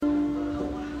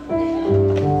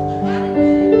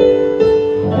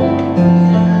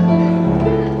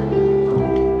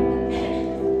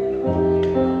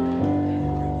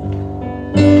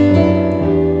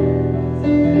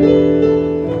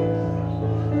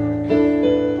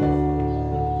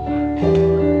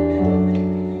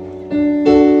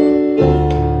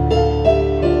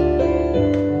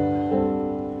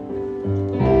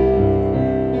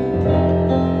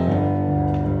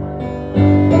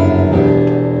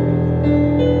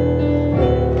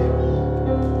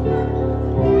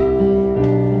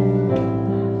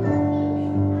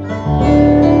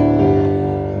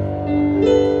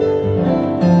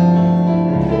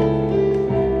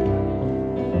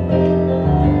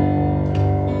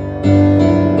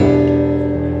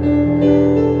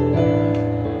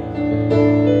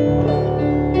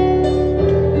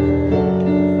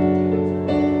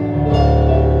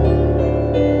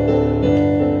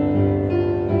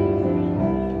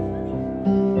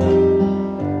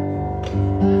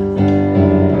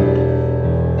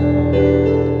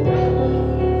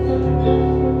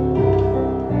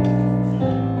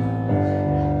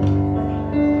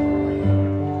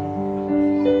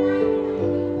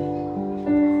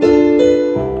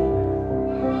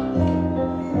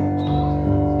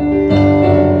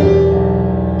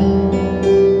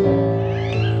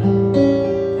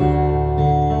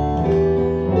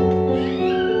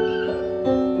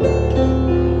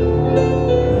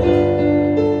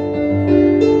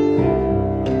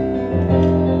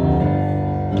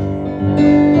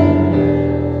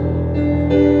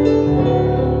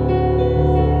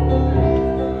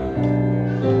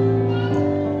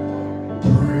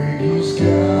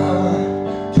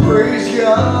Praise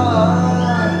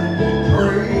God,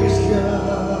 praise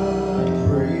God,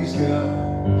 praise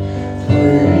God,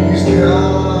 praise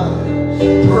God,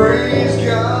 praise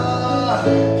God,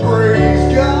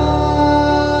 praise God,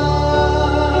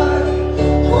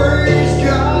 praise God, praise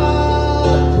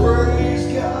God, praise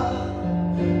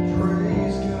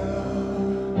God,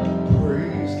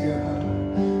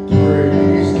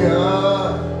 praise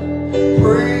God,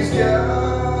 praise God, praise God.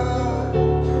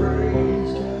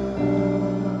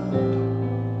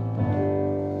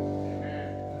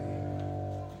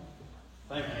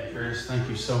 Thank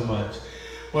you so much.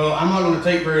 Well, I'm not going to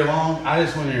take very long. I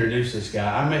just want to introduce this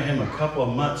guy. I met him a couple of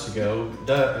months ago.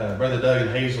 Brother Doug and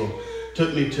Hazel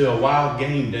took me to a wild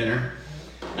game dinner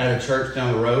at a church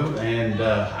down the road, and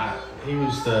he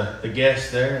was the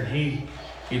guest there, and he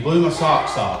blew my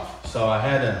socks off. So I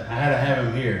had to have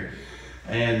him here,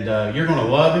 and you're going to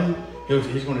love him.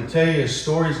 He's going to tell you his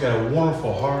story. He's got a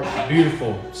wonderful heart, a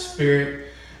beautiful spirit,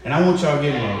 and I want y'all to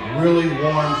give him a really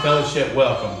warm fellowship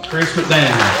welcome. Chris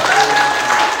McDaniel.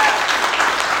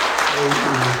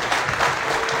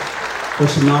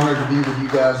 It's an honor to be with you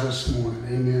guys this morning.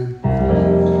 Amen.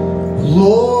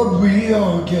 Lord, we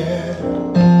are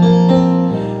gathered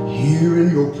here in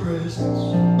your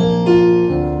presence.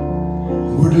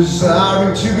 We're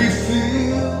desiring to be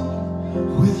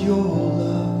filled with your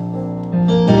love,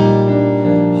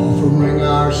 offering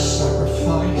our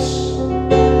sacrifice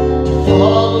to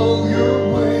follow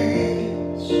your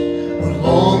ways. We're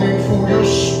longing for your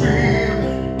spirit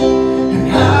and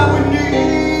how we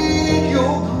need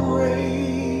your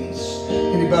grace.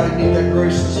 Anybody need that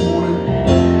grace this morning?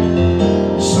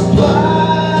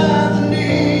 Supply the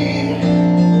need,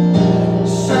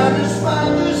 satisfy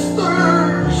this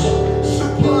thirst,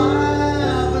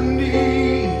 supply the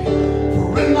need. For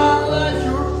in my life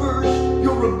you're first,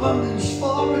 your abundance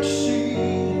far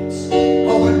exceeds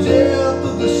all the depth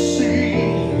of the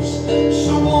seas.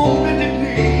 So on bended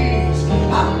knees,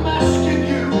 I'm asking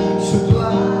you,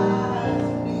 supply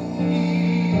the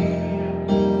need.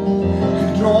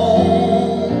 And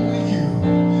only you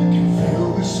can fill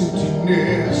this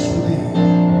emptiness within.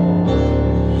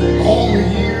 Only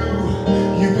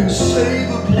you can save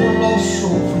a poor lost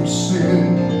soul from sin.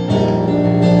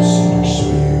 Send your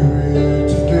spirit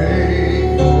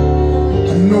today,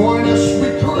 anoint us, we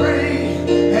pray,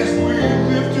 as we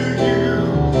lift to you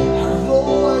our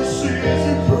voices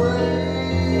in praise.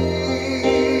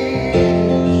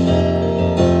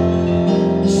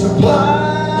 Supply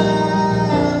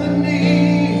the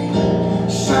need,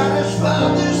 satisfy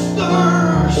this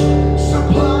thirst,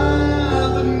 supply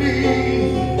the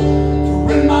need. For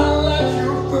in my life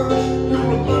you're first, your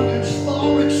abundance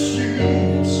far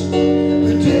exceeds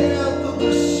the depth of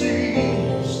the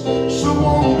seas. So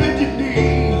on bended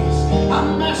knees,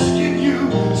 I'm asking you,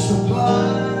 supply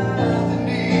the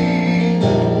need.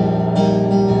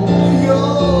 Your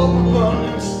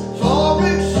abundance far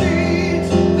exceeds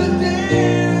the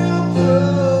depth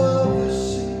of the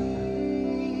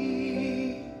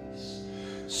seas.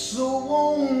 So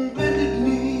on bended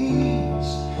knees,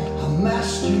 I'm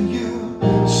asking you,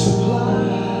 supply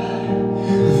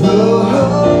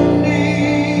the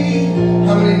need.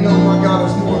 How many know my God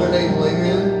is more than able?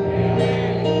 Amen.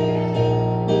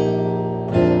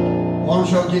 Why don't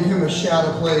y'all give him a shout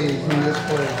of praise in this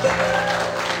place?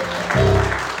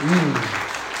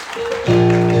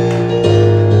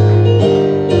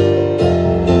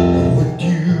 Would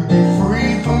you be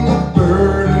free from the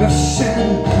burden of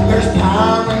sin? There's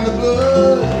power in the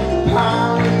blood,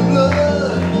 power in the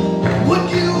blood. Would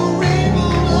you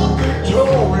rebuild a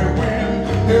victory when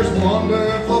there's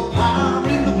wonderful power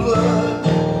in the blood?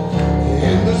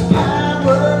 And there's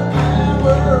power,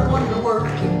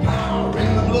 wonder-working power in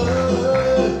the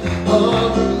blood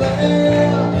of the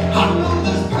Lamb. I know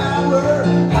there's power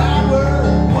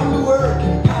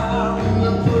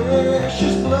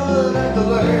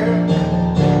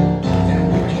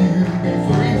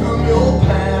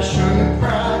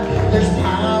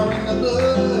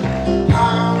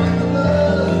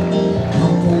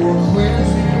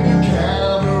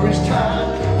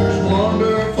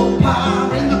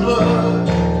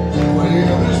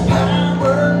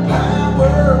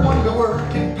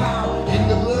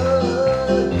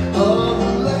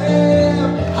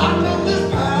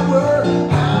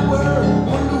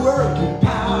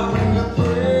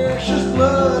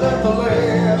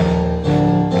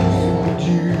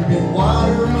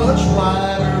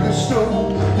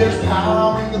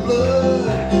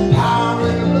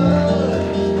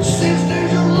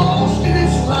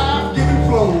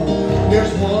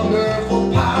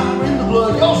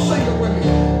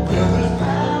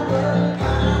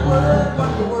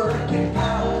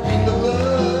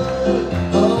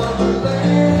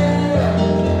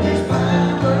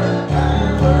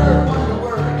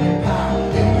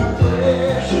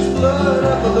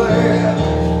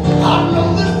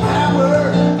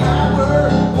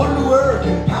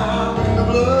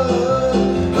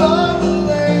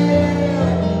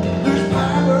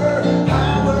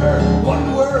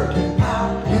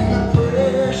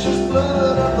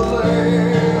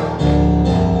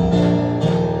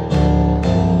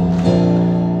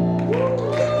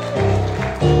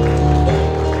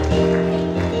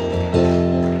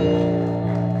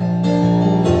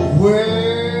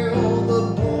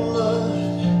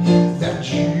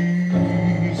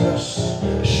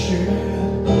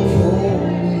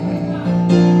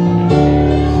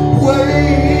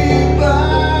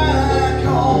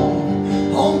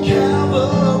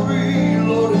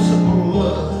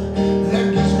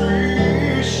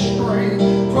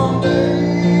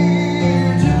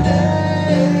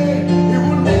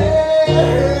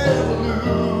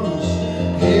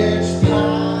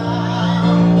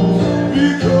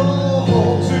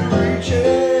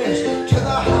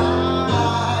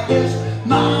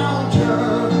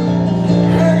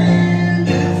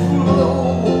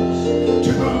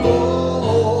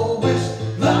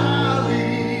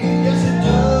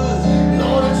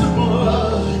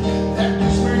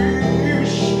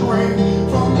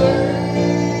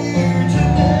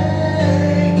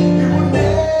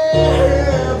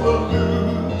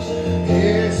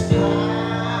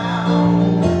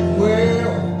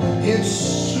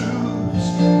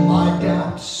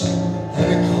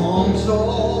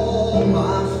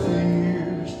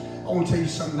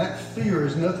fear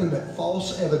is nothing but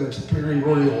false evidence appearing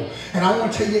real. And I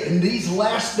want to tell you, in these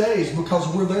last days, because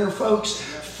we're there, folks,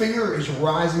 fear is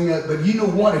rising up. But you know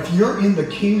what? If you're in the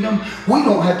kingdom, we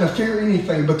don't have to fear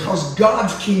anything because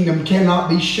God's kingdom cannot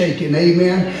be shaken.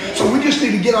 Amen? So we just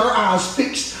need to get our eyes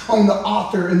fixed on the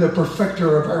author and the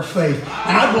perfecter of our faith.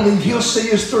 And I believe he'll see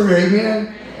us through.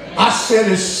 Amen? I said,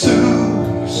 as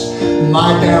soon as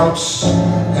my doubts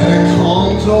and it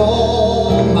calms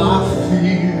all my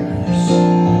fears,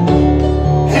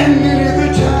 and many of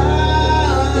the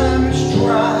time it's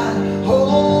dry,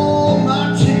 all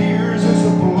my tears is a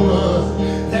blood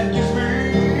that gives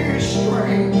me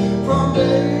strength from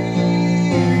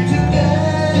day to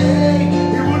day.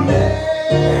 It will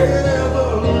never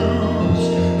lose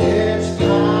its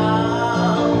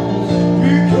power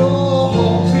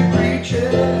because it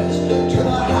reaches to the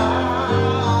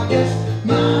highest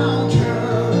mountain,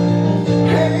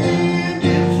 and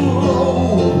it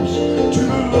flows to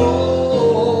the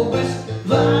lowest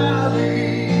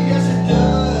valley. Yes, it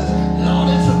does. Lord,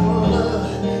 it's a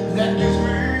blood that gives me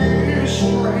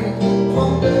strength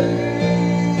from day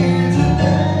to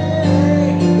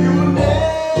day. It will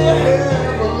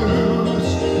never lose.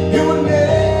 It will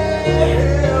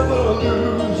never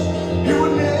lose. It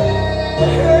will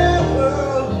never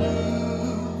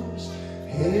lose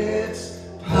its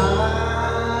power.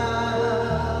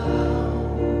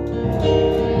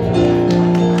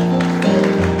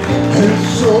 And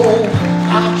so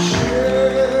I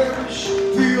cherish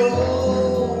the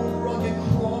old rugged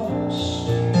cross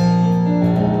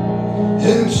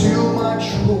until my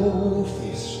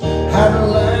trophies at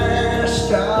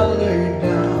last I lay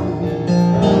down.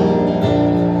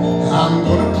 I'm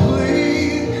gonna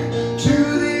cling to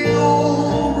the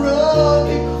old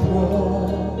rugged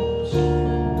cross,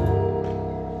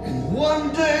 and one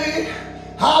day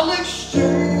I'll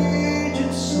exchange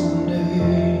it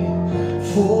someday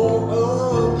for a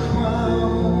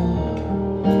crown.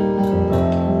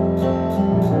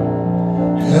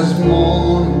 As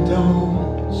morning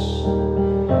dawns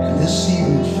and this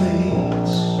evening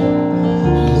fades,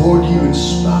 Lord, you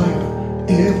inspire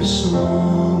every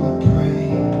song of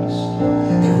praise.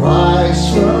 It rise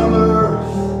from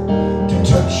earth to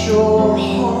touch your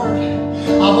heart.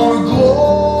 I want to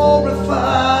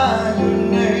glorify your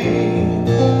name,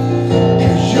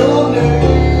 'cause your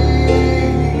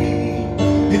name,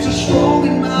 it's a strong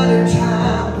and mighty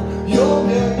tower. Your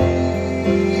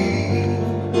name,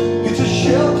 it's a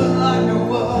shelter like no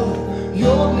other.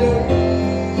 Your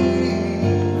name,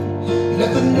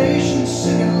 let the nations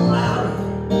sing it louder,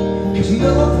 'cause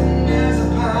nothing has the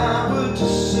power to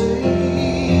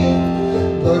save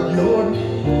but your name.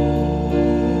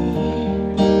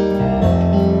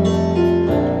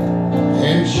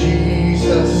 And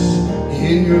Jesus,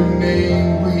 in your name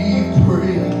we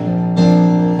pray.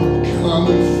 Come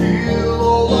and fill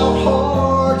all our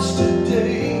hearts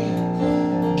today.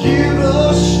 Give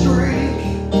us strength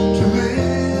to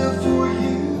live for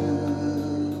you.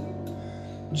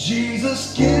 Jesus,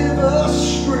 give us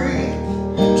strength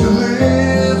to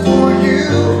live for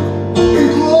you and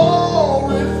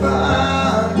glorify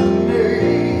your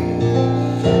name.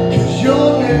 'Cause your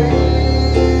name,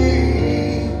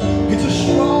 it's a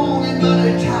strong and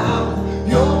mighty tower.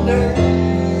 Your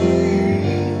name,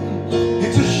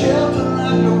 it's a shelter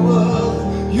like no other.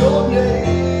 Your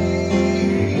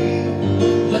name,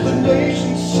 let the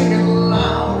nations sing it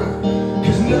louder,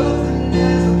 'cause nothing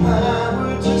has the power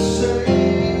to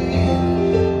save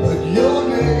but your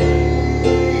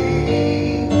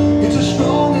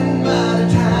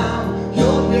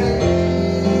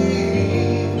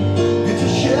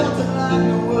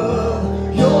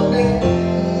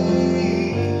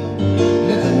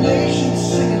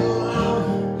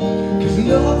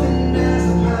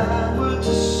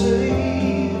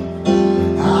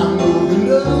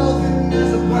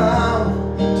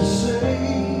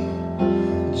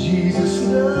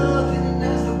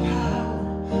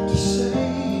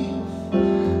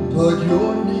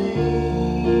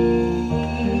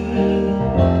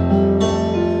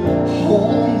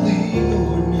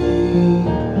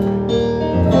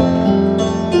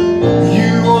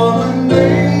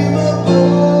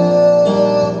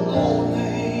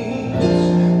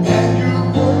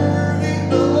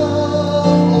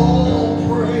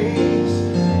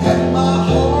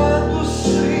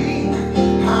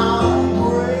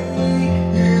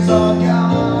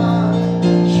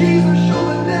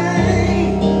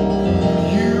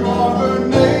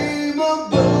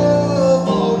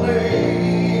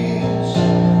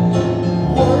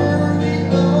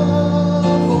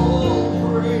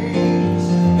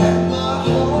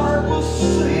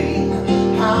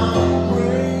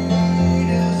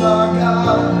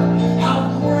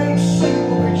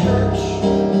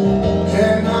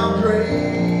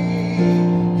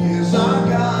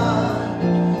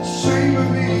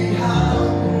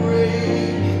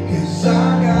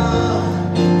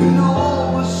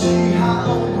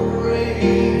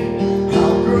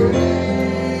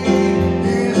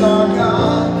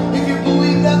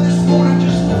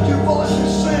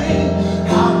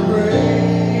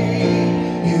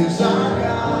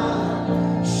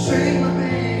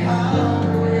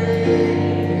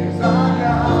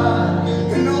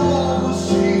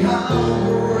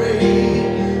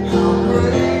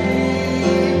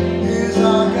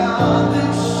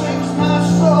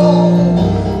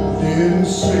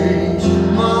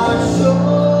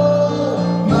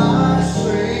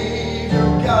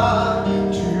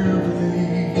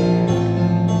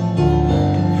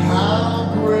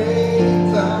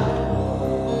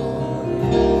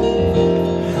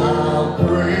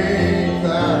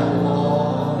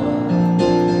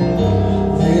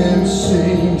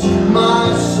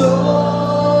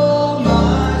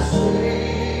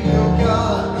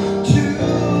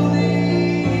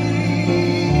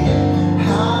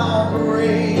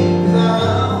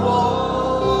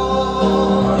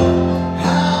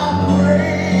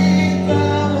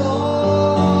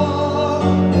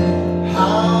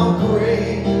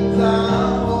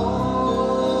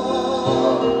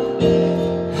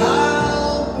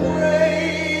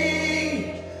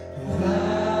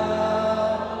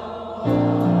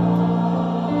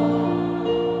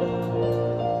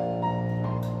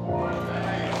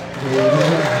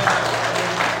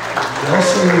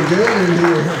good in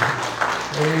here.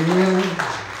 Amen.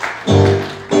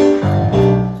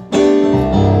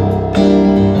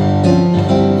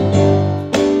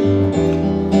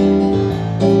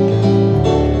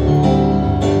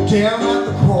 Down at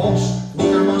the cross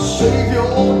where my Savior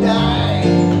died,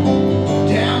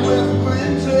 down where the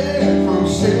cleansing from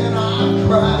sin I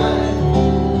cried,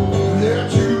 there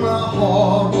to my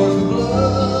heart was the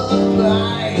blood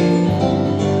applied.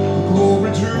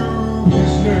 Glory to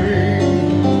His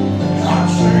name, I'm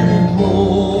singing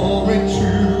glory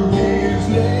to His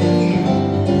name,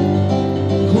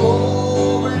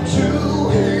 glory to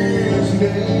His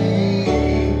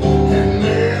name, and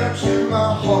there to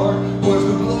my heart was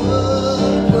the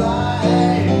blood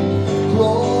applied.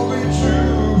 Glory to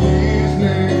His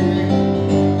name.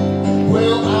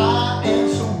 Well, I am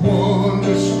so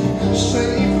wondrously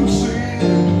saved from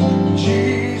sin.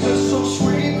 Jesus so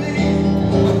sweetly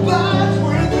abides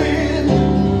within.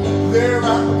 There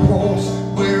at the cross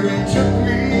where He took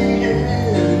me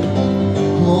in.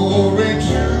 Glory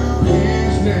to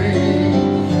His name.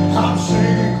 I'm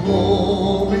singing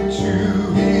glory to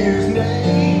His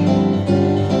name.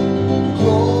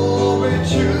 Glory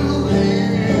to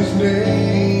His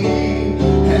name.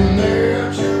 And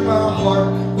there to my heart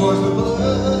was the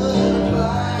blood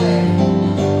applied.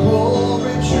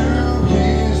 Glory to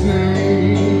His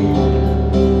name.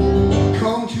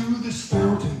 Come to this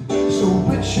fountain so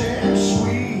rich and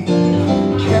sweet.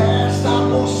 Cast out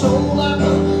your soul like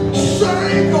the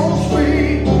Saint goes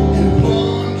free. And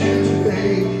plunge in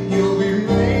today, you'll be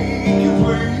made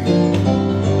complete.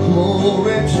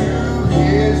 Glory to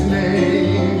His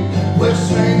name. We're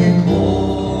singing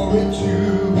glory to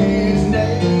His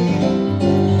name.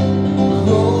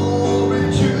 Glory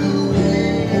to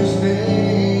His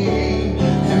name.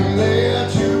 And there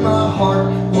to my heart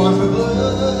was the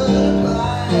blood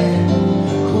applied.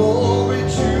 Glory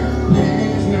to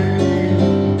His name.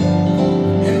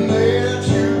 And there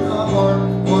to my heart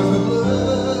was the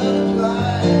blood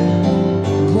applied.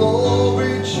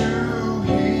 Glory to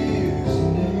His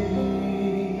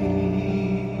name.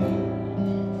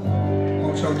 I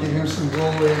want y'all to give Him some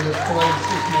glory in this place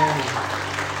this morning.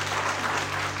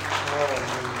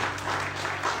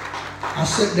 I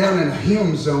sit down in a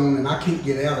hymn zone and I can't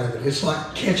get out of it. It's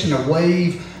like catching a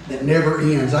wave that never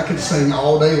ends. I could sing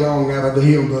all day long out of the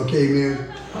hymn book, amen.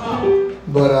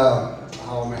 But,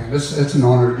 oh man, it's an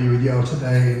honor to be with y'all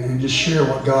today and just share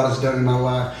what God has done in my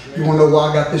life. You want to know why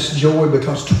I got this joy?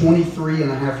 Because 23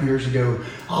 and a half years ago,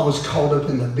 I was caught up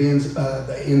in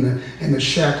the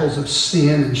shackles of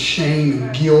sin and shame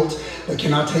and guilt. But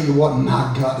can I tell you what?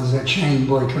 My God is a chain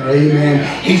breaker. Amen.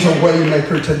 He's a way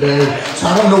maker today. So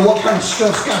I don't know what kind of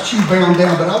stuff's got you bound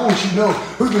down, but I want you to know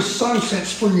who the Son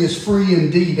sets free is free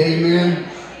indeed. Amen.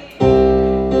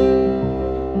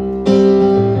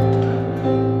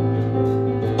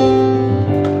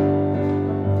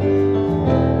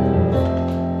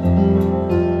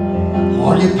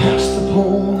 Are you past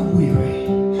upon the weary?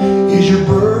 Is your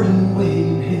burden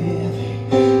weighing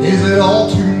heavy? Is it all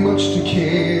too much to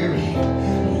carry?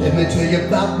 Let me tell you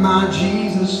about my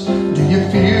Jesus. Do you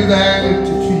feel that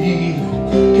empty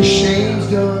feeling? 'Cause shame's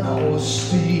done all the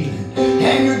stealing,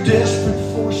 and you're desperate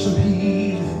for some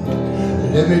healing.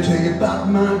 Let me tell you about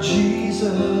my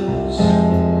Jesus.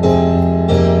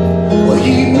 Well,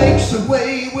 He makes a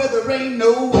way where there ain't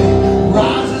no way,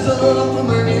 rises up from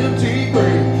an empty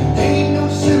grave. Ain't no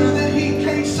sinner that He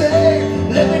can't save.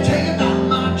 Let me tell you about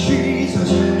my Jesus.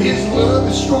 His love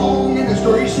is strong and His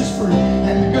grace is free.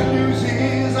 And the good news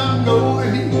is I know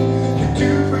that He can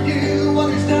do for you what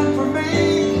He's done for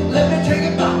me. Let me tell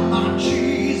you about my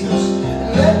Jesus.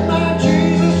 Let my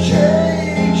Jesus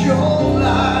change your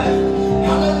life.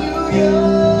 Hallelujah.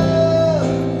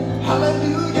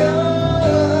 Hallelujah.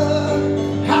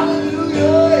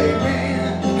 Hallelujah. Amen.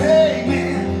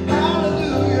 Amen.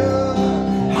 Hallelujah.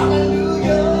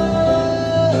 Hallelujah.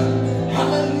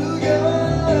 Hallelujah.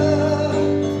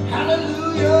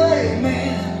 Hallelujah.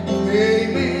 Amen.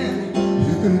 Amen.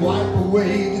 You can wipe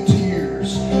away the tears,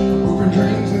 the broken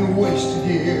dreams and the wasted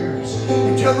years,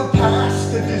 and tell the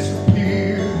past to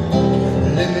disappear.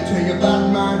 Let me tell you about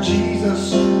my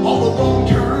Jesus. All the wrong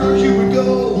turns you would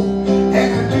go, and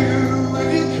I'd do if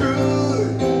you could,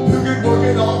 who could work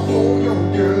it all for your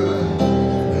good.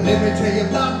 Let me tell you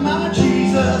about my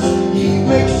Jesus. He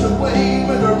makes a way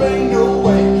where there ain't no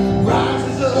way,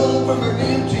 rises up from an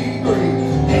empty grave.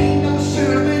 Ain't no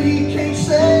sinner that He can't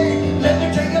save. Let me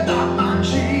tell you about my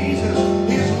Jesus.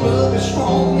 His love is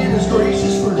strong and His grace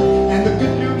is free. And the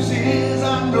good news is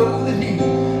I know that He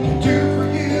can do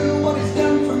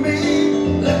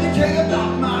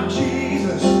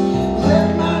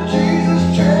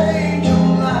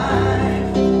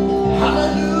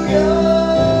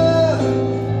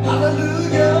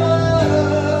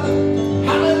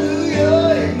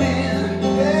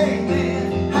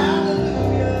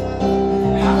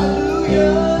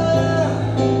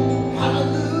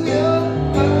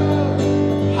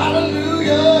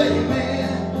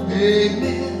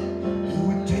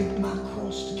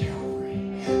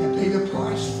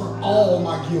all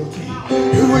my guilty.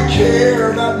 Who would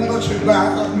care that much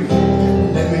about me?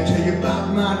 Let me tell you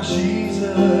about my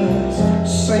Jesus.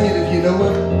 Sing it if you know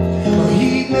it. Well,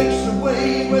 he makes a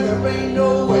way where there ain't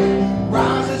no way.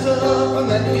 Rises up from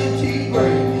that empty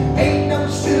grave. Ain't no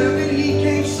sinner that he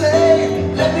can't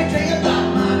save. Let me tell you about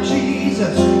my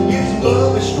Jesus. His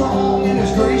love is strong and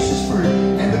his grace is free.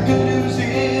 And the good news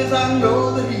is I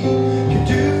know that he can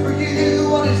do for you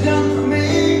what he's done for me.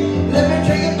 Let me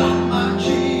tell you about my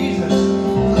Jesus.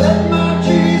 Let my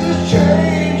Jesus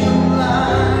change your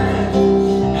life.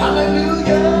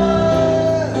 Hallelujah.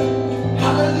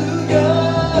 Hallelujah.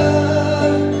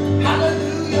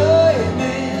 Hallelujah.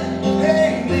 Amen.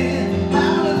 Amen.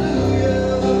 Hallelujah.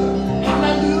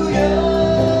 Hallelujah.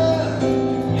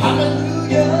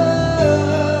 Hallelujah.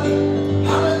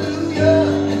 Hallelujah.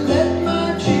 And let my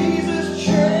Jesus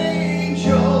change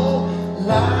your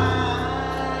life.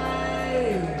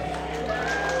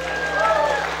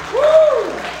 Woo!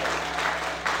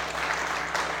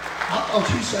 I thought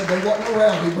you said they wasn't a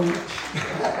rowdy bunch.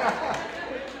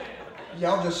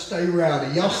 Y'all just stay rowdy.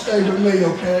 Y'all stay with me,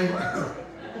 okay?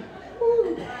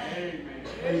 Woo.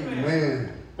 Amen.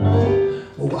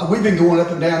 Well, we've been going up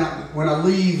and down. When I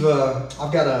leave,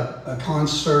 I've got a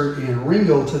concert in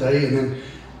Ringgold today, and then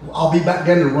I'll be back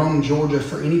down in Rome, Georgia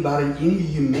for any of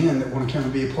you men that want to come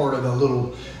and be a part of a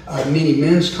little mini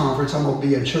men's conference. I'm going to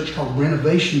be at a church called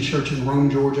Renovation Church in Rome,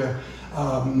 Georgia,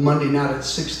 Monday night at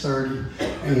 6:30,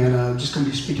 and just going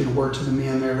to be speaking a word to the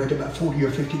men there. They got about 40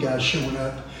 or 50 guys showing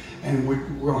up, and we're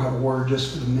going to have a word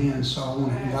just for the men, so I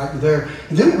want to invite you there.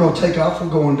 And then we're going to take off. We're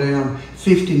going down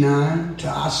 59 to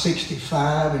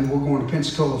I-65, and we're going to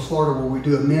Pensacola, Florida, where we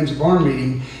do a men's barn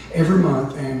meeting every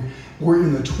month, and we're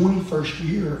in the 21st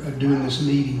year of doing this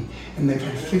meeting, and they've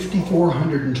had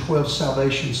 5,412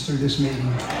 salvations through this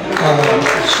meeting.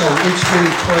 So it's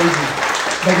been crazy.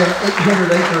 They got an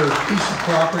 800-acre piece of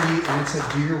property, and it's a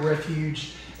deer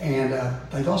refuge, and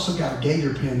they've also got a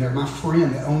gator pen there. My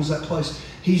friend that owns that place,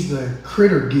 he's the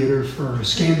critter getter for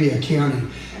Escambia County,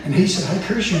 and he said, "Hey,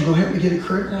 Chris, you can go help me get a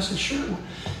critter?" I said, "Sure."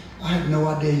 I had no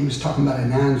idea he was talking about a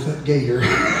 9-foot gator.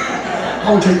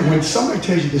 I want to tell you, when somebody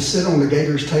tells you to sit on the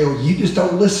gator's tail, you just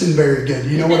don't listen very good.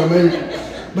 You know what I mean?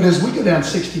 But as we go down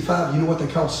 65, you know what they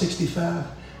call 65?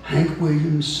 Hank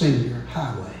Williams Sr.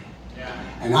 Highway.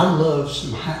 And I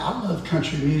love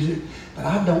country music, but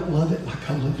I don't love it like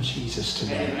I love Jesus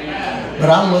today.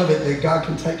 But I love it that God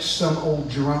can take some old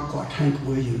drunk like Hank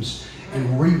Williams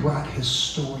and rewrite his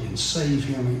story and save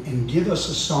him and give us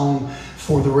a song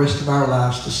for the rest of our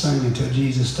lives to sing until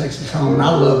Jesus takes us home. And I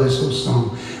love this little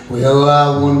song. Well,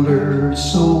 I wandered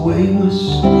so aimless,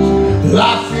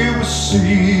 life filled with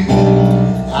sin.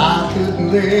 I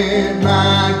couldn't let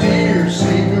my dear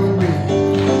Savior in.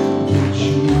 Then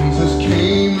Jesus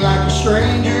came like a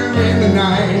stranger in the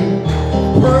night.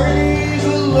 Praise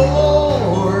the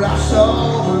Lord, I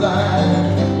saw the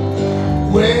light.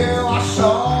 Well, I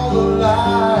saw the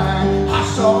light, I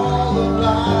saw the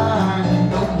light.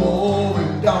 No more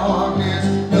in darkness,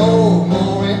 no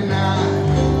more at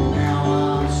night. Now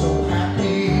I'm so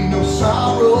happy, no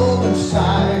sorrow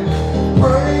inside.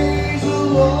 Praise the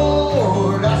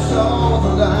Lord, I saw the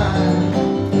light.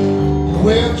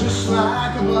 Well, just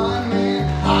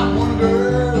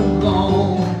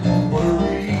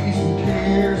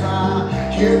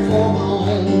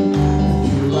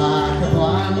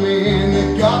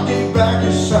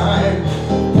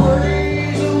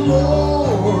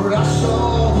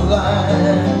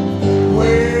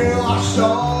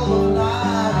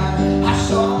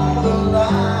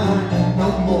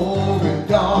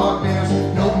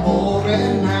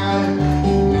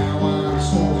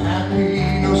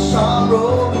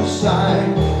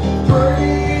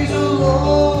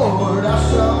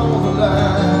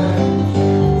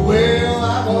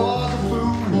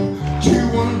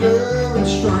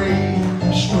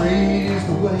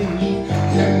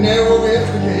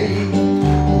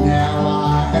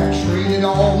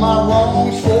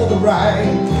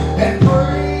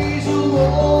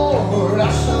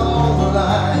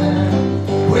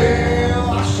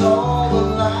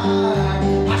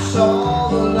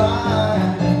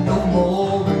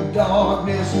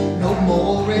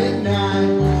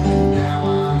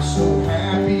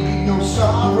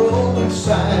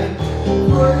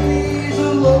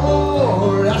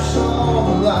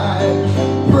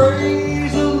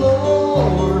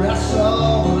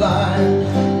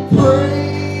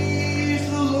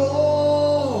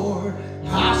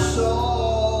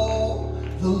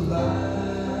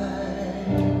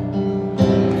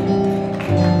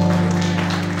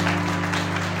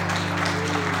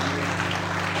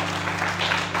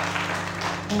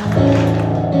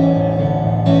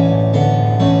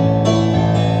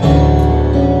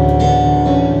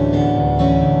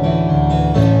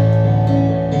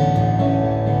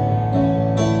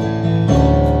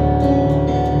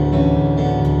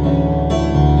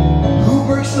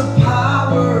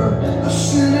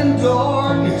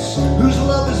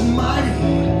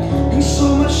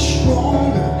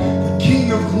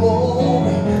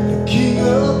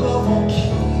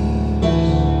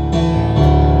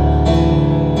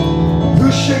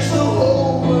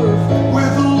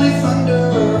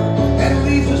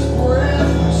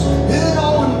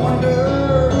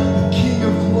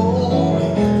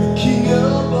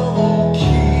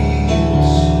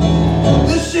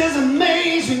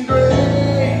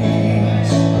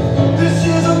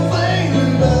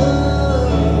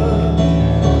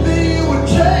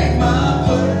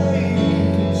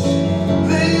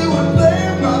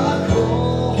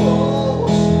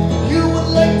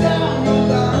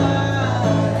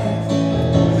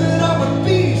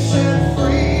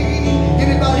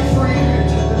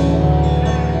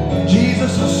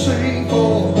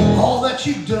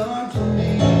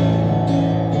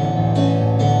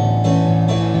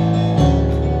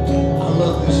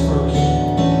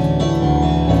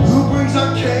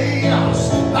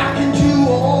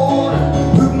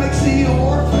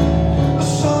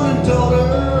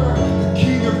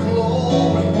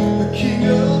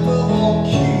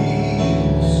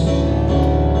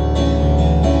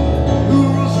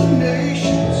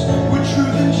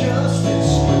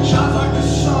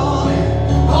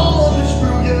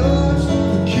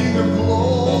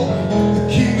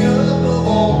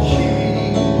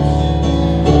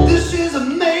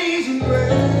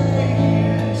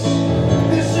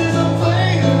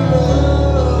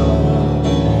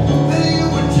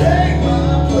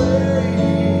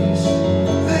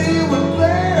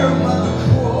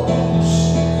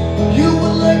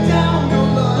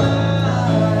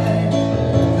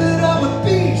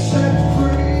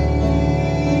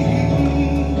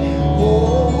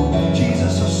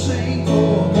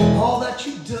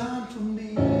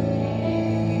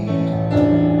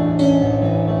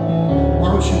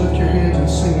don't you lift your hands and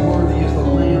sing, worthy is the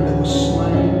Lamb that was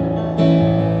slain.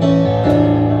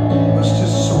 Let's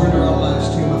just surrender our lives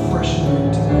to Him afresh and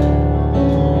anew today.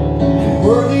 And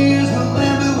worthy is the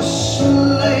Lamb that was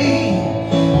slain.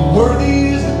 Worthy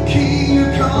is the King who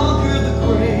conquered the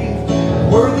grave.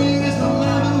 Worthy is the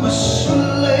Lamb who was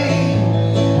slain.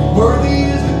 Worthy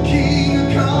is the King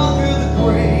who conquered the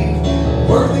grave.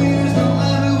 Worthy is the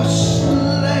Lamb who was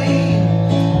slain.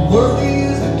 Worthy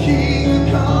is the King who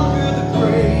conquered the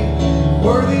grave.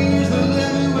 Worthy is the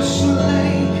Lamb who was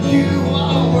slain. You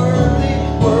are worthy,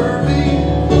 worthy.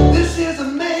 This is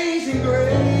amazing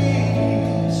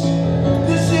grace.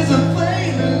 This is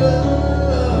unfailing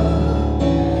love.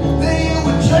 That you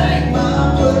would take my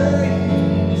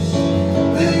place.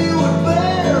 That you would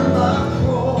bear my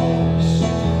cross.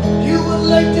 You would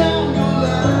lay down your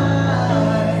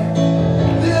life.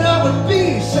 That I would be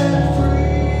set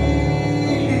free.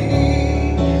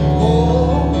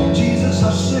 Oh, Jesus, I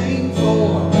sing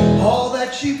for all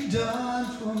that you've done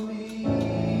for me.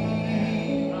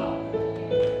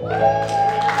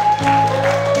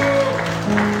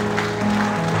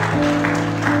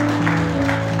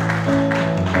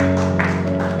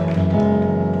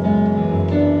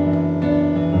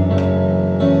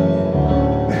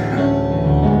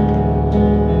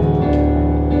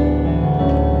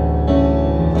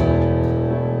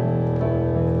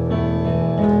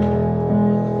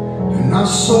 And I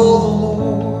saw the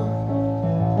Lord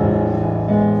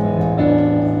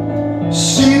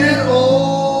seated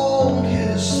on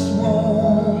His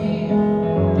throne,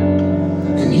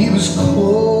 and He was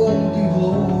clothed in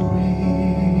glory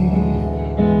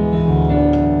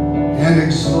and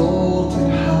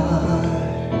exalted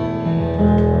high.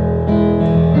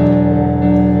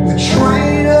 The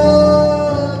train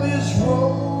of His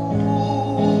robe,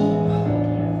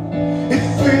 it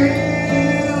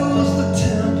fills the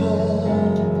temple,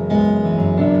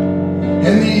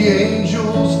 and the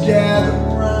angels gather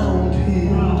round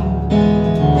Him.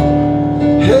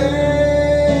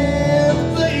 And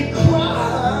they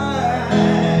cry,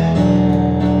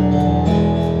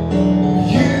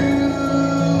 You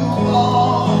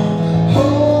are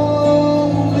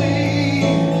holy,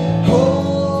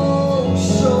 oh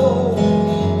so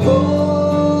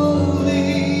holy.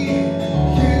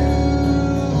 You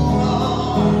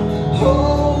are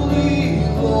holy,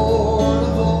 Lord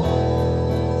of all.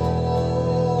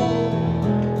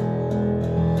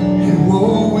 And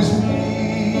woe is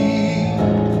me,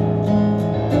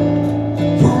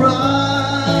 for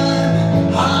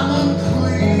I'm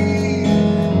unclean,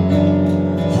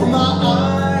 for my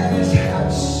eyes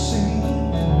have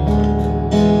seen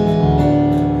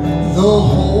the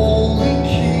Holy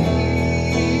King,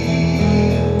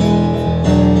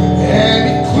 and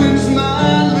He cleansed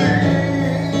my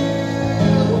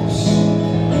lips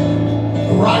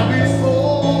right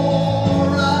before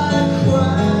I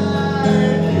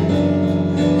cried,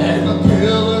 and the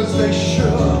pillars they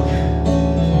shook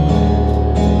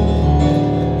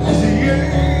as the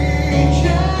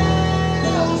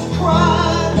angels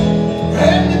cried,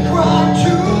 and they cried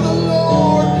to the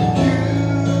Lord, You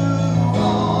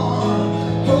are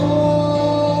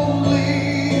holy,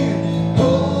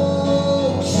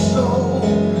 oh so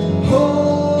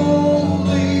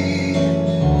holy.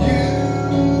 You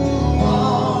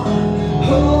are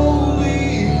holy,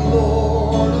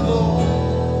 Lord of all.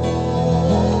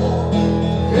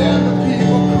 And the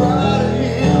people cried to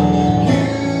Him, You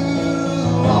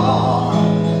are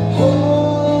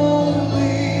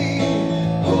holy,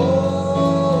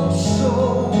 oh so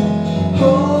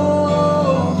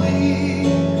holy.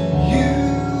 You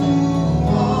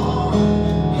are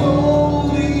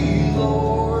holy,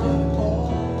 Lord of all.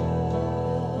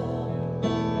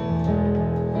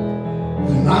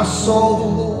 And I saw the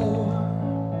Lord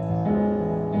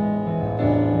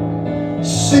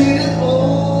seated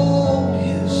on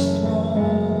His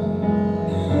throne,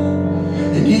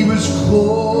 and He was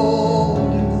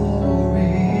clothed in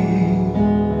glory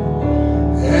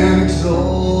and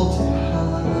exalted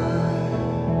high.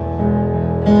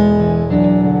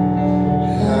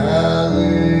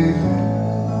 Hallelujah,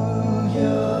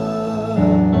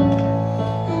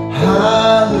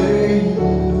 hallelujah,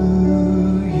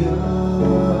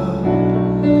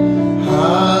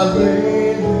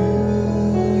 hallelujah.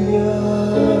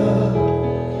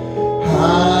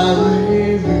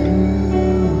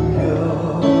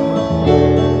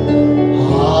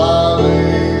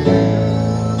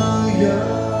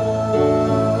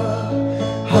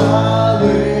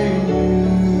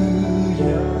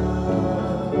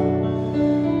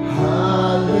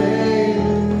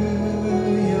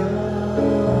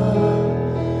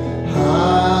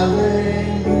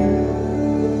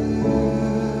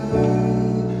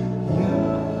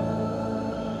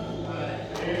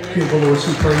 Give the Lord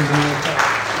some praise and that.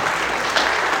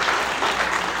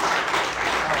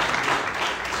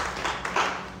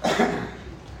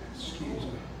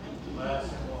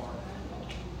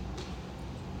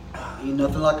 Ain't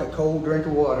nothing like a cold drink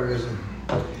of water, is it?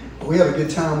 We had a good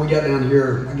time. We got down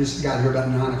here, I guess I got here about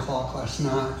 9 o'clock last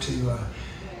night to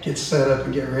get set up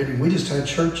and get ready. We just had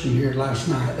church in here last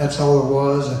night. That's all there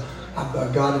was.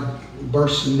 God had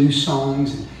burst some new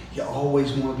songs. And you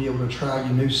always want to be able to try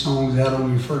your new songs out on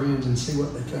your friends and see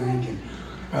what they think. And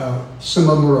some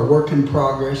of them are a work in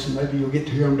progress, and maybe you'll get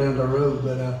to hear them down the road.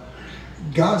 But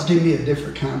God's given me a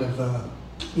different kind of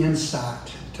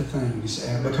insight to things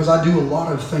because I do a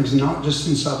lot of things, not just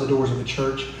inside the doors of the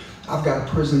church. I've got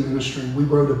a prison ministry. We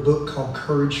wrote a book called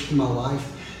Courage for My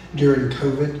Life during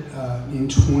COVID in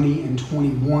 20 and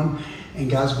 21. And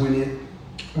guys,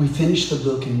 we finished the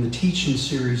book and the teaching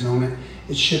series on it,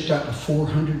 it shipped out to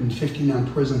 459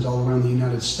 prisons all around the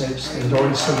United States. They had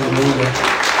already said they knew that.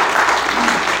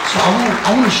 So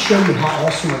I want to show you how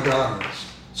awesome our God is.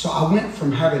 So I went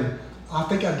from having, I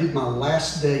think I did my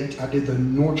last date, I did the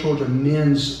North Georgia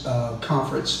Men's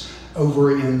Conference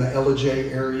over in the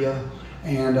LJ area.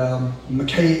 And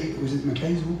was it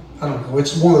McKaysville? I don't know.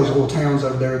 It's one of those little towns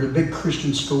over there. The big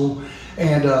Christian school.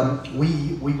 And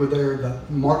we were there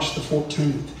March the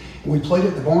 14th. And we played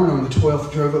at the barn on the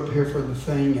 12th, drove up here for the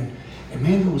thing. And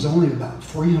man, there was only about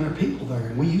 300 people there.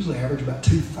 And we usually average about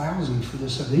 2,000 for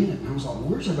this event. And I was like,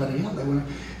 where's everybody at? They went,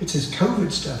 it's this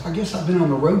COVID stuff. I guess I've been on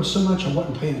the road so much I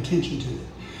wasn't paying attention to it.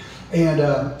 And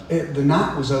the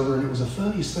night was over, and it was the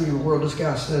funniest thing in the world. This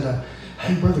guy said,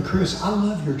 hey, Brother Chris, I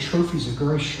love your Trophies of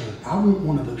Grace shirt. I want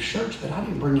one of those shirts, but I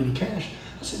didn't bring any cash.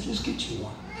 I said, just get you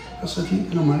one. I said, if you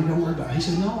ain't no money, don't worry about it. He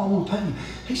said, no, I won't pay you.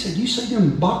 He said, you see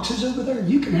them boxes over there?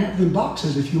 You can have them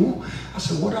boxes if you want. I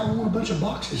said, what do I want a bunch of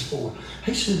boxes for?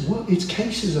 He said, well, it's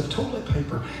cases of toilet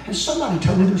paper. And somebody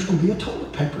told me there's going to be a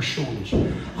toilet paper shortage.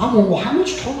 I went, well, how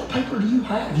much toilet paper do you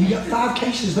have? You got 5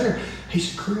 cases there. He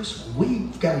said, Chris,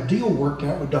 we've got a deal worked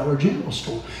out with Dollar General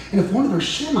store. And if one of their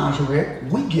semis are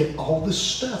wrecked, we get all this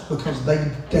stuff because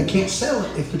they can't sell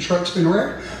it if the truck's been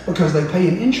wrecked because they pay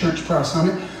an insurance price on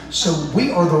it. So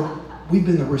we've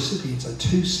been the recipients of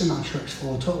 2 semi-trucks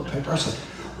full of toilet paper. I said,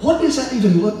 what does that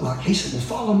even look like? He said, well,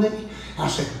 follow me. I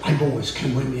said, hey, boys,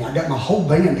 come with me. I got my whole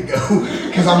band to go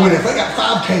because I went, if they got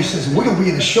 5 cases and we're going to be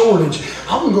in a shortage,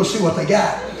 I want to go see what they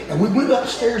got. And we went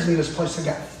upstairs in this place. They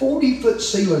got 40-foot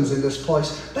ceilings in this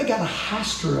place. They got a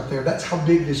hyster up there. That's how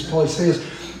big this place is.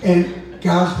 And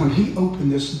guys, when he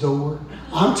opened this door,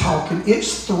 I'm talking,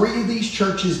 it's 3 of these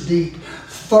churches deep,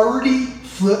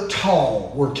 30-foot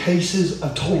tall were cases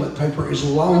of toilet paper as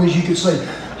long as you could see.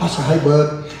 I said, hey,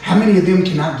 bud, how many of them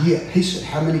can I get? He said,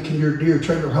 how many can your dear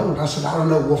trailer hold? I said, I don't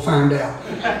know. We'll find out.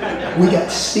 We got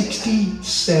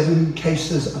 67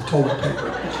 cases of toilet paper.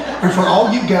 And for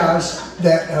all you guys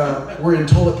that were in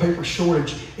toilet paper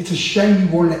shortage, it's a shame you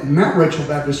weren't at Mount Rachel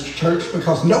Baptist Church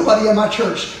because nobody in my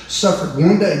church suffered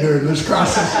one day during this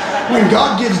crisis. When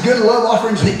God gives good love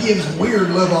offerings, He gives weird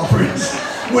love offerings.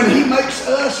 When He makes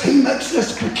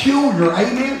us peculiar,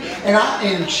 amen? And I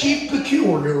am chief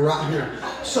peculiar right here.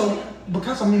 So,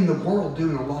 because I'm in the world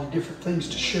doing a lot of different things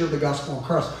to share the gospel of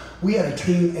Christ, we had a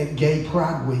team at Gay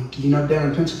Pride Week, down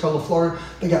in Pensacola, Florida.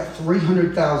 They got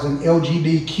 300,000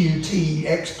 LGBTQ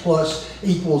X plus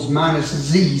equals minus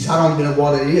Z's. I don't even know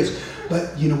what it is.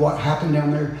 But you know what happened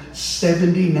down there?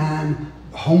 79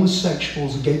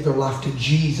 homosexuals gave their life to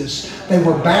Jesus. They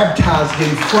were baptized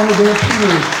in front of their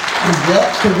peers and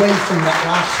walked away from that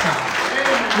lifestyle.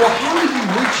 Well, how do you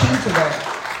reach into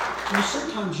that? Well,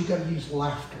 sometimes you got to use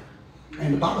laughter.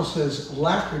 And the Bible says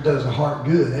laughter does a heart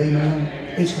good. Amen.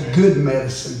 It's good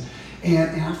medicine.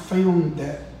 And I found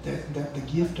that the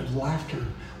gift of laughter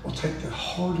will take the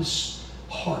hardest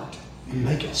heart and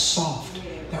make it soft.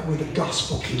 That way the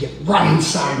gospel can get right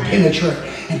inside and penetrate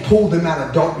and pull them out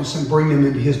of darkness and bring them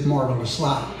into His marvelous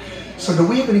light. So do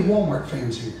we have any Walmart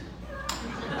fans here?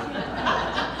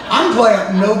 I'm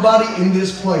glad nobody in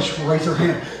this place will raise their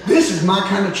hand. This is my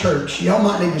kind of church. Y'all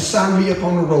might need to sign me up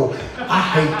on the roll. I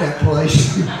hate that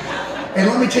place. And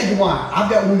let me tell you why.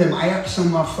 I've got one of them apps on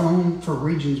my phone for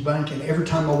Regions Bank, and every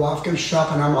time my wife goes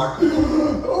shopping, I'm like,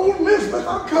 oh, Elizabeth,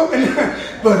 I'm coming.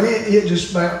 But it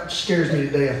just about scares me to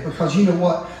death because you know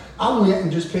what? I went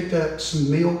and just picked up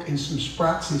some milk and some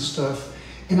Sprites and stuff,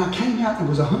 and I came out and it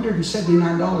was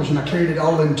 $179, and I carried it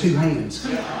all in 2 hands.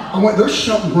 I went, there's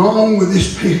something wrong with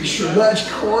this picture. That's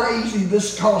crazy.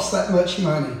 This costs that much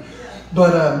money.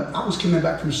 But I was coming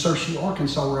back from Searcy,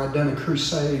 Arkansas, where I'd done a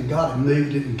crusade, and God had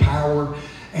moved it in power.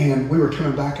 And we were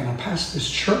coming back, and I passed this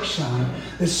church sign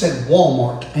that said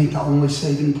Walmart ain't the only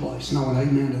saving place. And I went,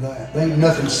 amen to that. There ain't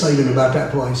nothing saving about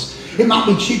that place. It might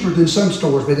be cheaper than some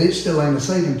stores, but it still ain't a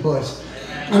saving place.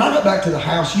 And I got back to the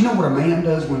house. You know what a man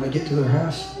does when they get to their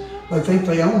house? They think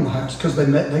they own the house because they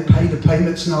pay the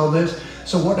payments and all this.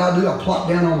 So what I do, I plop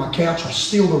down on my couch. I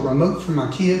steal the remote from my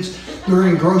kids. They're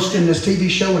engrossed in this TV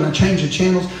show, and I change the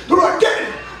channels. They're like,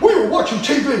 Daddy, we were watching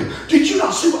TV. Did you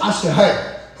not see what I said?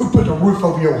 Hey, who put the roof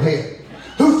over your head?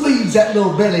 Who feeds that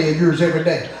little belly of yours every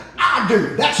day? I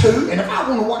do. That's who. And if I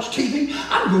want to watch TV,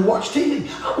 I can go watch TV.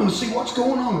 I want to see what's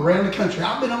going on around the country.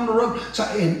 I've been on the road. So,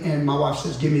 and my wife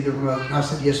says, give me the remote. And I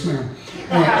said, yes, ma'am.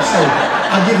 And so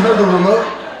I give her the remote.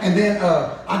 And then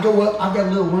I go up. I've got a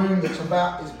little room that's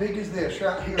about as big as this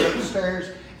right here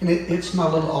upstairs. And it's my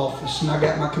little office. And I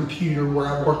got my computer where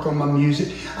I work on my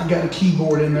music. I got a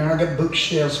keyboard in there. I got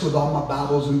bookshelves with all my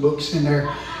Bibles and books in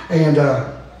there. And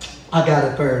I got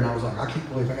it there, and I was like, I can't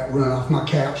believe I got run off my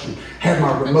couch and had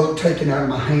my remote taken out of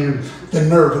my hand. The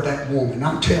nerve of that woman.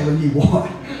 I'm telling you what.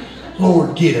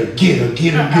 Lord, get her good.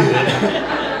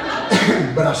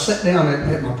 But I sat down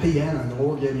at my piano, and the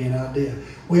Lord gave me an idea.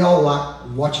 We all like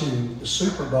watching the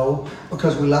Super Bowl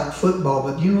because we like football,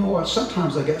 but you know what?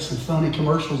 Sometimes they got some funny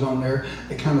commercials on there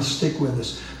that kind of stick with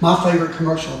us. My favorite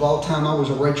commercial of all time, I was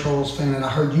a Ray Charles fan, and I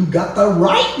heard, you got the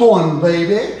right one,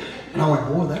 baby. And I went,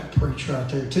 boy, that preach right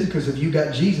there too, because if you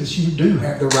got Jesus, you do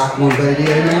have the right one, baby,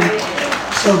 amen?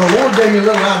 So the Lord gave me a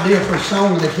little idea for a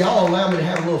song, and if y'all allow me to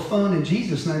have a little fun in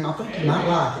Jesus' name, I think you might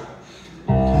like it.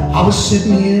 I was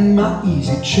sitting in my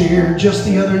easy chair just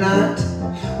the other night,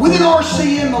 with an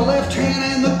RC in my left hand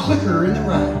and the clicker in the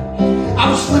right. I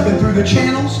was flipping through the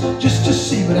channels just to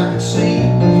see what I could see.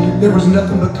 There was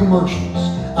nothing but commercials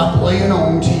I playing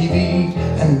on TV,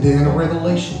 and then a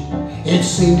revelation, it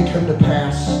seemed to come to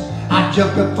pass. I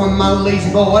jumped up from my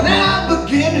lazy boy and I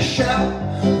began to shout,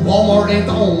 Walmart ain't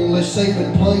the only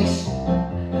saving place,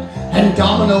 and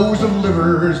Domino's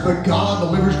delivers, but God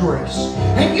delivers grace.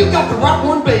 And you got the right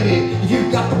one, baby, if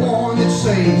you got the one that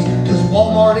saves, because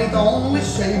Walmart ain't the only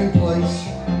saving place.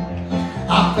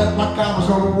 I felt like I was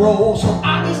on a roll, so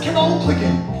I just kept on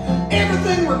clicking.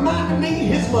 Everything reminded me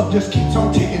His love just keeps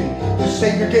on ticking. The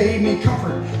Savior gave me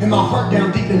comfort in my heart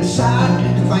down deep inside,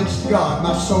 and thanks to God,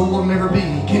 my soul will never be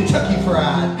Kentucky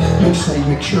Fried. Make safe,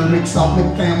 make sure, make salt,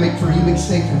 make found, make free, make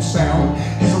safe and sound.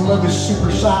 His love is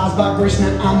supersized by grace,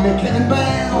 and I'm make heaven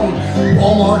bound.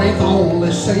 Walmart ain't the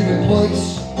only saving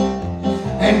place,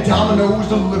 and Domino's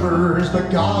delivers, but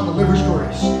God delivers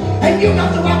grace. And you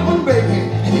got the right one,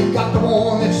 baby, and you got the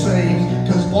one that saves,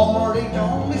 because Walmart ain't the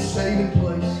only saving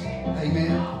place.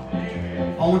 Amen.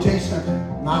 I want to tell you something.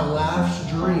 My life's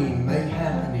dream may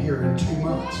happen here in 2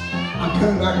 months. I'm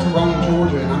coming back to Rome,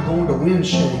 Georgia, and I'm going to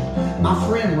Windshape. My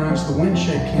friend runs the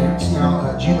Windshape camps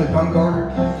now, Julie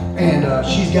Bumgarner, and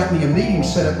she's got me a meeting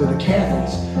set up with the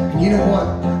Catholics. And you know what?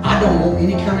 I don't want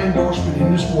any kind of endorsement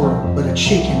in this world but a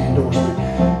chicken endorsement.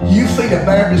 You feed a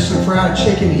Baptist some fried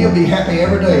chicken, he'll be happy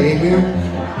every day,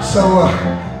 amen? So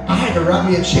I had to write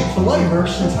me a Chick-fil-A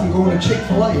verse since I'm going to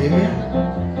Chick-fil-A, amen?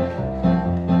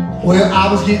 Well,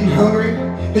 I was getting hungry.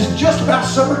 It's just about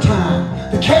supper time.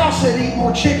 The cow said eat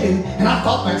more chicken, and I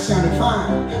thought that sounded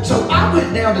fine. So I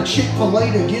went down to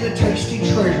Chick-fil-A to get a tasty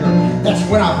treasure. That's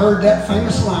when I heard that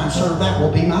famous line, sir, that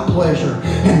will be my pleasure.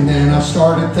 And then I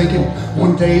started thinking,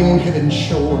 one day on heaven's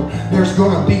shore, there's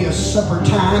gonna be a supper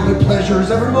time with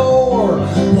pleasures evermore.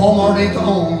 Walmart ain't the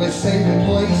only saving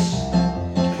place,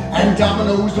 and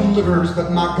Domino's delivers,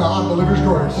 but my God delivers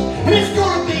grace. And it's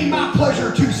gonna be my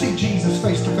pleasure to see Jesus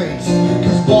face to face,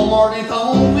 because Walmart ain't the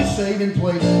only saving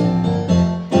place.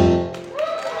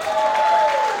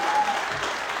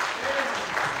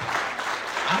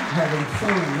 I'm having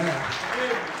fun now.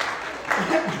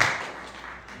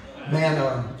 Man,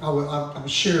 I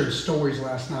was sharing stories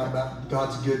last night about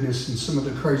God's goodness and some of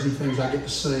the crazy things I get to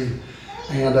see.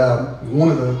 And one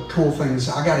of the cool things,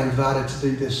 I got invited to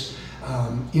do this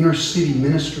inner city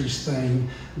ministries thing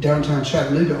downtown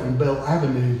Chattanooga on Bell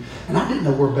Avenue, and I didn't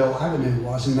know where Bell Avenue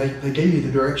was, and they gave me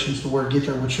the directions to where to get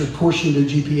there, which of course you do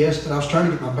GPS, but I was trying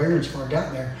to get my bearings before I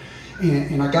got there,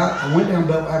 and I went down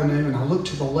Bell Avenue and I looked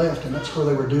to the left, and that's where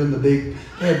they were doing they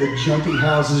had the jumping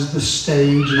houses, the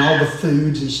stage, and all the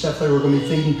foods and stuff they were going to be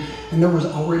feeding, and there was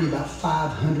already about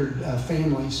 500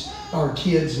 families or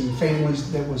kids and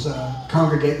families that was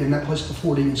congregating in that place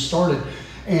before it even started,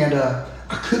 and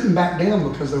I couldn't back down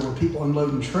because there were people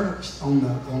unloading trucks on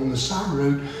the side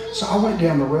road. So I went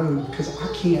down the road because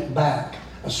I can't back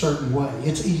a certain way.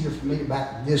 It's easier for me to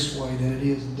back this way than it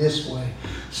is this way.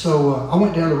 So I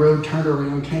went down the road, turned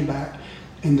around, came back,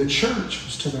 and the church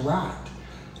was to the right.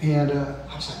 And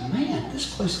I was like, man,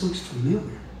 this place looks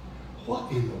familiar.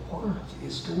 What in the world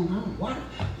is going on?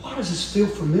 Why does this feel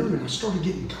familiar? And I started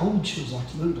getting cold chills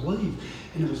like you wouldn't believe.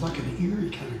 And it was like an eerie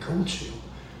kind of cold chill.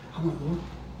 I went, Lord,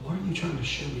 what are you trying to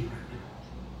show me right now?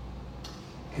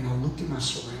 And I looked at my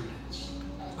surroundings.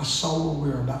 I saw where we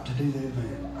were about to do the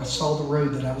event. I saw the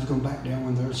road that I was going back down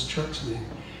when there was trucks there.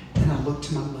 And I looked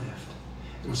to my left.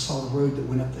 And I saw the road that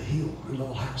went up the hill, a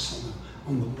little house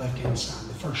on the left-hand side,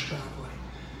 the first driveway.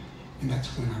 And that's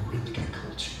when I really got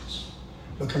cold chills.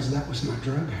 Because that was my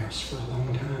drug house for a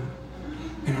long time.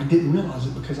 And I didn't realize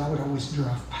it because I would always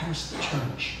drive past the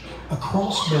church,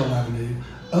 across Bell Avenue,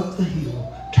 up the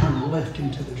hill, turn left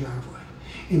into the driveway.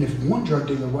 And if one drug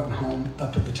dealer wasn't home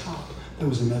up at the top, there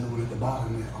was another one at the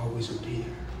bottom that always would be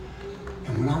there.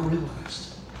 And when I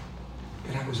realized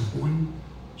that I was one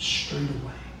street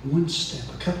away, one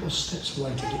step, a couple of steps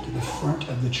away to get to the front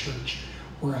of the church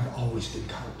where I've always been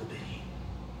called to be,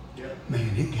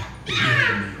 man, it got big to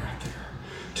me right there.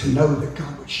 To know that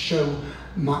God would show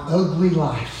my ugly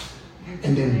life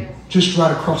and then just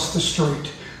right across the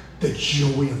street, the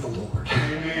joy of the Lord.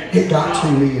 It got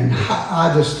to me, and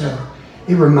I just,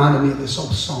 it reminded me of this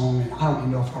old song, and I don't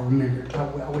even know if I remember it.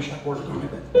 I wish I'd worked on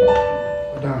it, but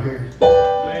we're down here.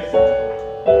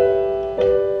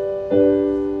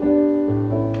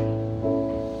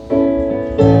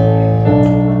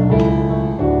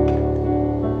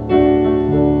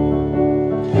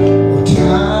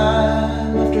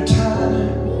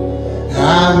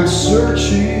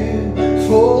 Searching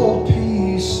for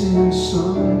peace in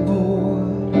some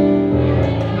void.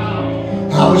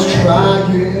 I was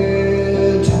trying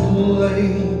to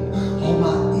blame all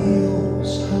my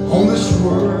ills on this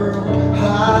world I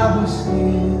was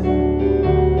in.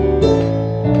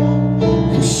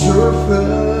 And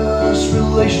surface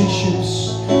relationships,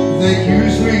 they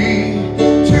used me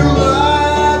till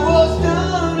I was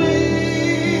done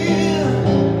in.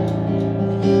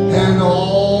 And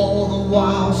all the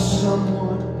while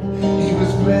someone, he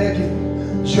was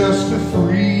begging just to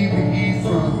free me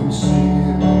from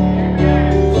sin.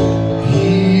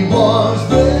 He was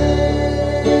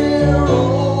there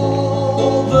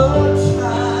all the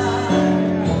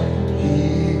time.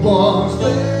 He was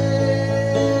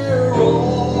there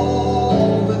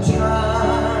all the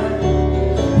time,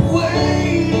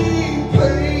 waiting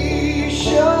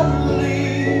patiently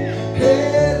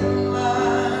in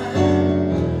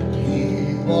line. He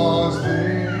was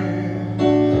there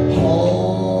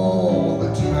all the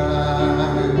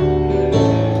time.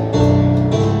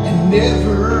 And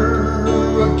never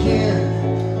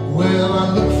again will I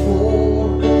look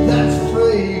for that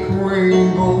fake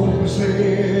rainbow's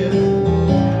head.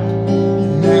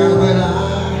 Now that I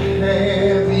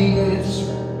have the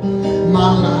answer, my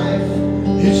life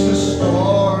is just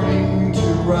starting to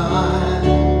rhyme.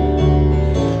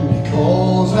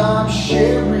 Because I'm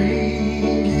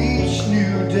sharing each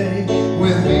new day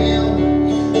with him.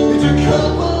 It's a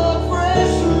cup of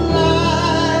fresh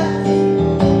life.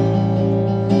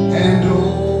 And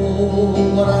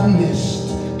oh, what I missed,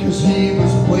 'cause he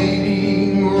was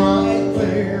waiting right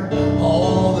there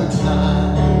all the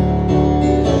time.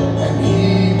 And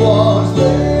he was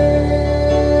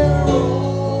there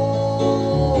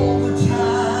all the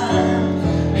time.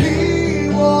 He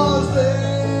was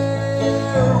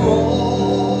there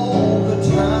all the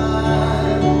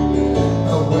time,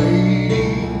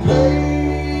 awaiting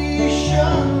patiently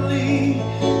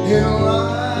in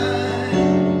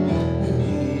line. And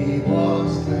he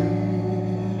was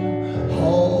there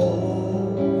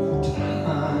all the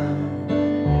time.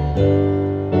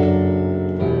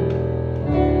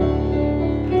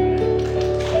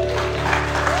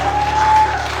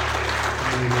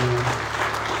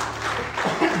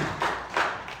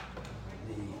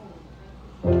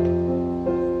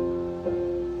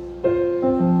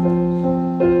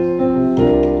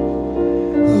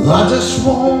 I just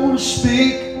want to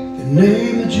speak the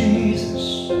name of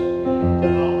Jesus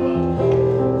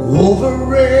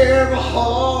over every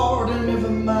heart and every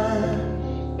mind.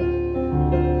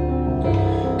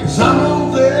 'Cause I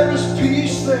know there is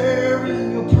peace there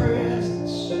in your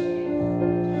presence.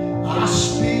 I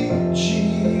speak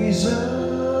Jesus.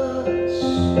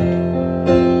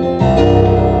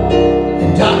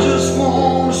 And I just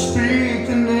want to speak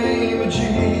the name of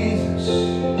Jesus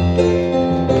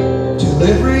till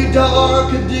every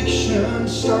dark addiction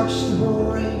starts to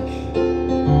break.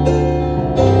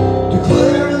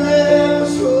 Declaring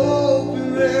there's hope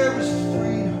and there is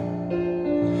freedom.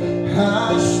 I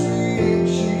speak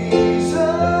Jesus.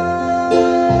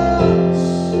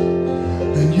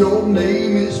 And your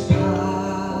name is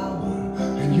power,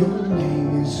 and your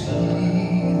name is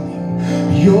healing.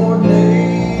 Your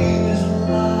name is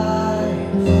life.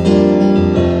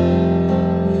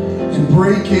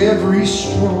 break every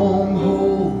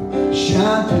stronghold,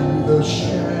 shine through the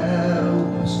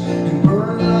shadows, and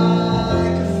burn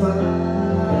like a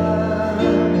fire.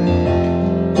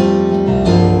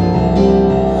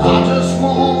 I just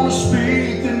want to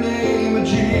speak the name of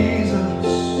Jesus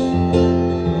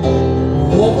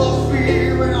over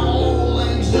fear and all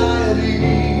anxiety,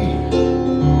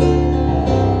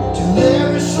 till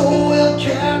every soul held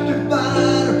captive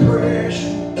by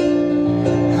depression.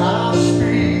 I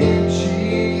speak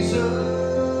Jesus,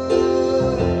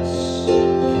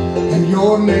 and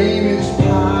your name is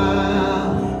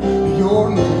power, your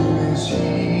name is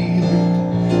healing,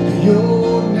 and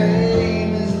your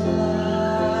name is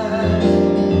life.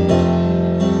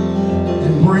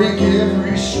 And break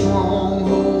every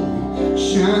stronghold,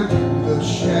 shine through the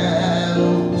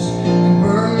shadows, and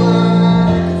burn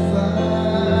like a fire.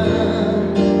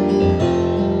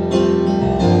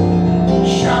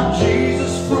 Shout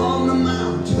Jesus from the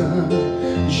mountain,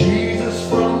 Jesus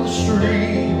from the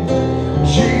street,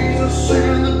 Jesus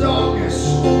in the darkness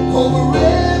over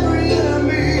every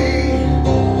enemy,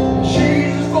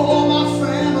 Jesus for my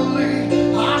family.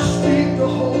 I speak the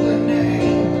holy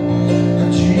name of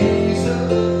Jesus.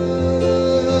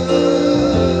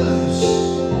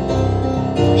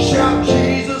 Shout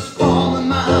Jesus from the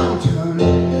mountain,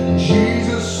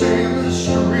 Jesus in the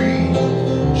street,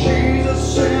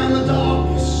 Jesus in the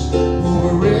darkness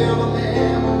over every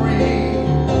memory,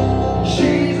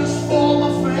 Jesus for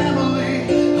my family.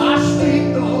 I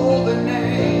speak the holy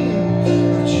name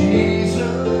of Jesus.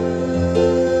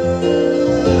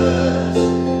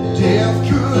 Death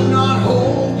could not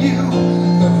hold you,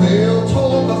 the veil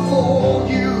tore before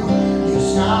you. You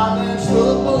silenced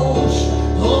the boast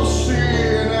of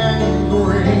sin and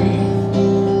grave.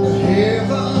 The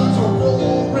heavens are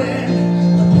roaring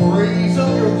the praise of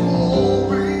your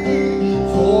glory,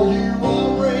 for you are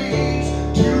raised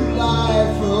to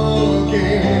life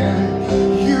again.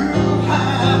 You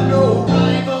have no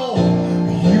rival,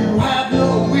 you have no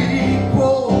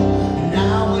equal.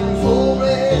 Now and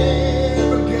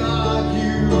forever, God,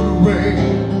 you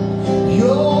reign.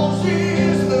 Yours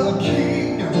is the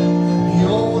kingdom,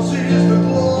 yours is the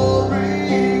glory,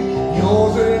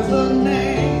 yours is the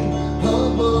name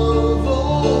above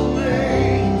all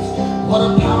names. What a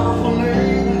powerful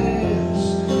name it is,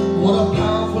 what a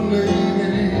powerful name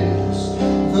it is,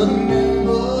 the name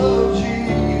of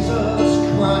Jesus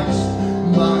Christ,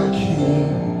 my King.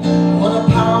 What a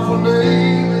powerful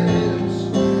name it is,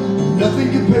 nothing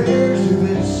compares to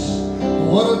this.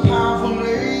 What a powerful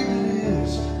name it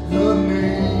is, the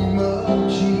name of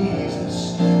Jesus.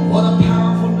 What a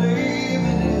powerful name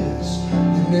it is,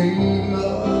 the name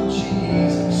of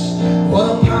Jesus. What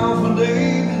a powerful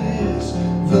name it is,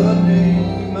 the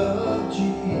name of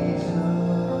Jesus.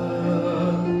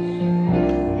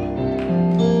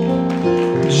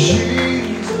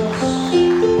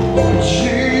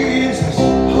 Jesus,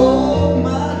 oh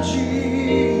my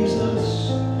Jesus.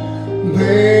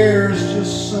 There's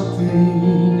just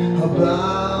something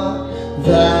about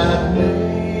that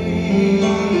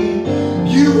name.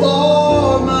 You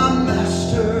are my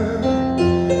master,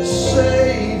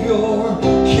 Savior,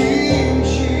 King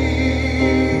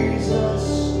Jesus,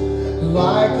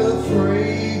 like the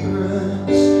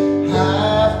fragrance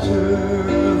after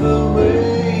the rain.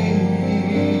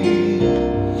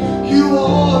 You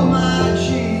are my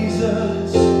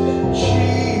Jesus,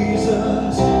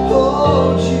 Jesus,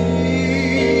 oh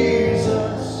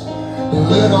Jesus.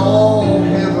 Let all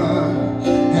heaven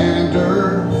and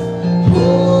earth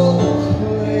proclaim.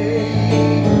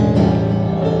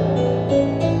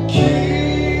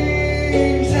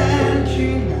 Kings and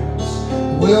kingdoms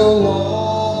will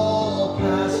all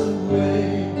pass away,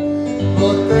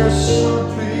 but there's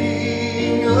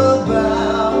something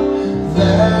about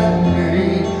that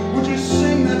name. Would you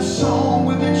sing that song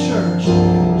with the church?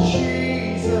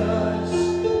 Jesus,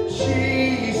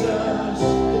 Jesus,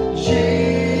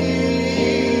 Jesus.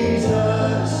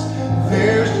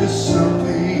 There's just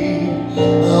something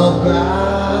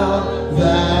about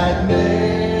that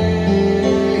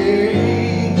name.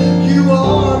 You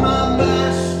are my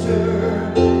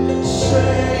master,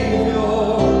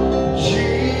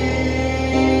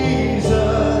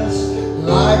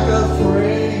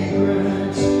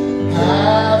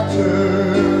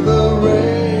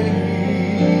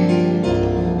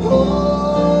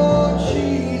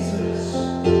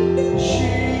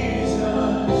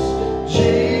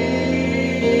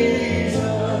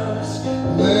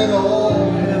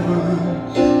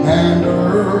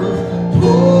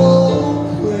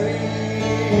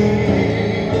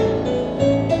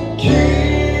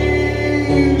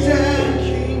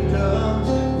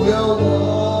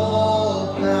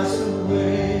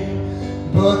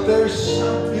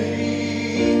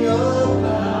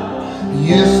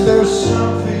 there's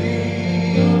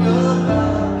something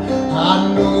about,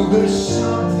 I know there's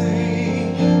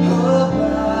something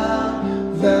about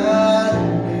that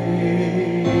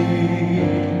name.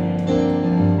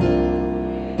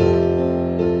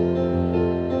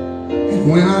 And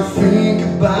when I think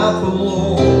about the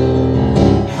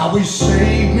Lord, how He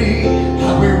saved me,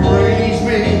 how He raised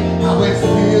me, how He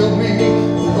filled me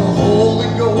with the Holy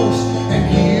Ghost and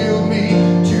healed me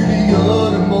to the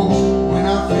uttermost. When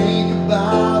I think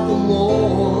about the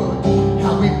Lord,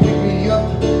 how He picked me up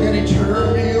and He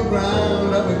turned me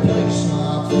around, how He placed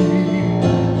my feet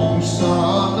on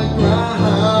solid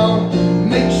ground,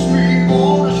 makes me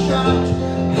want to shout,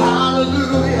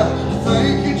 hallelujah,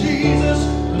 thank you Jesus,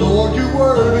 Lord you're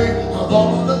worthy of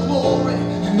all of the glory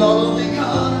and all of the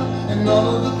honor and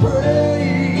all of the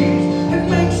praise. It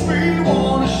makes me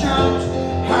want to shout,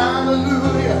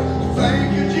 hallelujah,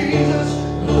 thank you Jesus,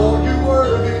 Lord you're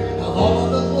worthy of all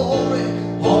of the glory,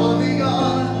 all of the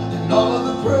honor and all of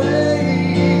the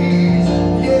praise.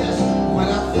 Yes, when I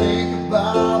think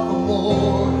about the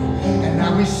Lord and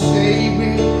how He saved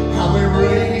me, how He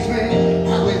raised me,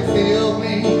 how He filled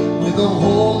me with the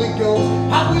Holy Ghost,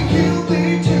 how He healed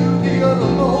me to the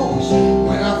uttermost.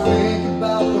 When I think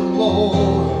about the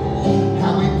Lord,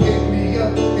 how He picked me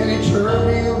up and He turned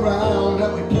me around,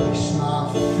 how He placed my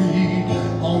feet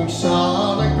on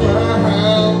solid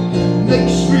ground,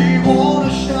 makes me want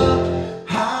to shout,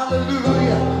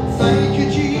 hallelujah, thank you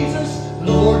Jesus,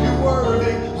 Lord you're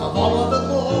worthy of all of the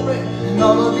glory and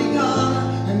all of the honor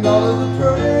and all of the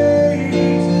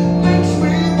praise. Makes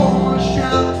me want to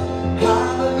shout,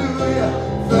 hallelujah,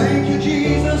 thank you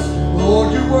Jesus,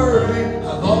 Lord you're worthy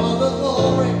of all of the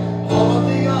glory, all of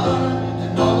the honor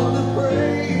and all of the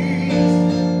praise.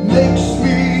 Makes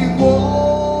me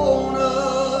wanna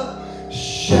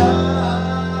shout.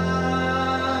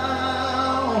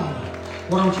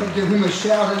 Why don't you give Him a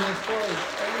shout in this place?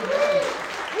 Amen.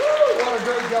 Woo, what a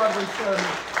great God we serve.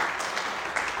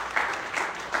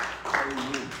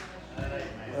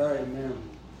 Amen.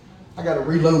 I got to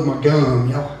reload my gum.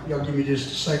 Y'all give me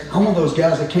just a second. I'm one of those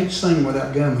guys that can't sing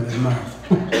without gum in his mouth.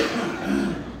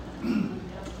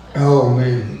 Oh,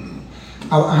 man.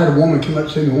 I had a woman come up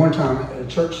to me one time at a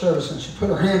church service, and she put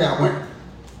her hand out and went,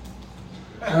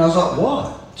 and I was like,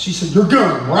 what? She said, your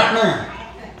gum, right now.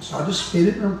 So I just spit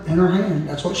it in her hand.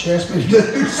 That's what she asked me to do.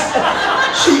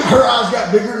 Her eyes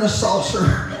got bigger than a saucer.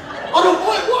 I don't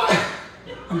what?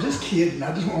 I'm just kidding.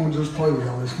 I just want to just play with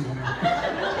y'all this morning.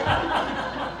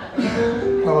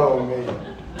 Oh, man.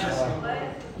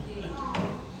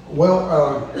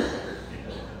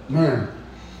 Man,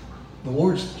 the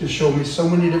Lord's just showed me so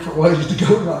many different ways to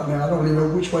go right now. I don't even know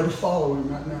which way to follow Him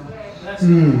right now.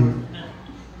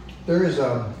 There is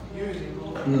a... I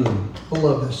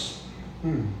love this.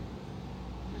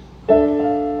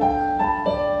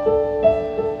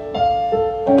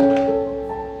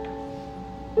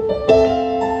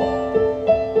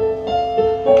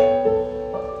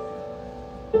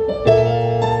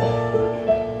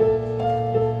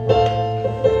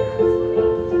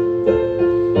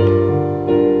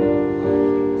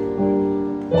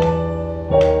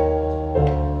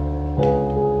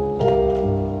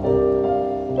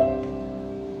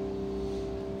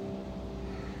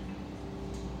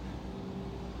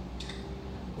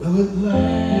 Well, at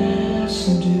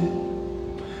last did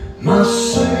my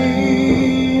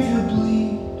Savior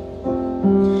bleed,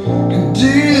 and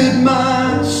did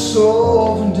my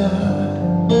soul die?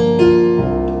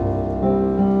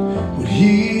 Would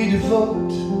He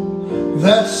devote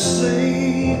that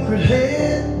sacred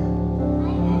head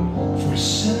for a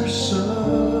sinner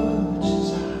such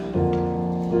as I?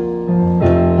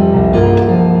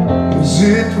 Was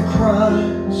it for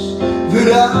crimes that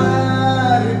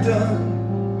I had done?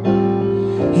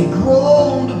 He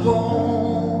groaned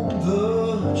upon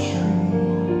the tree.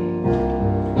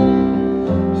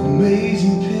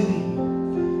 Amazing pity,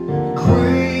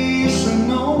 grace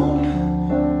unknown.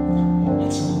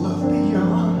 It's a love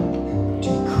beyond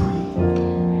decree.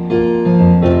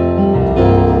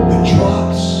 The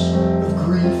drops of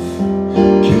grief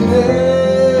can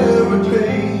never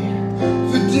pay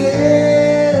the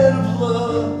debt of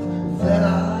love that I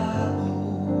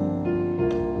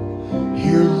owe.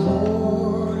 Here, Lord,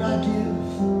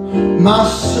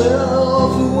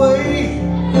 myself away.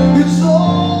 It's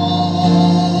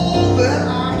all that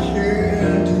I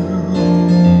can do.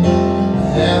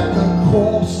 At the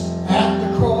cross,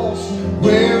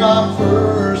 where I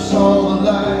first saw the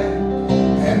light,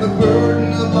 and the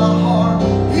burden of my heart,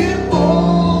 it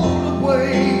rolled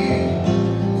away.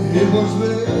 It was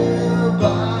there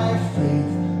by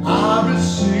faith I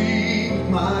received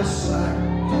my sight,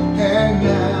 and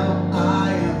now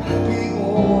I am happy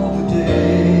all the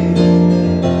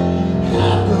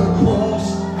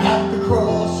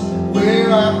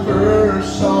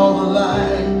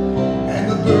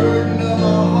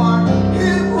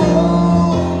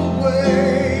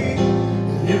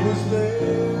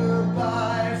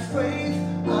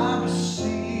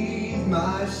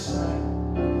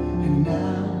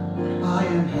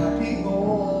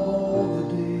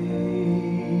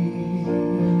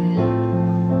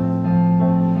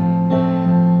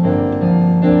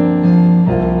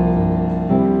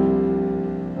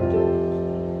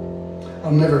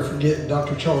never forget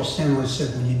Dr. Charles Stanley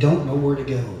said, when you don't know where to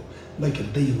go, make a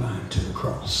beeline to the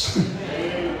cross.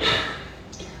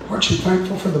 Aren't you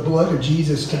thankful for the blood of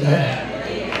Jesus today?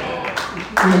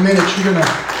 In a minute, you'll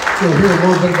hear a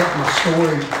little bit about my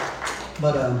story,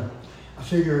 but I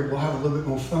figure we'll have a little bit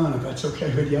more fun if that's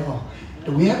okay with y'all.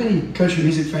 Do we have any country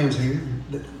music fans here?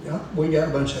 We got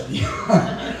a bunch of you.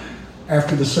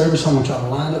 After the service, I want y'all to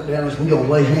line up down. We're going to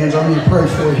lay hands on you and pray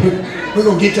for you. We're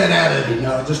going to get that out of you.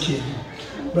 No, just kidding.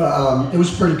 But it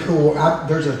was pretty cool.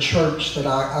 There's a church that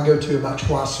I go to about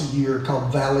twice a year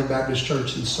called Valley Baptist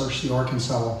Church in Searcy,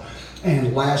 Arkansas.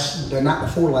 And the night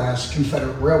before last,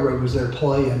 Confederate Railroad was there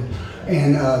playing.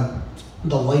 And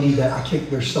the lady that I kicked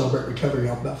their Celebrate Recovery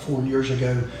off about 4 years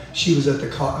ago, she was at the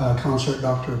concert,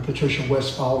 Dr. Patricia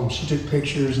Westfall, and she took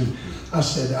pictures. And I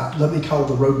said, let me call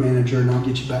the road manager and I'll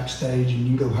get you backstage and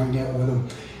you can go hang out with them.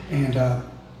 And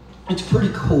it's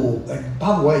pretty cool.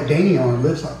 By the way, Danny only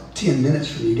lives like 10 minutes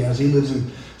from you guys. He lives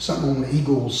in something on the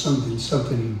Eagle something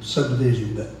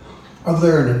subdivision, but over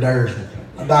there in Adairsville.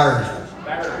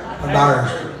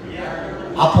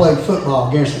 I played football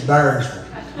against Adairsville.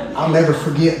 I'll never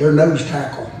forget their nose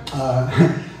tackle.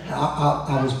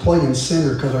 I was playing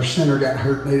center because our center got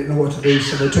hurt. They didn't know what to do,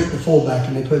 so they took the fullback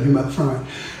and they put him up front.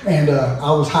 And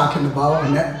I was hiking the ball,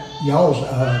 and that y'all's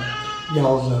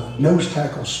nose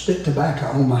tackle spit tobacco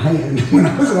on my hand when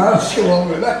I was in high school.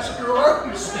 That's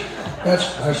gross.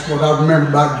 That's what I remember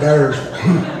about theirs.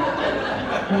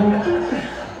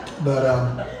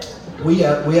 But we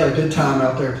had a good time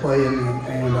out there playing,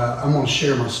 and I'm going to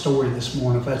share my story this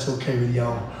morning, if that's okay with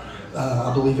y'all.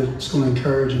 I believe it's going to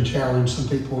encourage and challenge some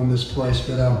people in this place.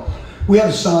 But we had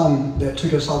a song that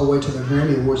took us all the way to the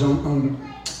Grammy Awards,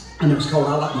 and it was called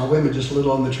 "I Like My Women Just a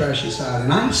Little on the Trashy Side."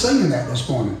 And I ain't singing that this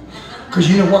morning, because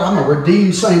you know what? I'm a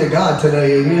redeemed saint of God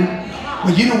today, amen?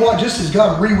 But you know what? Just as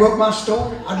God rewrote my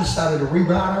story, I decided to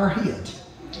rewrite our hit.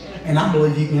 And I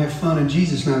believe you can have fun in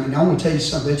Jesus' name. And I want to tell you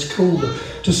something. It's cool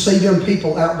to see them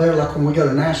people out there, like when we go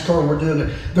to NASCAR and we're doing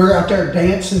it. They're out there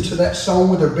dancing to that song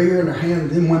with their beer in their hand.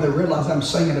 And then when they realize I'm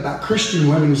singing about Christian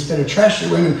women instead of trashy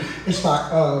women, it's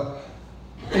like,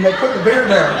 and they put the beer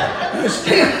down and they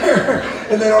stand there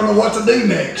and they don't know what to do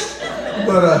next.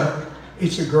 But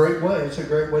it's a great way. It's a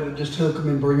great way to just hook them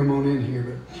and bring them on in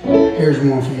here. But here's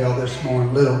one for y'all this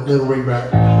morning. Little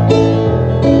rewrite.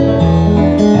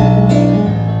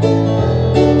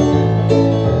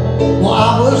 Well,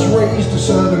 I was raised a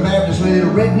Southern Baptist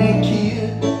little redneck kid,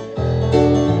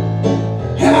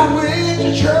 and I went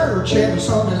to church every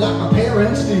Sunday like my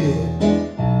parents did.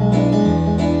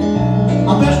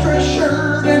 My best dress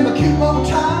shirt and my cute bow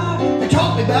tie, they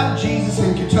taught me about Jesus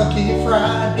and Kentucky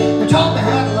Fried. They taught me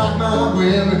how to like my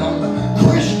women on the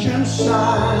Christian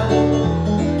side.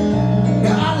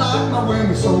 Now I like my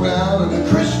women sold out on the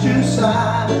Christian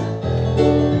side,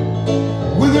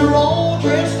 with their all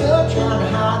dressed up, trying to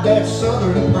hide that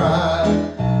Southern pride.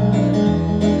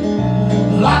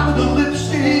 Like with the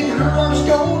lipstick and her heart's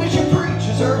gold, as she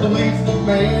preaches her belief,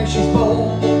 man, she's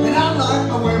bold. And I like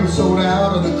my women sold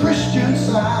out on the Christian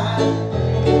side.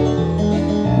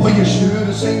 Well, you should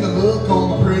have seen the look on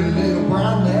my pretty little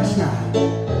bride last night.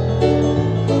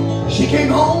 She came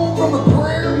home from a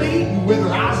prayer meeting with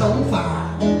her eyes on fire.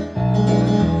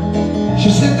 She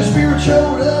said the Spirit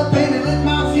showed up and it lit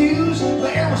my fuse.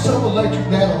 The air was so electric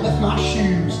that I left my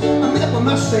shoes. I met with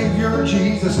my Savior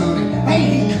Jesus, honey,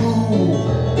 ain't he cool?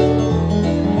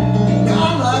 Now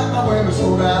I like my women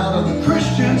sold out on the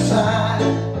Christian side,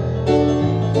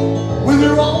 when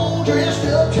they're all dressed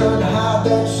up trying to hide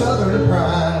that Southern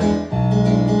pride.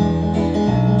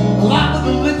 Like with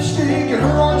the lipstick and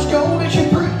her heart's gold, and she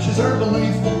preaches her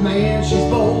belief, man, she's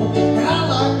bold. And I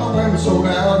like my women sold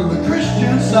out on the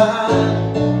Christian side.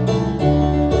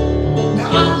 Now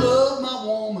I love my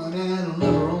woman and I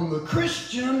love her on the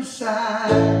Christian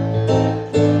side.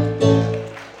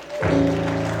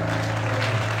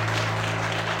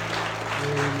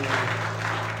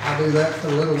 I do that for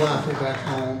little wifey back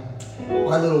home.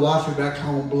 My little wifey back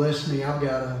home, bless me, I've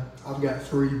got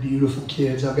 3 beautiful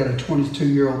kids. I've got a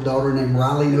 22-year-old daughter named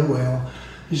Riley Noel,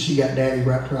 and she got daddy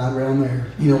wrapped right around there.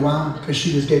 You know why? Because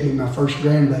she just gave me my first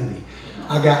grandbaby.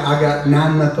 I got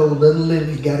 9-month-old little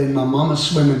Lily got in my mama's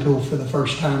swimming pool for the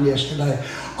first time yesterday.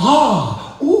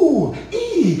 Ah, ooh,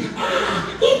 ee,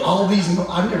 ah, ee. All these,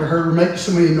 I've never heard her make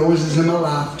so many noises in my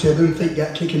life till them feet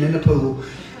got kicking in the pool.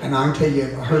 And I can tell you,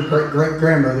 her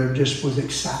great-great-grandmother just was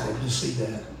excited to see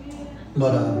that.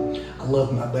 But I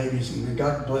love my babies, and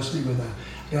God blessed me with I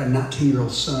got a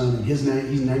 19-year-old son, and he's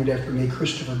named after me,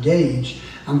 Christopher Gage.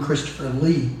 I'm Christopher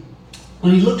Lee.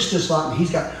 And he looks just like me.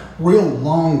 He's got real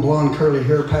long, blonde, curly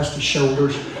hair past his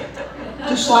shoulders.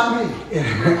 just like me.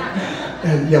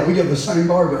 And yeah, we get the same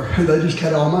barber. They just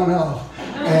cut all mine off.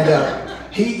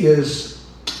 And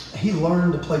he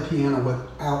learned to play piano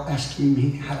without asking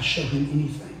me how to show him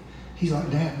anything. He's like,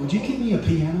 Dad, would you get me a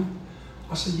piano?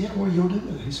 I said, yeah, what are you going to do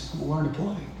with it? He said, I'm going to learn to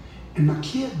play. And my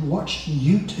kid watched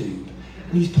YouTube,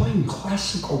 and he's playing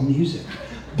classical music.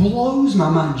 Blows my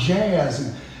mind, jazz,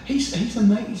 and he's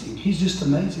amazing. He's just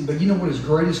amazing. But you know what his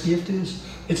greatest gift is?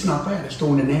 It's not that. It's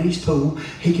going to Nanny's pool.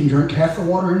 He can drink half the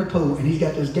water in the pool, and he's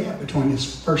got this gap between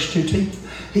his first two teeth.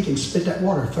 He can spit that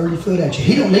water 30 foot at you.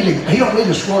 He don't need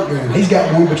a squirt gun. He's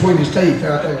got one between his teeth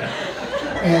right there.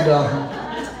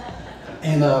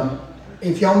 And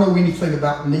if y'all know anything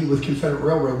about me with Confederate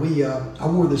Railroad, I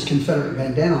wore this Confederate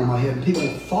bandana on my head, and people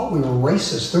thought we were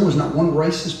racist. There was not one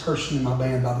racist person in my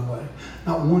band, by the way,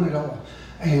 not one at all.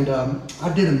 And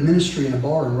I did a ministry in a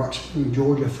bar in Rock Spring,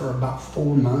 Georgia, for about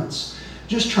 4 months,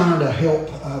 just trying to help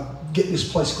get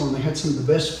this place going. They had some of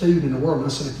the best food in the world, and I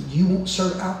said, if you won't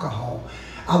serve alcohol,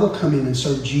 I will come in and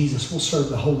serve Jesus. We'll serve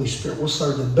the Holy Spirit. We'll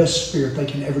serve the best spirit they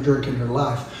can ever drink in their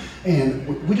life.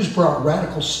 And we just brought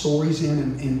radical stories in,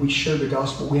 and we shared the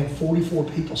gospel. We had 44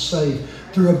 people saved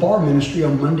through a bar ministry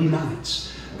on Monday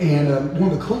nights. And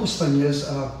one of the coolest things is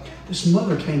this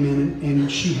mother came in,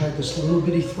 and she had this little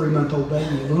bitty 3-month-old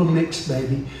baby, a little mixed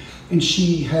baby. And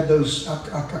she had those,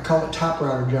 I call it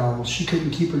typewriter jaws. She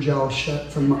couldn't keep her jaws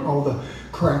shut from all the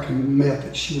crack and meth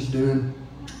that she was doing.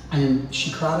 And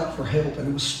she cried out for help, and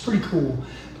it was pretty cool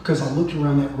because I looked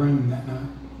around that room that night,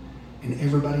 and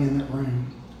everybody in that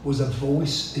room was a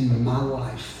voice in my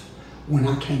life when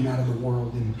I came out of the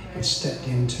world and stepped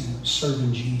into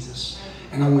serving Jesus.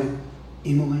 And I went,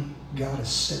 Emily, God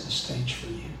has set the stage for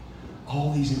you.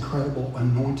 All these incredible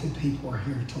anointed people are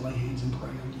here to lay hands and pray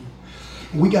on you.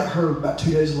 And we got her about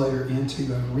 2 days later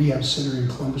into a rehab center in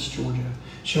Columbus, Georgia.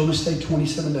 She only stayed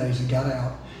 27 days and got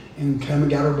out and come and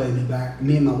got her baby back.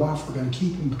 Me and my wife were going to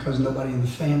keep him because nobody in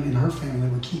her family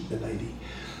would keep the baby.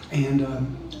 And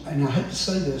I hate to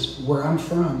say this, but where I'm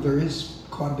from, there is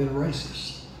quite a bit of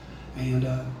racists. And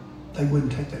they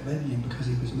wouldn't take that baby in because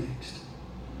he was mixed.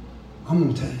 I'm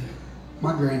going to tell you,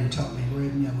 my granny taught me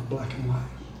red and yellow, black and white.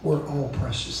 We're all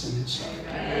precious in His sight.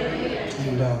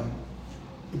 And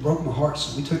it broke my heart,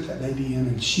 so we took that baby in,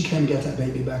 and she came and got that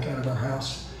baby back out of our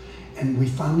house. And we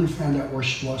finally found out where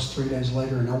she was 3 days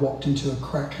later, and I walked into a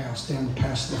crack house down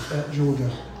past Lafayette, Georgia.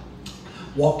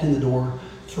 Walked in the door,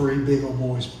 3 big old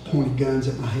boys pointed guns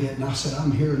at my head, and I said,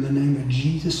 I'm here in the name of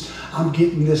Jesus. I'm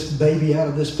getting this baby out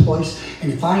of this place,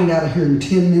 and if I ain't out of here in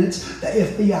 10 minutes, the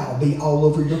FBI will be all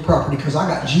over your property because I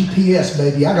got GPS,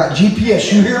 baby. I got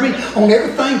GPS, you hear me? On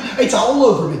everything, it's all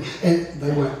over me. And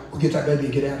they went, well, get that baby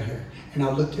and get out of here. And I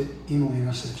looked at Emily and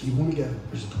I said, if you want to go,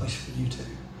 there's a place for you too.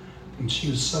 And she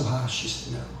was so high, she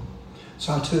said no.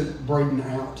 So I took Braden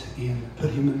out and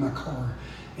put him in my car.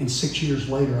 And 6 years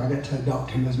later, I got to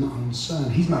adopt him as my own son.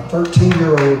 He's my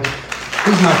 13-year-old.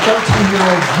 He's my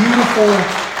 13-year-old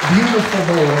beautiful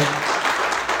boy.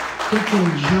 He can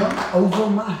jump over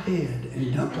my head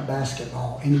and dunk a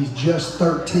basketball. And he's just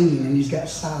 13, and he's got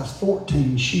size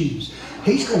 14 shoes.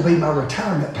 He's going to be my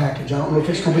retirement package. I don't know if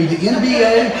it's going to be the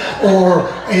NBA or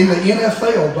in the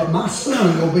NFL, but my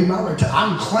son's going to be my retirement.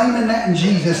 I'm claiming that in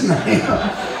Jesus' name.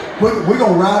 We're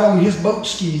going to ride on his boat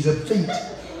skis of feet.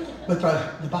 But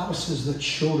the Bible says that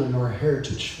children are a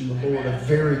heritage from the Lord, a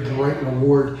very great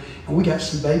reward. And we got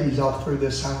some babies all through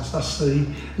this house, I see.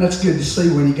 And that's good to see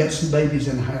when you got some babies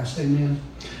in the house, amen.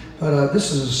 But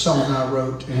this is a song I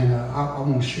wrote, and I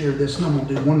want to share this. And I'm going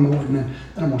to do one more, and then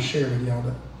I'm going to share it with y'all.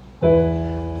 But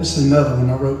this is another one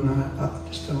I wrote, and I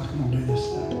just feel like I'm going to do this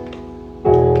today.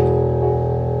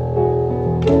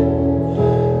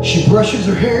 She brushes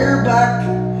her hair back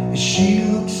as she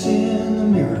looks in the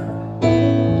mirror.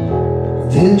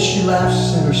 Then she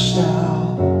laughs at her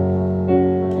style.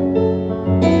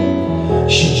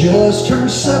 She just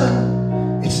turned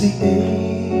 7. It's the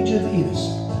age of the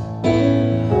innocent.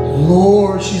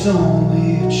 Lord, she's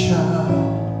only a child.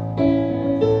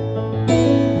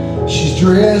 She's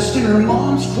dressed in her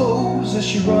mom's clothes as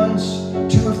she runs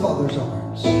to her father's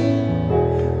arms.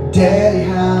 Daddy,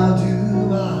 how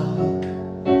do I look?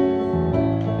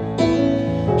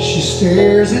 She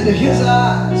stares into his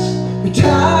eyes. The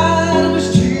tide of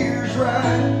his tears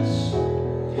rise,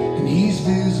 and he's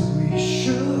visibly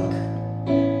shook.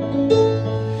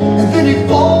 And then he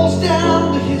falls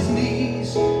down to his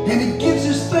knees, and he gives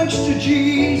his thanks to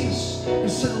Jesus, and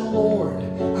said, Lord,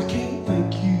 I can't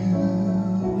thank you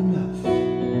enough.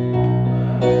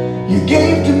 You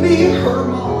gave to me her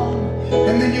mom,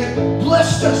 and then you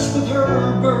blessed us with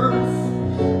her birth,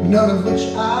 none of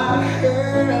which I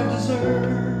have deserved.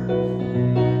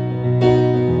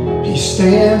 He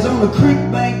stands on the creek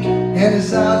bank and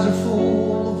his eyes are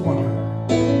full of wonder,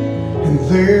 and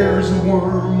there's a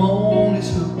worm on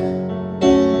his hook.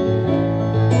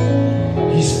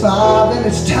 He's 5 and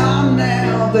it's time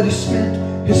now that he spent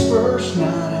his first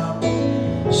night out,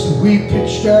 so we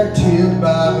pitched our tent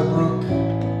by the brook.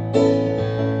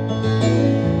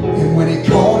 And when he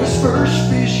caught his first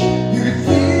fish, you could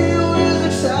feel his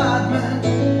excitement.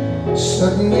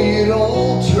 Suddenly it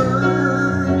all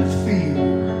turned to fear,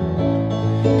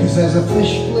 'cause as the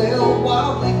fish flailed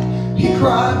wildly, he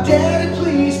cried, "Daddy,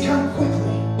 please come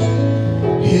quickly."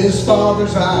 His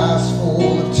father's eyes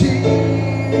full of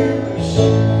tears,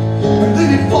 and then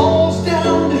he falls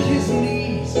down to his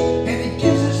knees and he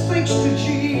gives his thanks to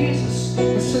Jesus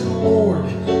and said, "Lord,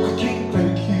 I can't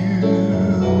thank you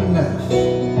enough.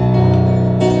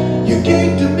 You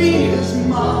gave to me his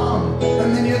mom,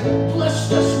 and then you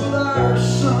blessed us with our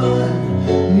son,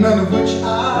 none of which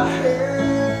I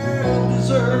have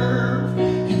deserved,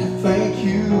 and I thank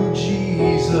you,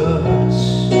 Jesus.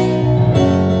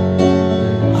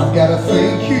 I've got to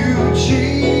thank you,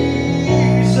 Jesus.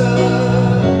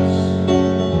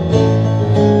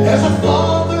 As a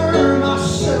father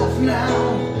myself now,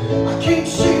 I can't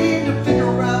seem to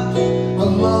figure out a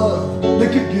love that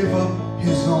could give up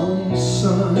his own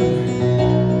son.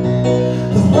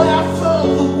 The wrath of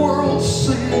the world's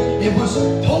sin, it was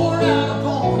poured out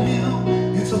upon him.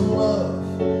 It's a love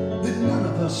that none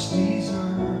of us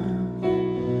deserve.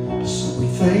 So we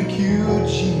thank you,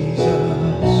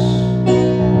 Jesus.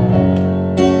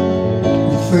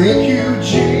 We thank you,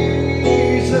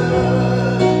 Jesus.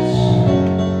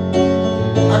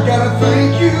 I gotta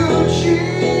thank you,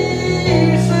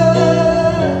 Jesus.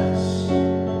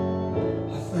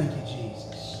 I thank you,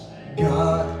 Jesus.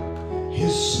 God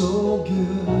is so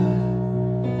good.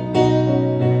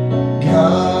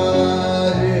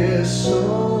 God is so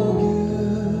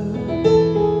good.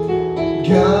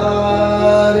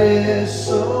 God is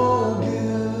so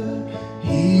good.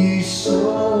 He's so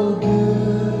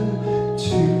good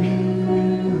to me.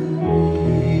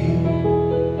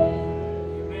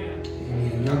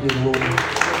 Amen. Y'all give the Lord a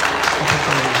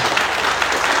praise.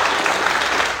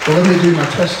 Well, let me do my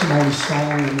testimony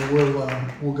song, and then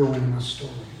we'll go into my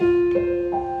story.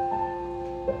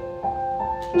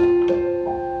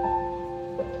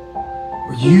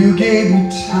 Well, you gave me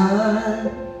time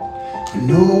when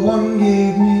no one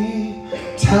gave me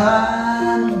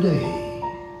time of day.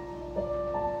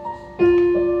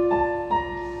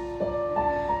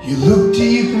 You looked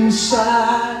deep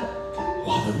inside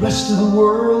while the rest of the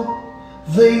world,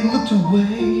 they looked away.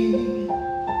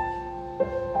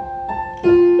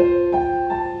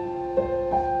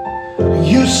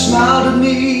 You smiled at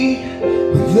me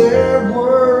when there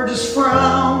were just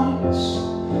frowns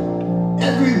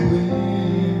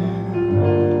everywhere,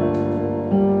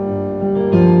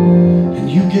 and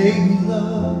you gave me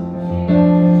love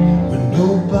when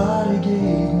nobody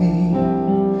gave me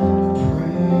a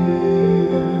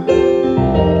prayer.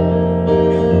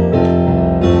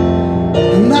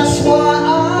 And that's why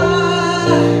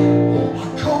I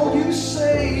call you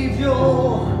Savior,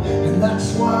 and that's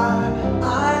why I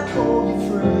call you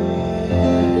friend.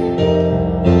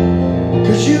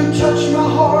 'Cause you touch my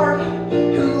heart,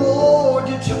 and Lord,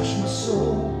 you touch my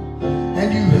soul, and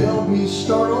you help me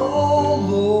start all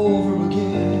over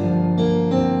again.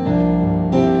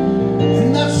 And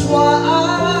that's why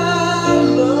I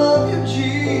love you,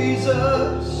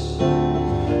 Jesus,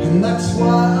 and that's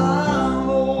why I'll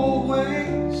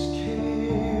always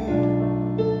care.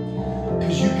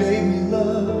 'Cause you gave me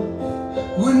love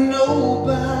when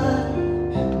nobody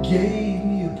gave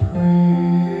me a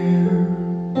prayer.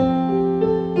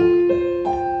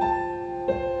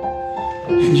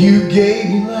 And you gave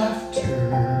me laughter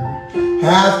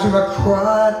after I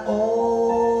cried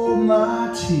all my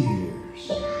tears.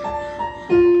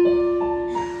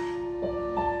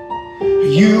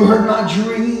 You heard my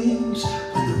dreams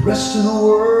when the rest of the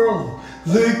world,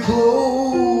 they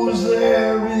closed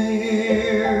their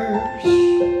ears.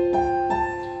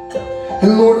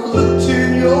 And Lord, I looked in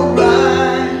your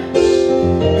eyes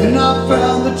and I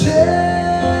found the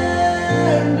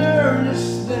tenderness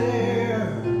there.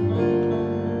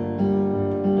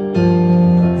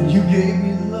 And you gave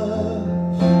me love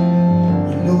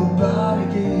when nobody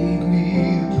gave me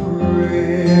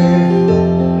prayer.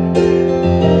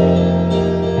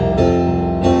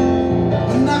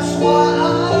 And that's why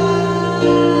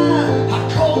I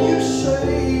call you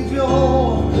Savior,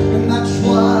 and that's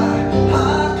why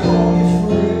I call you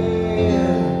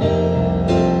friend.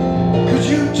 'Cause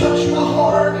you touch my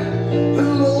heart, and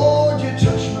Lord, you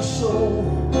touch my soul,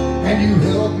 and you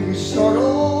help me start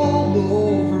all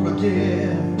over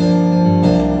again.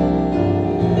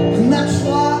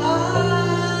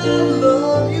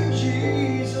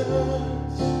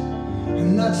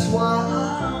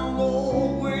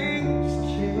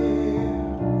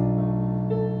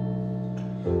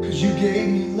 'cause you gave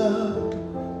me love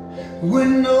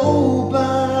when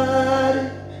nobody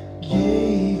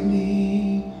gave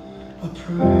me a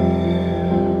prayer.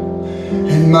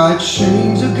 And my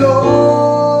chains are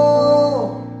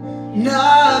gone, now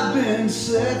I've been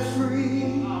set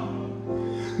free.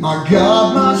 My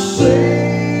God, my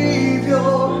Savior,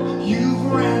 you've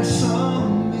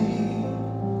ransomed me.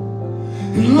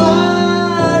 And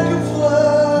like a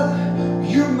flood,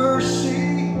 your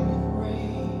mercy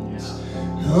reigns.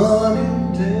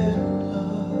 Unending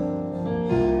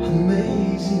love,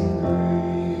 amazing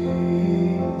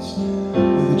grace.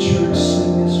 Will the church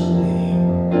sing this name?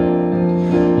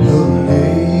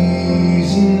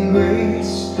 Amazing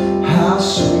grace, how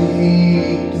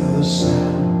sweet the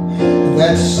sound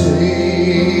that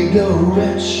saved a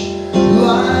wretch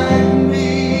like me.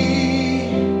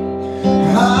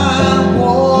 I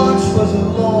once was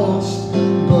lost,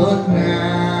 but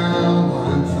now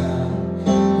I'm found.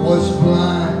 Was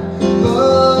blind,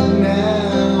 but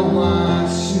now I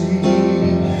see.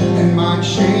 And my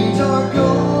chains are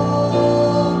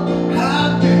gone,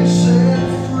 I've been set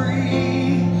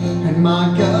free. And my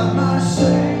God, my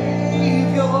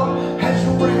Savior, has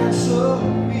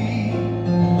ransomed me.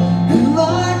 And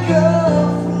like a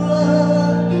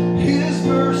flood, His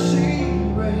mercy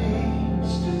reigns.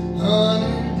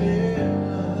 Unending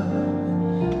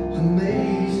love,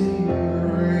 amazing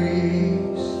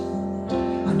grace.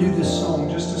 I do this song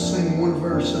just to sing one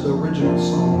verse of the original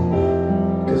song,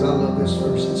 because I love this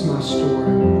verse. It's my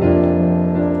story.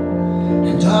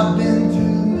 And I've been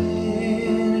through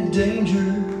many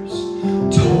dangers,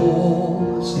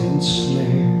 toils and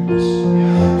snares,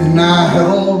 and I have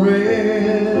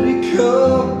already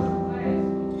come.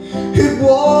 It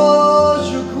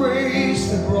was your grace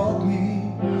that brought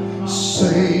me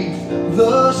safe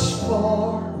thus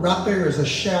far. Right there is a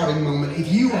shouting moment. If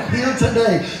you are here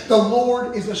today, the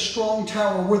Lord is a strong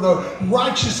tower where the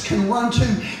righteous can run to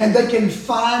and they can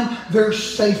find their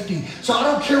safety. So I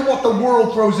don't care what the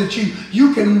world throws at you,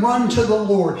 you can run to the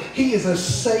Lord. He is a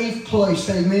safe place.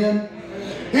 Amen.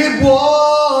 It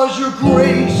was your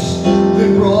grace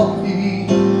that brought me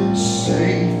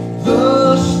safe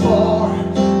thus far,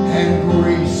 and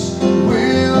grace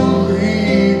will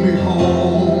lead me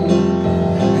home.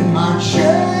 And my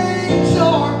chains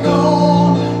are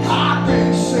gone, I've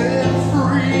been set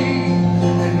free.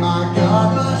 And my God,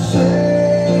 my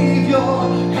Savior,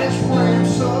 has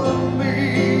ransomed me.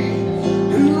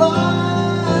 And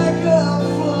like a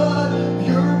flood,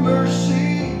 your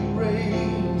mercy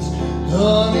reigns.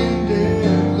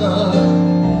 Unending love,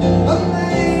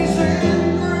 amazing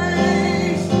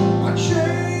grace. My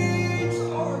chains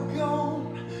are gone,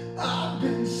 I've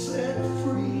been set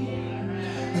free.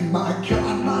 And my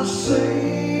God, my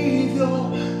Savior,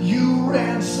 you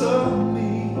ransomed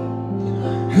me.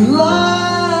 And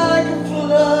like a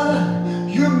flood,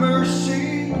 your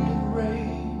mercy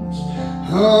reigns.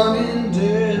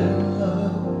 Unending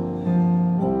love,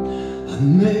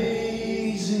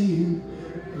 amazing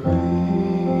grace.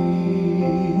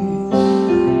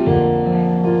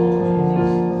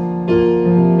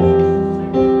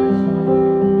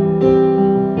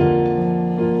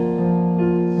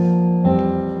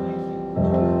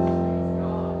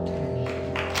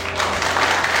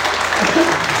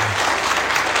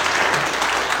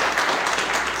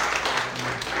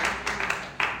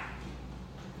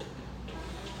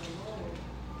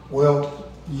 Well,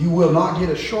 you will not get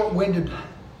a short-winded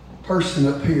person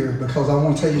up here, because I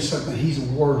want to tell you something. He's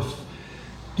worth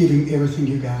giving everything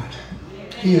you got.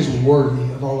 He is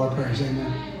worthy of all our praise.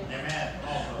 Amen.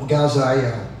 Well, guys,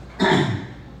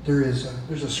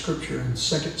 there's a scripture in 2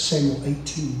 Samuel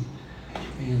 18,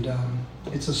 and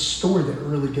it's a story that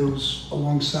really goes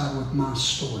alongside with my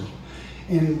story.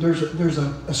 And there's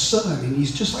a son, and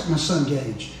he's just like my son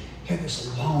Gage. He had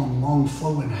this long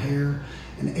flowing hair.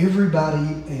 And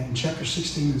everybody in chapter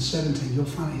 16 and 17, you'll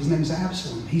find his name's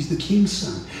Absalom. He's the king's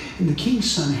son. And the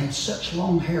king's son had such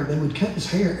long hair, they would cut his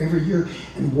hair every year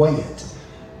and weigh it.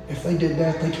 If they did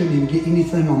that, they couldn't even get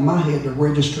anything on my head to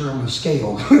register on a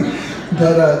scale.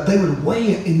 But they would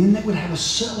weigh it, and then they would have a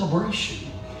celebration.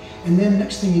 And then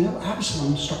next thing you know,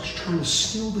 Absalom starts trying to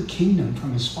steal the kingdom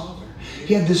from his father.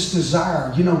 He had this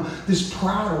desire, this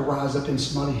pride will rise up in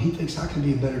somebody. He thinks, I can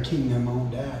be a better king than my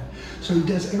own dad. So he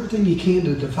does everything he can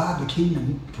to divide the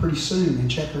kingdom. Pretty soon in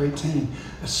chapter 18,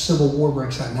 a civil war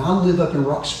breaks out. Now I live up in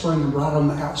Rock Spring, and right on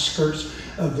the outskirts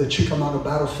of the Chickamauga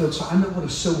battlefield, so I know what a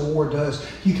civil war does.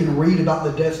 You can read about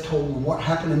the death toll and what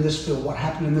happened in this field, what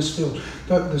happened in this field.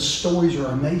 The stories are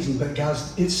amazing. But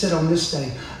guys, it said on this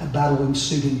day, a battle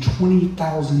ensued and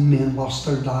 20,000 men lost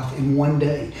their life in one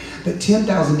day. But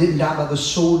 10,000 didn't die by the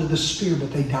sword or the spear,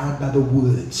 but they died by the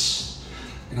woods.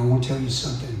 And I want to tell you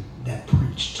something that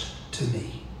preached to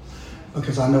me,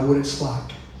 because I know what it's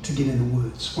like to get in the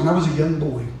woods. When I was a young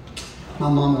boy, my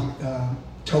mama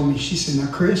told me, she said,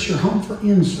 now Chris, you're home for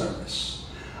in-service.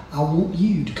 I want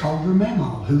you to call your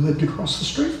mama who lived across the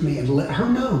street from me and let her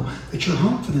know that you're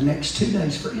home for the next 2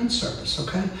 days for in-service,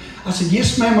 okay? I said,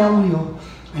 yes, ma'am, I will.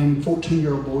 And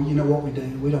 14-year-old boy, you know what we do?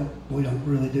 We don't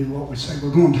really do what we say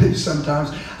we're going to do sometimes.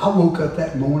 I woke up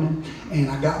that morning and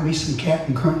I got me some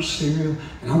Captain Crunch cereal.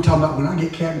 And I'm talking about when I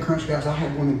get Captain Crunch, guys, I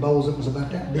had one of the bowls that was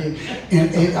about that big.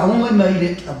 And I only made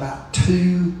it about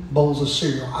 2 bowls of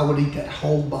cereal. I would eat that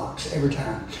whole box every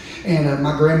time. And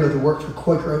my grandmother worked for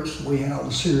Quaker Oats, so we had all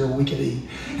the cereal we could eat.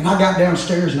 And I got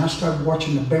downstairs and I started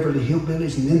watching the Beverly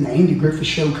Hillbillies, and then the Andy Griffith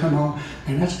Show come on,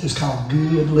 and that's just called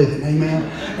good living, amen?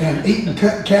 And eating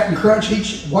Captain Crunch,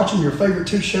 watching your favorite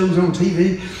 2 shows on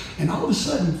TV, and all of a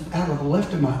sudden, out of the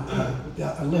left of my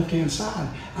left-hand side,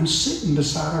 I'm sitting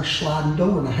beside our sliding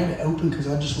door, and I had it open because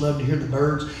I just love to hear the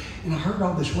birds, and I heard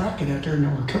all this racket out there, and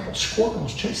there were a couple of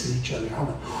squirrels chasing each other. I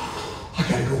went, I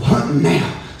gotta go hunting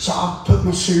now. So I put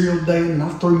my cereal down and I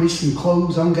threw me some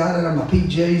clothes on, got it on my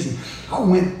PJs, and I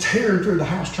went tearing through the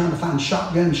house trying to find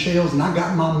shotgun shells, and I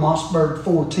got my Mossberg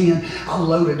 410. I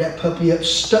loaded that puppy up,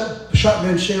 stuck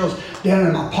shotgun shells down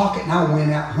in my pocket, and I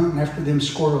went out hunting after them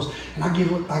squirrels. And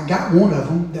I got one of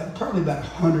them that probably about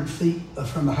 100 feet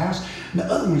from the house, and the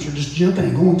other ones are just jumping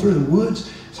and going through the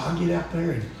woods. So I get out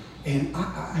there and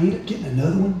I ended up getting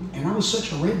another one, and I was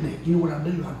such a redneck. You know what I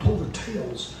do? I pull their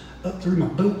tails up through my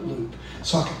boot loop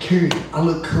so I could carry it. I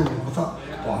look cool. I thought,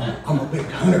 well, I'm a big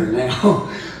hunter now.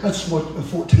 That's what a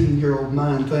 14-year-old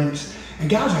mind thinks. And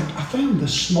guys, I found the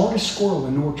smartest squirrel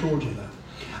in North Georgia, though.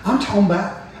 I'm talking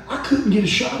about, I couldn't get a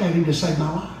shot at him to save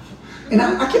my life. And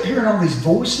I kept hearing all these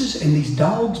voices and these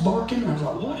dogs barking. I was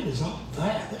like, what is all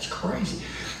that? That's crazy.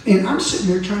 And I'm sitting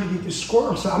there trying to get this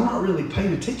squirrel, so I'm not really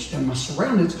paying attention to my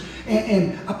surroundings.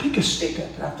 And I pick a stick up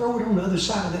and I throw it on the other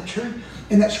side of that tree.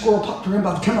 And that squirrel popped around.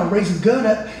 By the time I raised the gun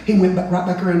up, he went right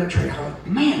back around that tree. I was like,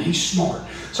 man, he's smart.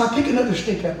 So I pick another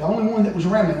stick up, the only one that was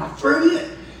around me, and I threw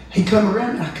it. He come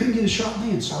around and I couldn't get a shot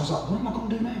then. So I was like, what am I going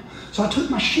to do now? So I took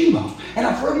my shoe off and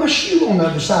I threw my shoe on the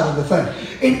other side of the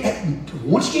thing. And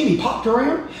once again, he popped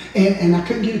around and I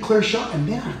couldn't get a clear shot. And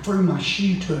then I threw my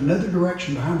shoe to another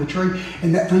direction behind the tree,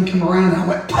 and that thing came around and I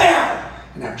went, pow!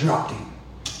 And I dropped him.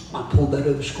 I pulled that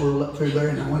other squirrel up through there,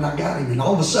 and when I got him, and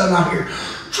all of a sudden I hear,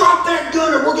 drop that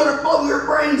gun or we're going to blow your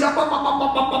brains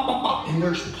out. And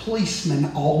there's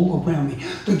policemen all around me.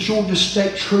 The Georgia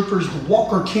State Troopers, the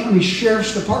Walker County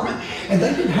Sheriff's Department, and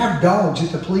they didn't have dogs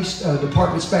at the police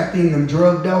departments back then, them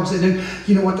drug dogs. They did.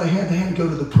 You know what they had? They had to go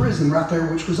to the prison right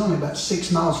there, which was only about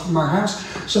 6 miles from our house.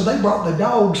 So they brought the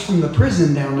dogs from the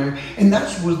prison down there, and that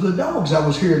was the dogs I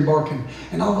was hearing barking.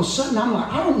 And all of a sudden I'm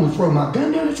like, I don't want to throw my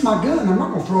gun down. It's my gun. I'm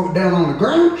not going to throw it down on the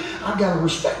ground. I got to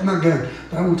respect my gun.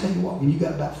 But I'm going to tell you what, when you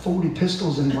got about 40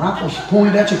 pistols and rifles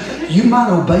pointed at you, you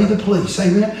might obey the police,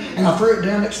 amen? And I threw it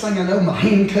down. Next thing I know, my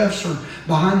handcuffs are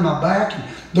behind my back, and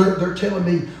they're telling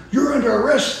me, you're under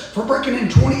arrest for breaking in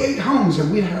 28 homes.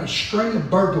 And we had a string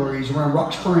of burglaries around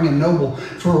Rock Spring and Noble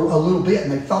for a little bit,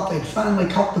 and they thought they'd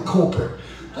finally caught the culprit.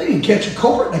 They didn't catch a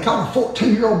culprit. They caught a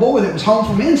 14-year-old boy that was home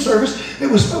from in-service that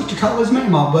was supposed to call his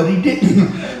mama, but he didn't.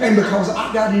 And because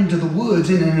I got into the woods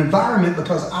in an environment,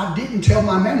 because I didn't tell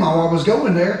my mama I was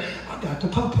going there, I got the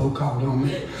popo called on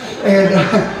me.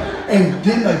 And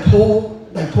then they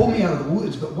pulled me out of the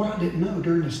woods. But what I didn't know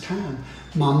during this time,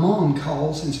 my mom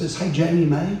calls and says, hey, Janie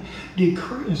Mae, did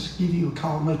Chris give you a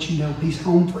call and let you know he's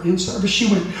home for in-service?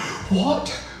 She went,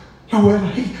 what? No,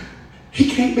 he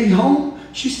can't be home?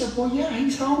 She said, well, yeah,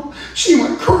 he's home. She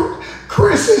went,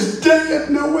 Chris is dead.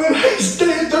 No way, he's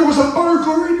dead. There was a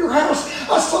burglar in your house.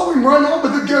 I saw him run out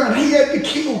with a gun. He had to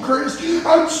kill Chris.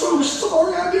 I'm so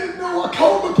sorry. I didn't know. I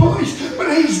called the police,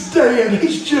 but he's dead.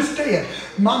 He's just dead.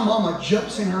 My mama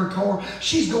jumps in her car.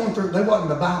 She's going through, they wasn't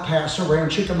the bypass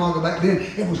around Chickamauga back then.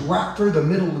 It was right through the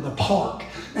middle of the park.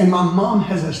 And my mom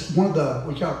has one of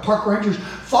the park rangers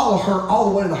follow her all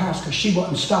the way to the house because she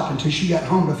wasn't stopping until she got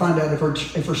home to find out if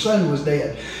her son was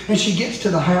dead. And she gets to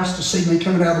the house to see me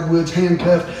coming out of the woods,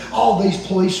 handcuffed, all these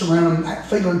police around him,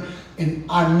 feeling. And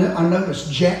I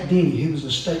noticed Jack Denny, he was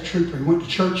a state trooper. He went to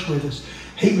church with us.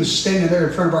 He was standing there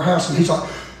in front of our house, and he's like,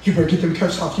 you better get them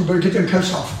cuffs off. You better get them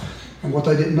cuffs off. And what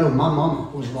they didn't know, my mama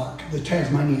was like the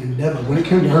Tasmanian devil when it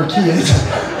came to her kids.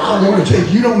 I want to tell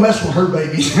you, you don't mess with her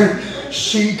babies.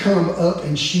 She come up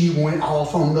and she went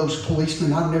off on those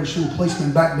policemen. I've never seen a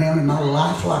policeman back down in my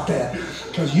life like that.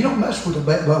 Because you don't mess with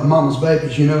mama's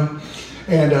babies, you know.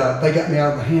 And they got me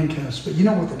out of the handcuffs. But you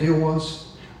know what the deal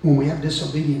was? When we have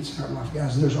disobedience in our life,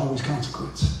 guys, there's always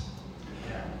consequence.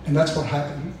 And that's what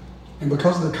happened. And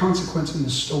because of the consequence in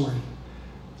this story,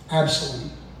 Absalom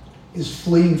is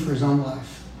fleeing for his own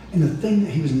life. And the thing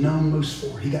that he was known most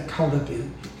for, he got caught up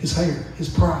in, his hair, his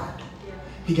pride.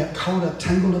 He got caught up,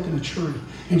 tangled up in a tree.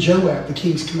 And Joab, the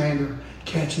king's commander,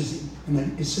 catches him.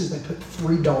 And it says they put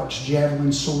 3 darts,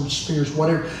 javelins, swords, spears,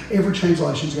 whatever. Every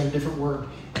translation's got a different word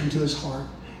into his heart.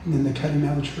 And then they cut him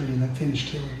out of the tree and they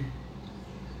finished killing him.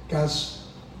 Guys,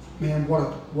 man,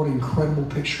 what an incredible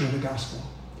picture of the gospel.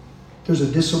 There's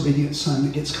a disobedient son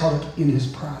that gets caught up in his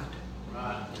pride.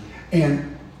 Right.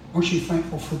 And aren't you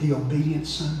thankful for the obedient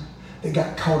son that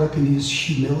got caught up in his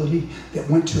humility, that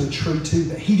went to a tree too,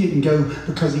 that he didn't go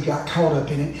because he got caught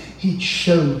up in it. He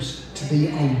chose to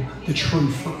be on the tree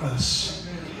for us.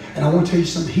 And I want to tell you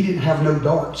something. He didn't have no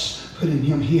darts put in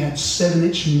him. He had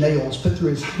 7-inch nails put through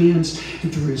his hands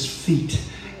and through his feet.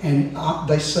 And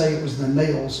they say it was the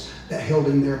nails that held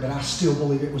him there, but I still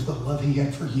believe it was the love he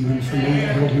had for you and for me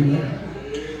that held him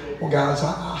there. Well, guys,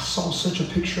 I saw such a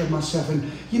picture of myself. And,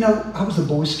 you know, I was a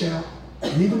Boy Scout.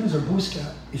 And even as a Boy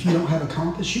Scout, if you don't have a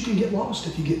compass, you can get lost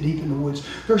if you get deep in the woods.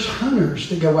 There's hunters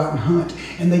that go out and hunt,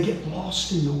 and they get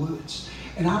lost in the woods.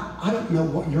 And I don't know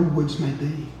what your woods may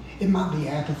be. It might be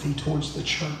apathy towards the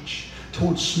church,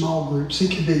 towards small groups.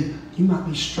 It could be, you might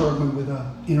be struggling with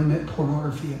an internet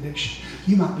pornography addiction.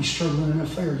 You might be struggling in an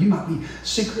affair. You might be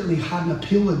secretly hiding a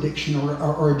pill addiction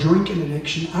or a drinking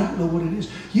addiction. I don't know what it is.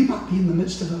 You might be in the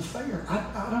midst of an affair.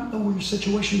 I don't know where your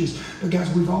situation is. But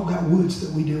guys, we've all got woods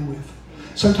that we deal with.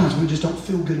 Sometimes we just don't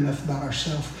feel good enough about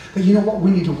ourselves. But you know what?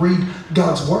 We need to read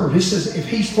God's word. It says, if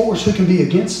he's for us, who can be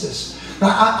against us?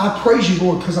 I praise you,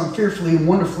 Lord, because I'm fearfully and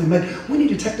wonderfully made. We need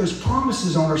to take those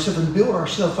promises on ourselves and build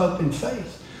ourselves up in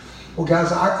faith. Well,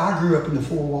 guys, I grew up in the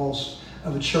 4 walls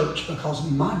of a church because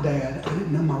my dad, I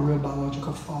didn't know my real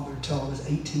biological father until I was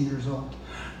 18 years old.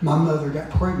 My mother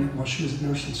got pregnant while she was at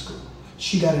nursing school.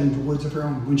 She got into the woods of her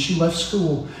own. When she left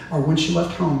school, or when she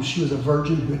left home, she was a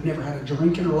virgin who had never had a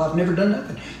drink in her life, never done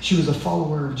nothing. She was a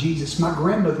follower of Jesus. My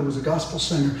grandmother was a gospel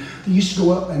singer that used to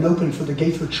go up and open for the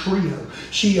Gaither Trio.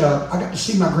 I got to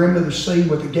see my grandmother sing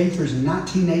with the Gaithers in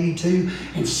 1982,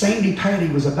 and Sandy Patty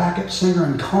was a backup singer,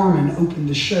 and Carmen opened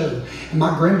the show. And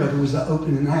my grandmother was the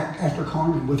opening act after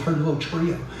Carmen with her little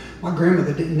trio. My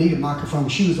grandmother didn't need a microphone.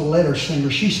 She was a letter singer.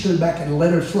 She stood back and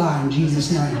let her fly in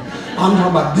Jesus' name. I'm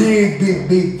talking about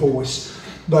big voice.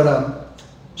 But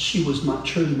she was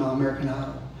truly my American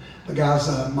Idol. But guys,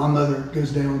 my mother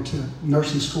goes down to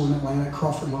nursing school in Atlanta at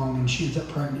Crawford Long, and she ends up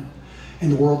pregnant.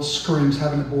 And the world screams,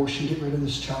 have an abortion, get rid of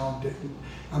this child.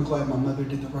 I'm glad my mother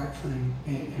did the right thing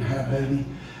and had a baby.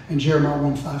 And Jeremiah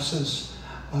 1:5 says,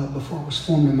 before I was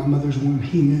formed in my mother's womb,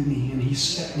 he knew me and he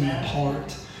set me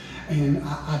apart. And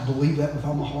I believe that with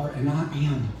all my heart. And I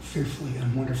am fearfully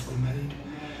and wonderfully made.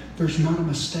 There's not a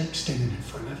mistake standing in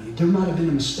front of you. There might have been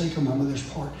a mistake on my mother's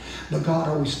part, but God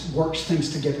always works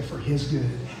things together for his good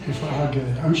and for our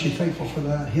good. Aren't you thankful for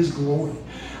that? His glory.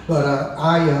 But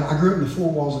I grew up in the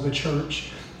 4 walls of a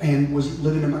church and was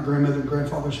living in my grandmother and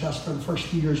grandfather's house for the first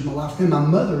few years of my life. Then my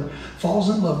mother falls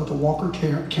in love with a Walker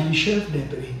County Sheriff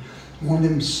deputy. One of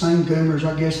them same goomers,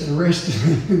 I guess, that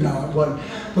arrested me. No, it wasn't.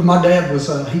 But my dad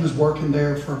he was working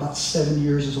there for about 7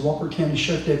 years as a Walker County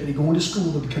Sheriff deputy, going to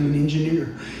school to become an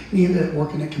engineer. He ended up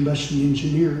working at combustion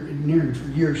engineering for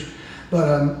years.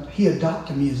 But he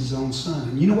adopted me as his own son.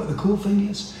 And you know what the cool thing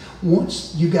is?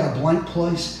 Once you've got a blank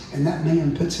place and that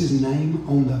man puts his name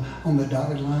on the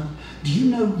dotted line, do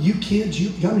you know, you kids,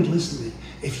 y'all need to listen to me.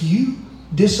 If you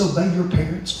disobey your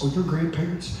parents or your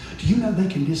grandparents, do you know they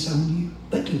can disown you?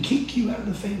 They can kick you out of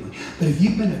the family. But if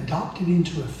you've been adopted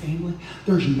into a family,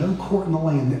 there's no court in the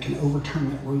land that can overturn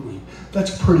that ruling.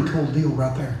 That's a pretty cool deal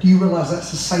right there. Do you realize that's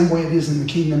the same way it is in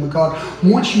the kingdom of God?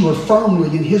 Once you are firmly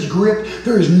in his grip,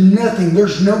 there's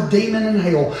no demon in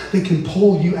hell that can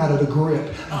pull you out of the grip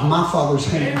of my Father's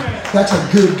hand. That's a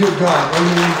good God.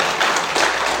 Amen.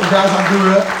 Well, guys,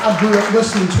 I grew up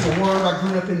listening to the Word. I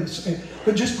grew up in this.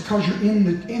 But just because you're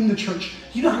in the church,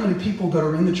 you know how many people that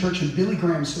are in the church, and Billy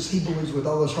Graham says he believes with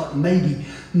all his heart, maybe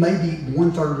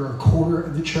 1/3 or a quarter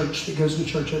of the church that goes to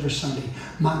church every Sunday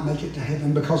might make it to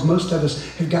heaven, because most of us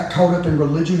have got caught up in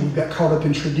religion, we've got caught up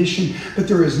in tradition, but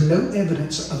there is no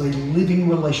evidence of a living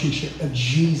relationship of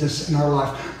Jesus in our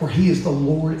life where he is the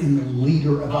Lord and the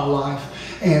leader of our life.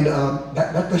 And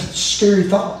that's a scary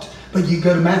thought. But you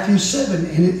go to Matthew 7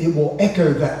 and it will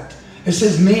echo that. It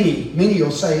says many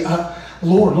will say,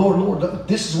 Lord, Lord,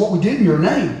 this is what we did in your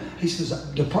name. He says,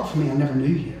 depart from me, I never knew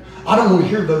you. I don't want to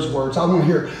hear those words. I want to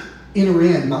hear, enter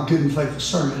in my good and faithful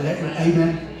sermon.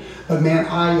 Amen. But man,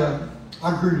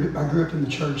 I grew up in the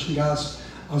church. And guys,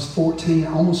 I was 14,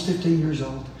 almost 15 years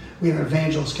old we had an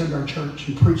evangelist come to our church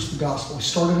and preach the gospel. He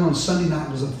started on Sunday night.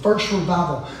 It was the first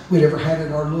revival we'd ever had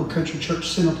at our little country church,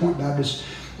 Center Point Baptist.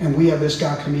 And we had this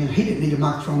guy come in. He didn't need a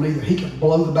microphone either. He could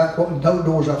blow the back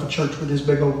doors off a church with his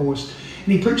big old voice.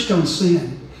 And he preached on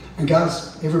sin. And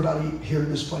guys, everybody here in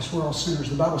this place, we're all sinners.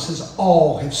 The Bible says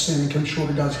all have sinned and come short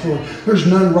of God's glory. There's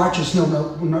none righteous, no,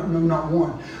 not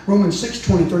one. Romans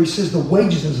 6:23 says the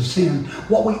wages of sin,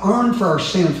 what we earn for our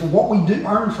sin, for what we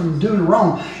earn from doing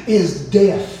wrong, is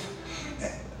death.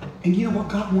 And you know what?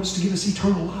 God wants to give us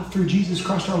eternal life through Jesus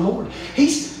Christ our Lord.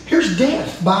 Here's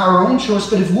death by our own choice,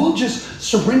 but if we'll just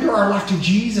surrender our life to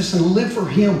Jesus and live for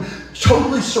Him,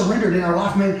 totally surrendered in our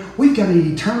life, man, we've got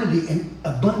an eternity and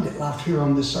abundant life here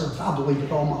on this earth. I believe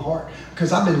with all my heart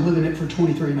because I've been living it for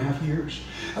 23 and a half years.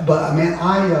 But man,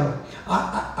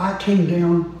 I came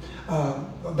down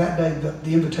that day.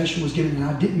 The invitation was given, and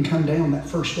I didn't come down that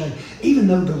first day, even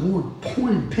though the Lord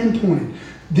pinpointed.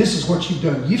 This is what you've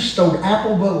done. You've stole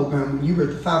apple bubble gum when you were at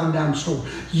the 5 and dime store.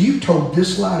 You've told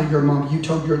this lie to your mom. You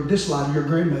told this lie to your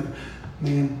grandmother.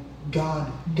 Man,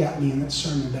 God got me in that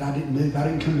sermon that I didn't move. I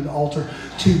didn't come to the altar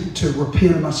to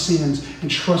repent of my sins and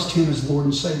trust Him as Lord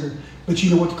and Savior. But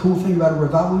you know what the cool thing about a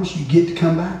revival is? You get to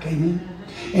come back. Amen.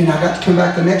 And I got to come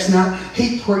back the next night.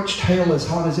 He preached hell as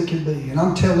hot as it could be. And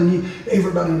I'm telling you,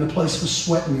 everybody in the place was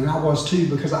sweating, and I was too,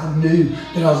 because I knew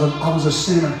that I was a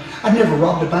sinner. I never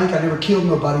robbed a bank. I never killed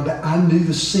nobody, but I knew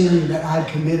the sin that I had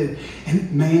committed.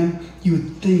 And man, you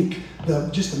would think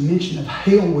just the mention of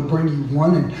hell would bring you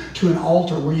running to an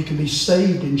altar where you can be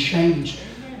saved and changed.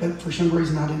 But for some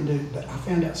reason I didn't do it. But I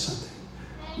found out something.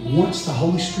 Once the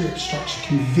Holy Spirit starts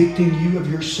convicting you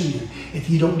of your sin, if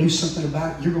you don't do something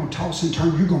about it, you're going to toss and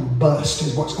turn. You're going to bust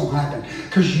is what's going to happen,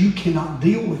 because you cannot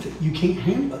deal with it. You can't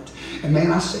handle it. And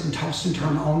man, I sat and tossed and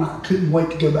turned all night. I couldn't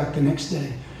wait to go back the next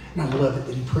day. And I love it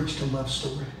that he preached a love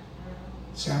story.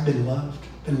 See, I've been loved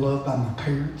by my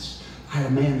parents. I had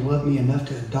a man love me enough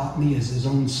to adopt me as his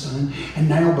own son. And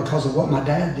now, because of what my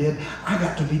dad did, I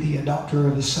got to be the adopter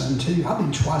of his son too. I've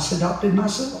been twice adopted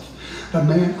myself. But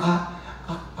man, I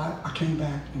came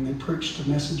back and they preached a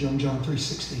message on John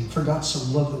 3:16. For God so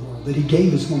loved the world that he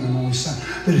gave his one and only son,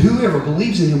 that whoever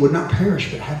believes in him would not perish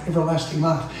but have everlasting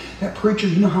life. That preacher,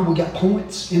 you know how we got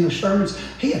points in their sermons?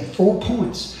 He had 4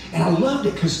 points. And I loved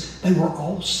it because they were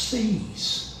all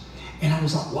C's. And I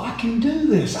was like, well, I can do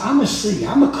this. I'm a C.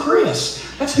 I'm a Chris.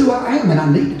 That's who I am, and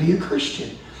I need to be a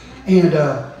Christian. And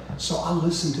so I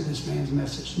listened to this man's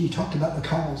message. And he talked about the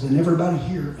cause. And everybody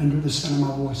here, under the sound of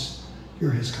my voice,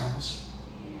 you're his cause.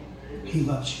 He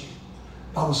loves you.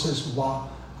 The Bible says,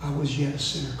 while I was yet a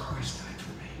sinner, Christ died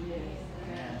for me.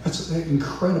 That's an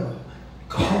incredible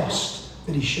cost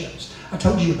that he shows. I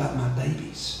told you about my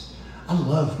babies. I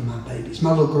love my babies.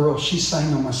 My little girl, she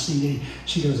sang on my CD.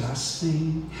 She goes, I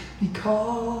sing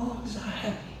because I'm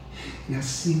happy. And I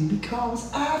sing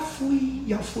because I flee.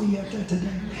 Y'all flee out there today.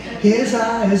 His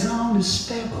eye is on the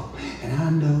sparrow, and I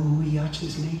know he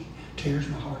watches me. Tears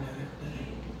my heart out every day.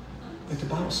 But the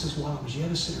Bible says, while I was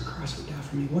yet a sinner, Christ would die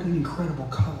for me. What an incredible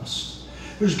cost.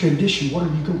 There's a condition. What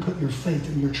are you going to put your faith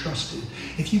and your trust in?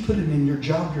 If you put it in your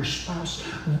job, your spouse,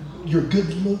 your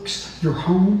good looks, your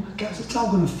home, guys, it's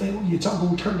all going to fail you. It's all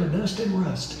going to turn to dust and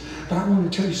rust. But I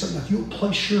want to tell you something. If you'll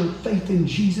place your faith in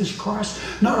Jesus Christ,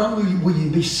 not only will you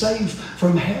be saved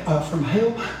from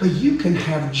hell, but you can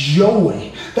have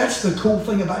joy. That's the cool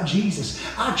thing about Jesus.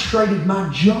 I traded my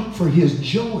junk for his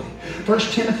joy. 1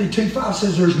 Timothy 2:5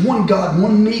 says there's one God,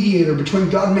 one mediator between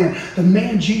God and man, the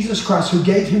man Jesus Christ, who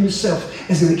gave himself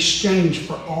as an exchange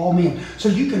for all men. So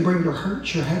you can bring your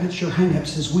hurts, your habits, your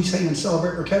hang-ups, as we say in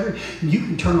Celebrate Recovery, and you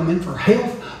can turn them in for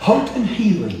health, hope, and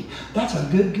healing. That's a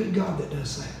good, good God that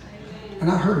does that. And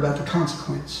I heard about the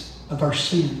consequence of our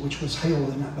sin, which was hell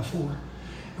the night before.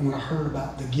 And when I heard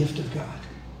about the gift of God,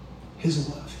 his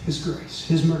love, his grace,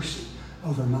 his mercy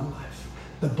over my life,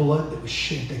 the blood that was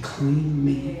shed to clean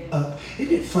me up.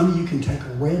 Isn't it funny you can take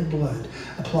red blood,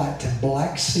 apply it to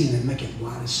black sin, and make it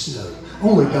white as snow?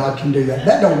 Only God can do that.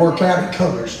 That don't work out in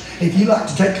colors. If you like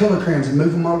to take color crayons and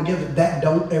move them all together, that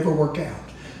don't ever work out.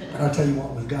 But I'll tell you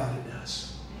what, with God it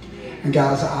does. And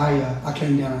guys, I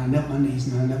came down and I knelt my knees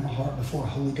and I knelt my heart before a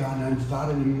holy God, and I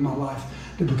invited him in my life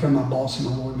to become my boss and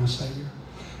my Lord and my Savior.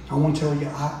 I want to tell you,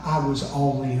 I was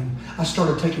all in. I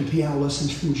started taking piano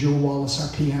lessons from Jewel Wallace,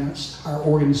 our pianist, our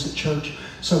organist at church.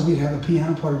 So we'd have a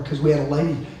piano player because we had a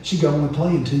lady. She could only play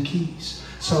in 2 keys.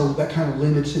 So that kind of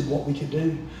limited what we could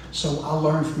do. So I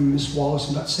learned from Miss Wallace,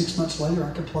 and about 6 months later,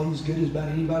 I could play as good as about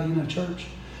anybody in the church.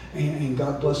 And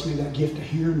God blessed me with that gift to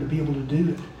hear and to be able to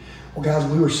do it. Well, guys,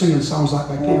 we were singing songs like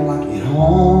back then, like, it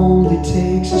only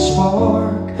takes a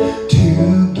spark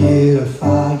to get a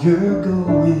fire you're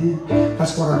going.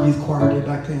 That's what our youth choir did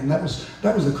back then. That was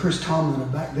the Chris Tomlin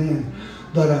of back then.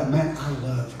 But man, I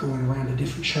love going around to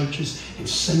different churches and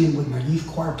singing with my youth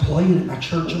choir, playing at my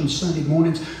church on Sunday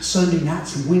mornings, Sunday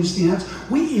nights, and Wednesday nights.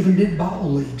 We even did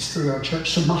Bible leagues through our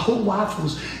church. So my whole life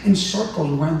was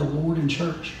encircled around the Lord in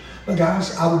church. But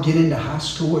guys, I would get into high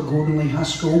school at Gordon Lee High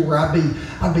School, where I'd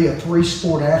be a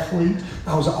 3-sport athlete.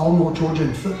 I was at All North Georgia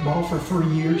in football for 3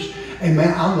 years. And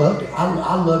man, I loved it.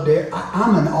 I loved it.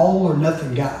 I'm an all or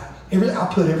nothing guy.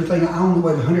 I put everything. I only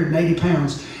weighed 180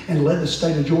 pounds and led the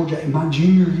state of Georgia in my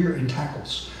junior year in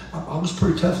tackles. I was a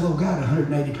pretty tough little guy at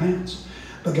 180 pounds.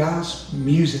 But guys,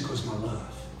 music was my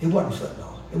love. It wasn't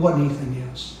football. It wasn't anything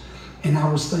else. And I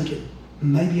was thinking,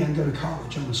 maybe I can go to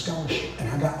college on a scholarship. And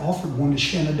I got offered one to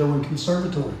Shenandoah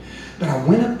Conservatory. But I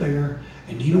went up there,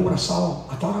 and do you know what I saw?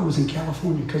 I thought I was in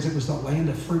California because it was the land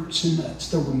of fruits and nuts.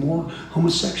 There were more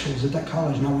homosexuals at that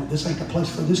college, and I went, this ain't the place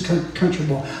for this country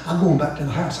boy. I'm going back to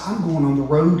the house. I'm going on the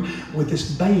road with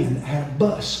this band that had a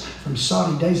bus from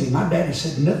Saudi Daisy. My daddy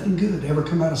said nothing good ever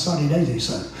come out of Saudi Daisy,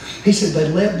 son. He said they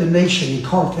led the nation in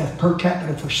car theft per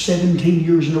capita for 17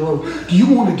 years in a row. Do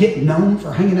you want to get known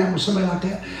for hanging out with somebody like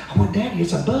that? I went, Daddy,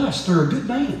 it's a bus. They're a good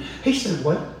band. He said,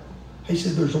 what? He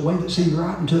said, there's a way that seems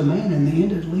right unto a man, and in the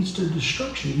end it leads to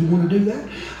destruction. You want to do that?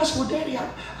 I said, well, Daddy,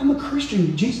 I'm a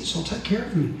Christian. Jesus will take care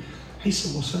of me. He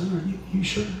said, well, son, are you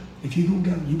sure? If you're going to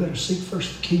go, you better seek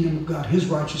first the kingdom of God, His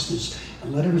righteousness,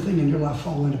 and let everything in your life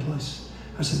fall into place.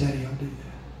 I said, Daddy, I'll do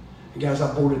that. And guys,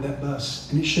 I boarded that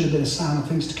bus, and it should have been a sign of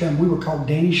things to come. We were called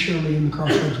Danny Shirley and the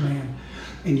Crossroads Man.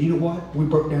 And you know what? We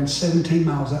broke down 17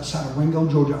 miles outside of Ringo,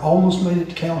 Georgia, almost made it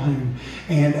to Calhoun.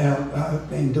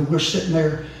 And we're sitting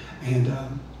there,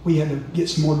 and we had to get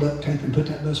some more duct tape and put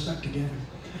that bus back together.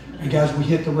 And guys, we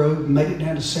hit the road and made it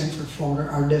down to Sanford, Florida,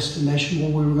 our destination,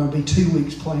 where we were going to be 2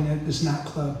 weeks playing at this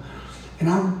nightclub. And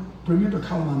I remember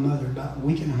calling my mother about a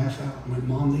week and a half out and went,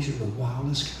 Mom, these are the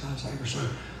wildest guys I ever saw.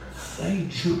 They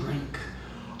drink.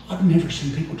 I've never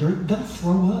seen people drink. They'll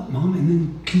throw up, Mom, and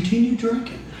then continue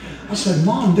drinking. I said,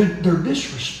 Mom, they're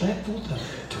disrespectful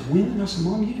to women. I said,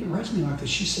 Mom, you didn't raise me like this.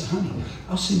 She said, honey,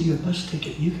 I'll send you a bus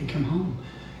ticket. You can come home.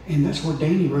 And that's where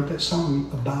Danny wrote that song,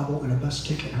 A Bible and a Bus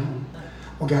Ticket Home.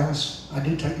 Well, guys, I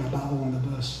did take my Bible on the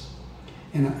bus.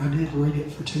 And I did read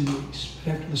it for 2 weeks.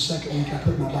 But after the second week, I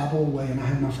put my Bible away and I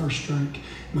had my first drink.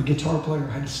 My guitar player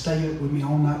had to stay up with me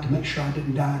all night to make sure I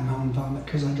didn't die in my own vomit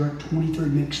because I drank 23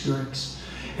 mixed drinks.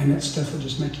 And that stuff would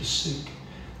just make you sick.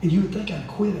 And you would think I'd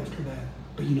quit after that.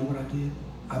 But you know what I did?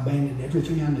 I abandoned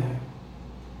everything I knew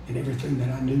and everything that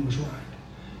I knew was right.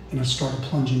 And I started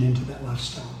plunging into that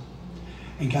lifestyle.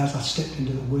 And guys, I stepped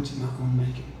into the woods of my own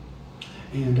making.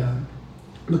 And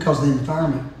because the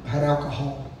environment had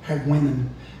alcohol, had women,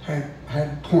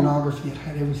 had pornography, it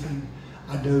had everything,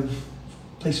 I dove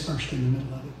face first in the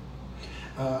middle of it.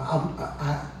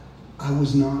 I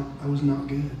was not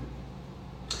good.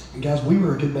 And guys, we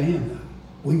were a good band though.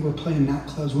 We were playing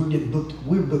nightclubs. We were getting booked.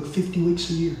 We were booked 50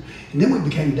 weeks a year. And then we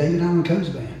became David Allen Coe's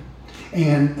band.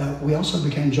 And we also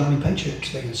became Johnny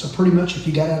Paycheck's band. So pretty much if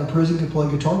you got out of prison to play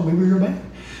guitar, we were your band.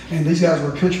 And these guys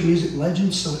were country music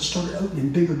legends, so it started opening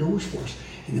bigger doors for us.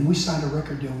 And then we signed a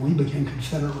record deal and we became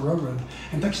Confederate Railroad.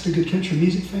 And thanks to good country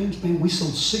music fans, man, we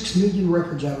sold 6 million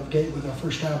records out of the gate with our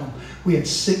first album. We had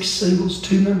 6 singles,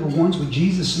 2 number ones with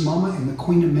Jesus and Mama and the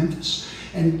Queen of Memphis.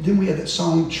 And then we had that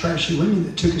song, Trashy Women,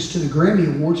 that took us to the Grammy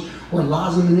Awards where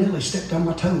Liza Minnelli stepped on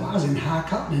my toe. I was in High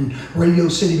Cotton and Radio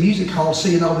City Music Hall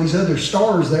seeing all these other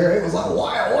stars there. It was like,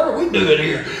 wow, what are we doing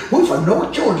here? We're from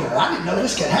North Georgia. I didn't know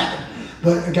this could happen.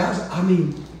 But guys, I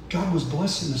mean, God was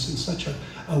blessing us in such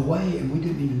a way and we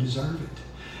didn't even deserve it.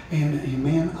 And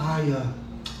man,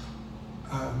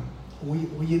 we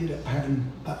ended up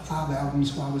having about 5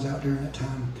 albums while I was out during that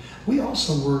time. We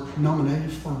also were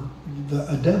nominated for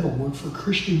a Dove Award for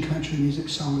Christian Country Music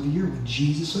Song of the Year with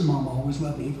Jesus and Mama Always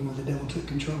Loved Me, even when the devil took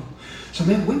control. So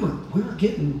man, we were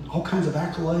getting all kinds of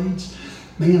accolades.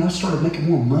 Man, I started making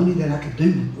more money than I could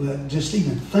do, just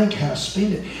even think how to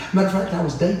spend it. Matter of fact, I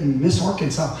was dating Miss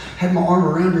Arkansas, had my arm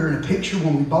around her in a picture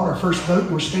when we bought our first boat,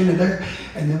 and we're standing there.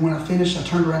 And then when I finished, I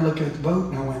turned around looking at the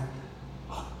boat, and I went,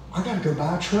 I got to go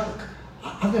buy a truck.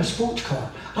 I've got a sports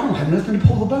car. I don't have nothing to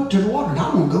pull the boat to the water, and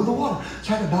I want to go to the water.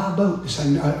 So I had to buy a boat,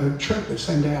 a truck the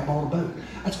same day I bought a boat.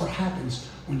 That's what happens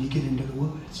when you get into the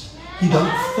woods. You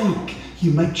don't think. You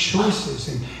make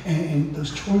choices, and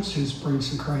those choices bring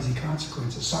some crazy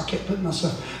consequences. So I kept putting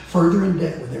myself further in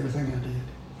debt with everything I did.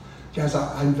 Guys,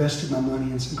 I invested my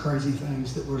money in some crazy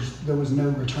things that there was no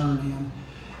return in.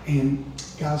 And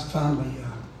guys, finally,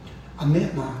 I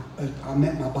met my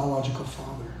biological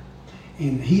father.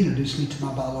 And he introduced me to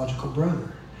my biological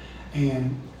brother.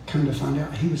 And Come to find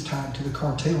out, he was tied to the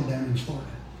cartel down in Florida.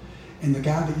 And the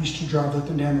guy that used to drive up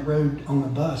and down the road on a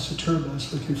bus, a tour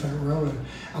bus with Confederate Railroad,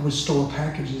 I would store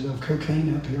packages of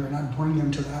cocaine up here and I'd bring them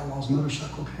to the Outlaws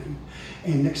motorcycle gang.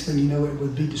 And next thing you know, it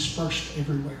would be dispersed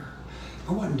everywhere.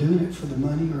 I wasn't doing it for the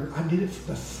money, or I did it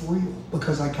for the thrill,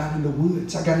 because I got in the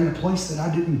woods. I got in a place that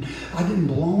I didn't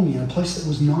belong in, a place that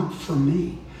was not for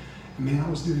me. And man, I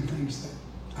was doing things that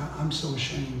I'm so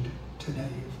ashamed today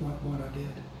of what I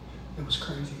did. It was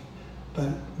crazy. But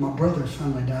my brother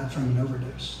finally died from an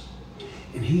overdose.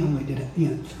 And he only did an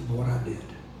nth of what I did.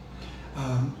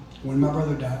 When my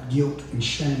brother died, guilt and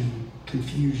shame,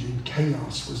 confusion,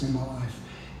 chaos was in my life.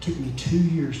 It took me 2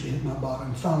 years to hit my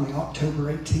bottom. Finally,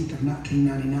 October 18th of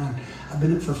 1999, I've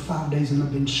been up for 5 days and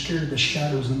I've been scared of the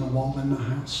shadows in the wall in my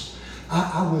house.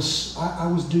 I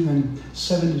was doing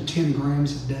 7 to 10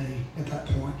 grams a day at that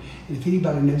point. And if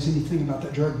anybody knows anything about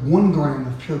that drug, 1 gram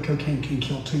of pure cocaine can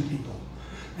kill 2 people.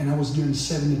 And I was doing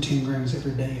 7 to 10 grams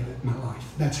every day of it in my life.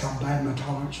 That's how bad my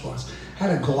tolerance was. I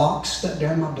had a Glock stuck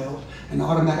down my belt, an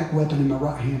automatic weapon in my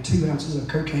right hand, 2 ounces of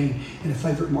cocaine, and a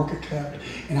favorite market cap.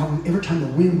 And every time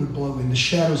the wind would blow and the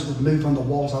shadows would move on the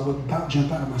walls, I would about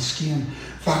jump out of my skin.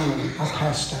 Finally, I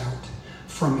passed out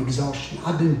from exhaustion.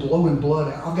 I've been blowing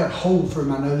blood out. I've got a hole through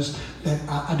my nose that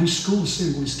I do school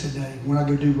assemblies today. When I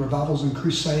go do revivals and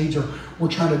crusades, or we're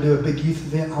trying to do a big youth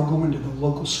event, I'll go into the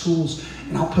local schools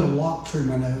and I'll put a lock through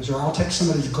my nose, or I'll take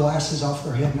somebody's glasses off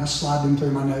their head and I slide them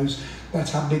through my nose.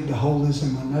 That's how big the hole is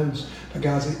in my nose. But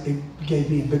guys, it gave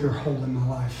me a bigger hole in my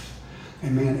life.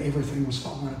 And man, everything was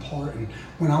falling apart. And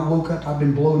when I woke up, I've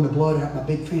been blowing the blood out my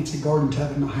big fancy garden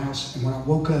tub in my house. And when I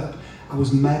woke up, I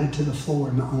was matted to the floor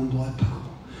in my own blood pile.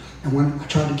 And when I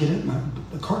tried to get it,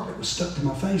 the carpet was stuck to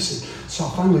my face. And so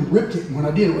I finally ripped it. And when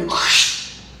I did, it went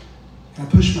whoosh. And I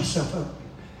pushed myself up.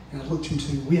 And I looked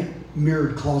we had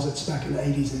mirrored closets back in the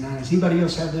 80s and 90s. Anybody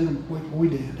else have them? We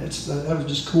did. That was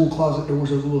just cool closet doors,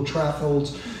 those little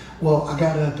trifolds. Well, I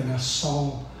got up and I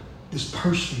saw this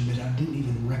person that I didn't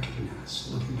even recognize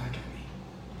looking back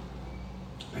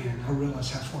at me. Man, I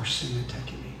realized how far sin had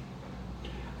taken me.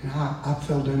 And I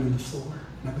fell down on the floor.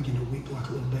 And I began to weep like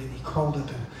a little baby. Crawled up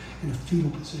in a fetal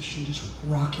position, just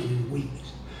rocking and weeping.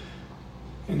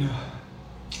 And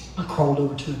I crawled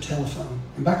over to a telephone.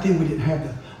 And back then we didn't have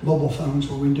the mobile phones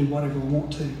where we can do whatever we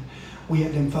want to. We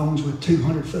had them phones with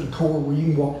 200 foot of cord where you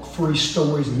can walk 3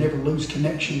 stories and never lose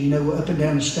connection. You know, up and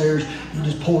down the stairs, you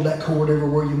just pulled that cord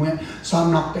everywhere you went. So I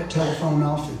knocked that telephone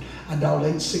off and I dialed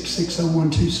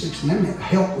 866-0126. And that meant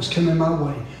help was coming my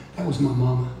way. That was my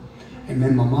mama. And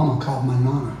then my mama called my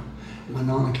nana. My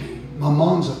nana came. My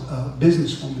mom's a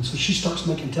businesswoman, so she starts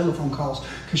making telephone calls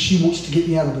because she wants to get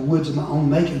me out of the woods of my own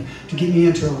making, to get me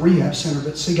into a rehab center.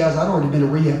 But see, guys, I'd already been to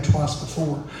rehab twice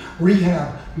before.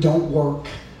 Rehab don't work.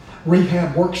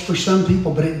 Rehab works for some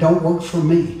people, but it don't work for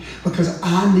me, because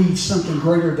I need something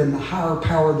greater than the higher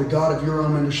power, the God of your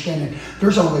own understanding.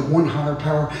 There's only one higher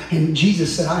power, and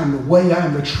Jesus said, I am the way, I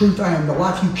am the truth, I am the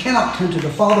life. You cannot come to the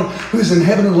Father who is in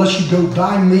heaven unless you go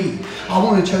by me. I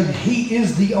want to tell you, He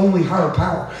is the only higher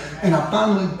power. And I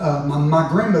finally, my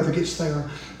grandmother gets there,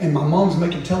 and my mom's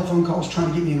making telephone calls trying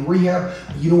to get me in rehab.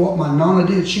 You know what my nana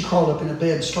did? She crawled up in a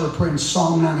bed and started praying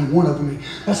Psalm 91 over me.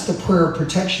 That's the prayer of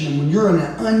protection. And when you're in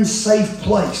an unsafe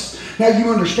place, now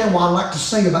you understand why I like to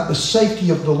sing about the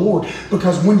safety of the Lord.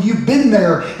 Because when you've been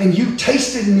there and you've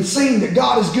tasted and seen that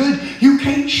God is good, you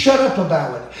can't shut up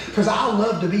about it. Because I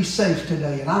love to be safe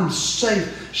today. And I'm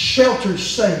safe, sheltered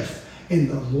safe in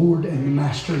the Lord and the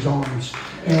Master's arms.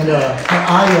 And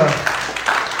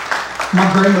my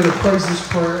grandmother prays this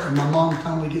prayer, and my mom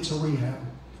finally gets a rehab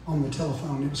on the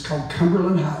telephone. It was called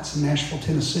Cumberland Heights in Nashville,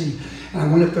 Tennessee. And I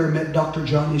went up there and met Dr.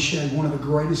 John Ishea, one of the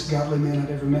greatest godly men I'd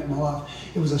ever met in my life.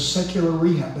 It was a secular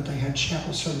rehab, but they had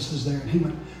chapel services there. And he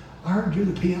went, I heard you're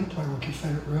the piano player with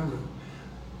Confederate Railroad.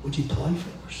 Would you play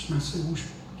for us? And I said, well,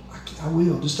 I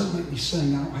will. Just don't make me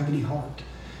sing. I don't have any heart.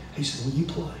 He said, will you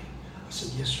play? I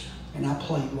said, yes, sir. And I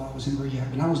played while I was in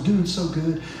rehab. And I was doing so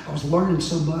good. I was learning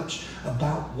so much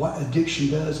about what addiction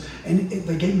does. And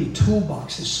they gave me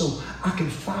toolboxes so I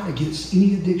could fight against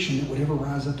any addiction that would ever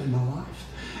rise up in my life.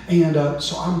 And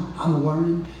so I'm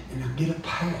learning, and I get a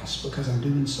pass because I'm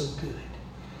doing so good.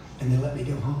 And they let me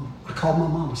go home. I called my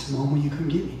mom. I said, Mom, will you come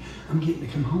get me? I'm getting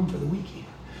to come home for the weekend.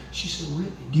 She said,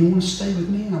 really? Do you want to stay with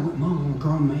me? And I went, Mom, I'm a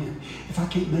grown man. If I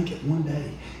can't make it one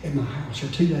day at my house or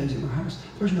 2 days at my house,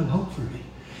 there's no hope for me.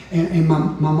 And my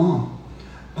mom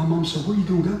said, where are you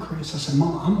going to go, Chris? I said,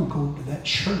 Mom, I'm going to go up to that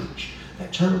church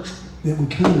that would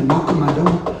come and knock on my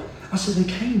door. I said, they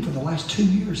came for the last 2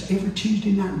 years, every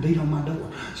Tuesday night, and beat on my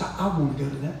door. So I want to go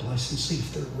to that place and see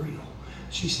if they're real.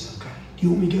 She said, okay. Do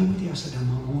you want me to go with you? I said, no,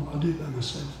 Mom, I'll do it by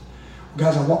myself. Well,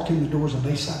 guys, I walked in the doors of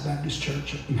Bayside Baptist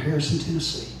Church in Harrison,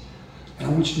 Tennessee. And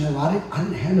I want you to know, I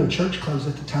didn't have no church clothes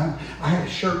at the time. I had a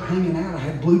shirt hanging out. I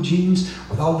had blue jeans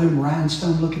with all them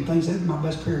rhinestone-looking things. That was my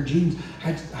best pair of jeans.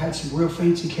 I had some real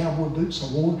fancy cowboy boots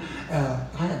I wore. I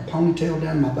had a ponytail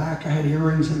down my back. I had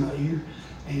earrings in my ear.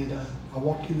 And I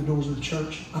walked in the doors of the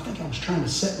church. I think I was trying to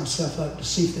set myself up to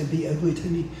see if they'd be ugly to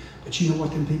me. But you know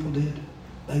what them people did?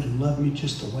 They loved me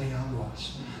just the way I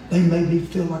was. They made me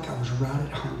feel like I was right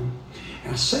at home.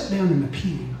 And I sat down in the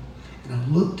pew, and I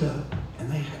looked up, and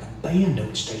they had a band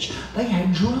on stage. They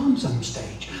had drums on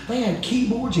stage. They had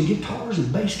keyboards and guitars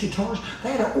and bass guitars.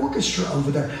 They had an orchestra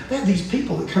over there. They had these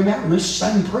people that come out and they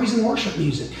sang praise and worship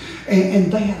music.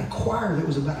 And they had a choir that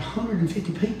was about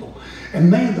 150 people. And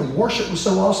man, the worship was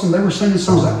so awesome. They were singing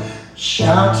songs like,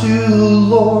 shout to the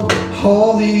Lord,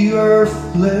 all the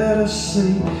earth, let us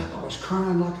sing. I was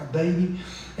crying like a baby.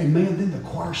 And man, then the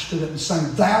choir stood up and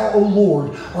sang, Thou, O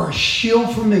Lord, are a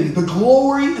shield for me, the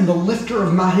glory and the lifter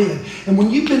of my head. And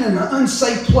when you've been in an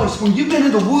unsafe place, when you've been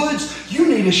in the woods, you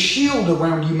need a shield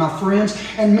around you, my friends.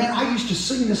 And man, I used to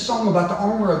sing this song about the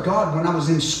armor of God when I was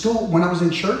in school, when I was in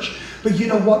church. But you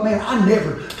know what, man? I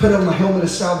never put on the helmet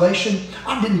of salvation.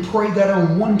 I didn't pray that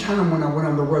on one time when I went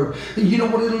on the road. And you know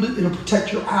what it'll do? It'll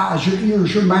protect your eyes, your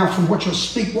ears, your mouth from what you'll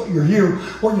speak, what you'll hear,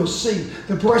 what you'll see.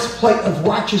 The breastplate of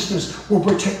righteousness will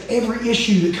protect every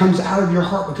issue that comes out of your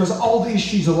heart, because all the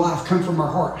issues of life come from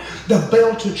our heart. The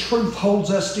belt of truth holds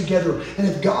us together. And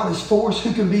if God is for us,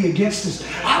 who can be against us?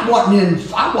 I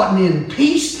wasn't in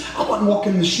peace. I wasn't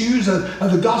walking in the shoes of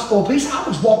the gospel of peace. I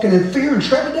was walking in fear and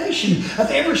trepidation of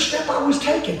every step I was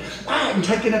taking. I hadn't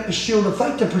taken up the shield of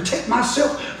faith to protect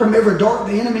myself from every dart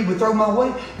the enemy would throw my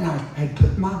way. And I had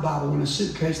put my Bible in a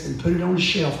suitcase and put it on a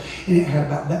shelf, and it had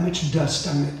about that much dust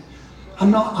on it. I'm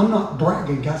not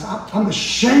bragging, guys. I'm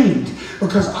ashamed,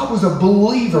 because I was a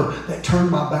believer that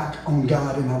turned my back on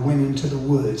God and I went into the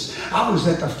woods. I was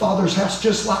at the Father's house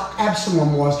just like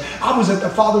Absalom was. I was at the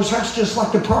Father's house just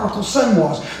like the prodigal son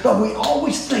was. But we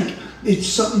always think it's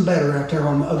something better out there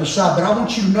on the other side. But I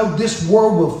want you to know this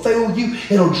world will fail you.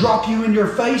 It'll drop you in your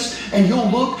face, and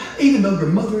you'll look, even though your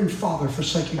mother and father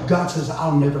forsake you, God says,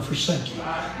 I'll never forsake you.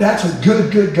 That's a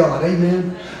good God.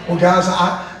 Amen. Well, guys,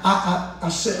 I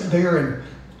sat there and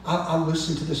I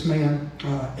listened to this man.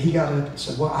 He got up and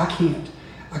said, well, I can't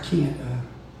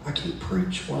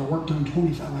preach. Well, I worked on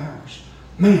 25 hours.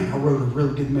 Man, I wrote a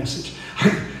really good message.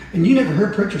 And you never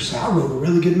heard preachers say, I wrote a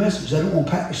really good message. They don't want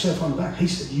to pat yourself on the back. He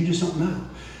said, you just don't know.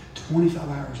 25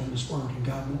 hours on this word, and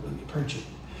God won't let me preach it.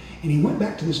 And he went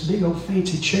back to this big old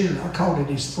fancy chair. I called it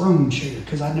his throne chair,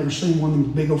 because I'd never seen one of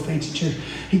them big old fancy chairs.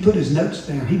 He put his notes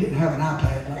down. He didn't have an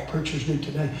iPad like preachers do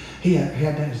today. He had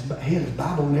his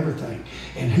Bible and everything.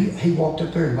 And he walked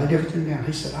up there and laid everything down.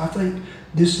 He said, I think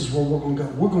this is where we're going to go.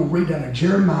 We're going to read out of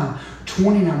Jeremiah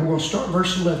 29. We're going to start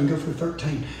verse 11, go through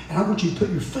 13. And I want you to put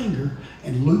your finger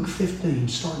in Luke 15,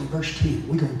 starting at verse 10.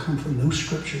 We're going to come from those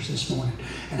scriptures this morning.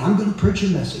 And I'm going to preach a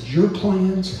message, your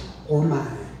plans or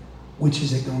mine. Which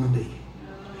is it going to be?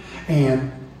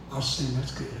 And I was saying,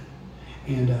 that's good.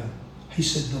 And he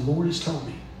said, the Lord has told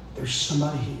me there's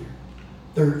somebody here.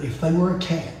 If they were a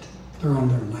cat, they're on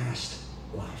their last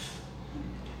life.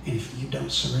 And if you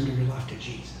don't surrender your life to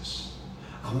Jesus,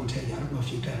 I want to tell you, I don't know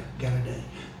if you've got a day,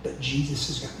 but Jesus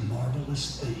has got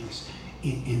marvelous things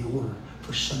in order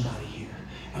for somebody here.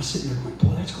 And I was sitting there going,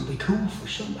 boy, that's going to be cool for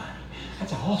somebody.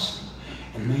 That's awesome.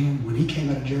 And man, when he came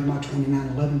out of Jeremiah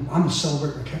 29:11, I'm a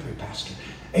Celebrate Recovery pastor.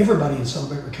 Everybody in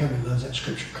Celebrate Recovery loves that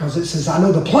scripture, because it says, I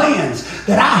know the plans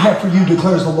that I have for you,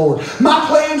 declares the Lord. My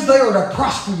plans, they are to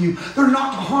prosper you. They're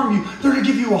not to harm you. They're to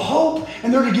give you a hope,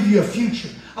 and they're to give you a future.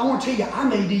 I want to tell you,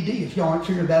 I'm ADD. If y'all haven't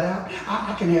figured that out,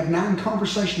 I can have 9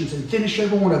 conversations and finish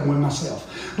every one of them with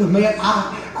myself. But man,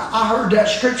 I heard that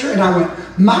scripture and I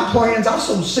went, my plans, I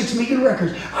sold 6 million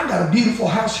records. I got a beautiful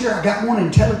house here. I got one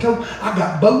in Tellico. I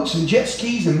got boats and jet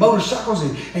skis and motorcycles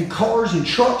and cars and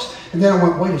trucks. And then I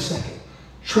went, wait a second.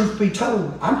 Truth be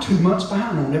told, I'm 2 months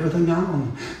behind on everything I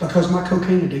own, because my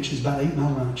cocaine addiction is about eating my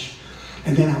lunch.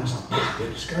 And then I was like, my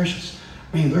goodness gracious.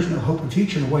 Man, there's no hope and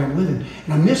future in the way I'm living.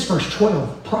 And I missed verse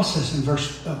 12, processing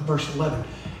verse 11.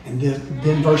 And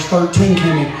then verse 13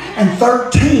 came in. And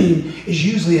 13 is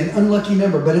usually an unlucky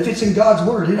number. But if it's in God's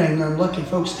word, it ain't unlucky,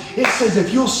 folks. It says,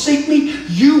 if you'll seek me,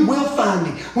 you will find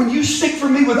me. When you seek for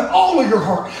me with all of your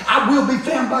heart, I will be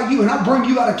found by you. And I'll bring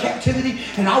you out of captivity,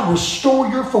 and I'll restore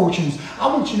your fortunes. I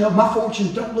want you to know my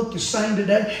fortunes don't look the same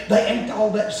today. They ain't all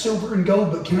that silver and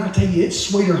gold. But can I tell you, it's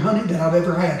sweeter honey than I've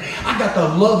ever had. I got the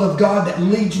love of God that that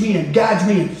leads me and guides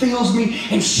me and fills me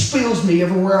and spills me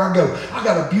everywhere I go. I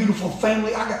got a beautiful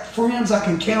family. I got friends I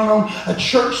can count on. A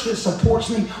church that supports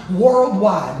me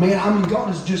worldwide. Man, I mean, God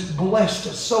has just blessed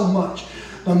us so much.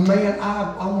 But man,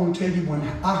 I want to tell you, when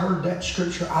I heard that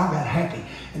scripture, I got happy.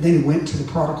 And then he went to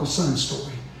the prodigal son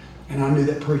story. And I knew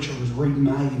that preacher was reading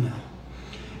my email.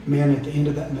 Man, at the end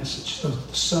of that message, the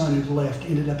son had left,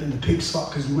 ended up in the pig slop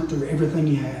because he went through everything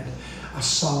he had. I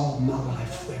saw my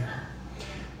life there.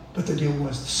 But the deal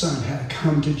was, the son had a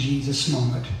come to Jesus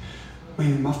moment.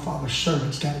 Man, my father's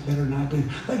servants got it better than I do.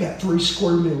 They got 3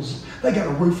 square meals. They got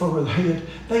a roof over their head.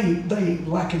 They ain't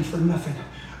lacking for nothing.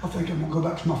 I think I'm going to go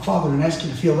back to my father and ask him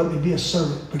if he'll let me be a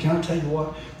servant. But can I tell you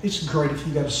what? It's great if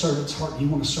you got a servant's heart and you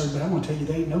want to serve. But I want to tell you,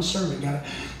 there ain't no servant got it.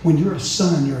 When you're a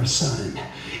son, you're a son.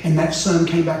 And that son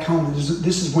came back home. And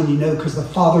this is when you know, because the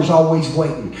father's always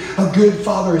waiting. A good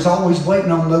father is always waiting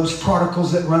on those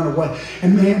prodigals that run away.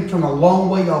 And man, from a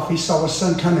long way off, he saw his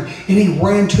son coming. And he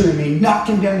ran to him. And he knocked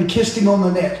him down and kissed him on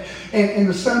the neck. And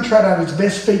the son tried out his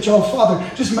best speech. Oh, Father,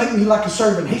 just make me like a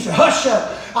servant. He said, hush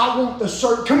up. I want the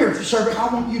servant. Come here, servant.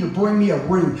 I want you to bring me a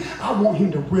ring. I want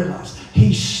him to realize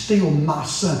he's still my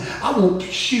son. I want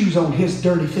shoes on his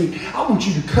dirty feet. I want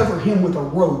you to cover him with a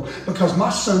robe, because my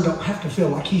son don't have to feel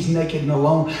like he's naked and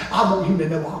alone. I want him to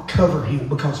know I'll cover him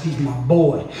because he's my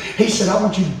boy. He said, I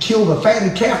want you to kill the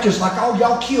fatted calf just like all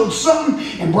y'all killed something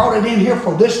and brought it in here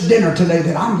for this dinner today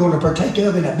that I'm going to partake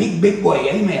of in a big, big way.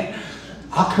 Amen.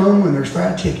 I'll come when there's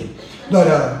fried chicken.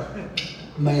 But,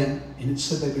 man, and it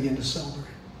said they began to celebrate.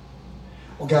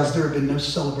 Well, guys, there have been no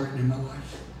celebrating in my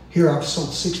life. Here I've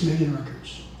sold 6 million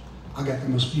records. I got the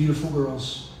most beautiful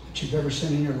girls that you've ever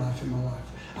seen in your life in my life.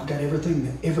 I've got everything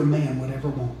that every man would ever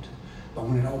want. But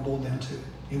when it all boiled down to it,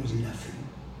 it was nothing.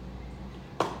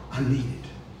 I needed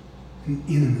an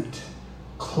intimate,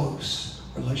 close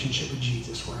relationship with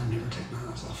Jesus where I never take my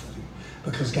eyes off of him.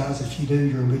 Because, guys, if you do,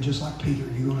 you're going to be just like Peter.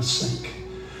 You're going to sink.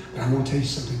 But I want to tell you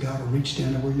something. God will reach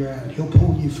down to where you're at, and he'll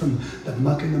pull you from the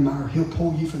muck and the mire. He'll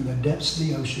pull you from the depths of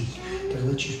the ocean to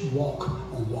let you walk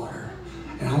on water.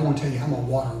 And I want to tell you, I'm a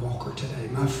water walker today.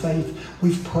 My faith,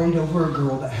 we've prayed over a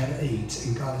girl that had AIDS,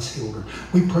 and God has healed her.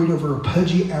 We prayed over a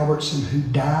Pudgy Albertson who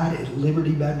died at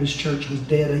Liberty Baptist Church, was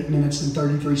dead 8 minutes and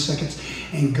 33 seconds,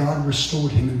 and God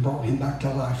restored him and brought him back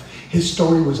to life. His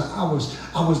story was, I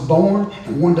was born,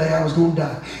 and one day I was going to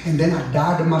die. And then I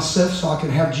died to myself so I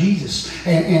could have Jesus.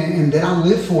 And then I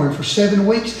lived for him for 7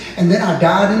 weeks, and then I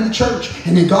died in the church.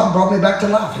 And then God brought me back to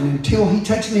life. And until he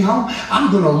takes me home,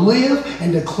 I'm going to live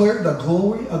and declare the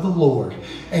glory of the Lord.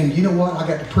 And you know what? I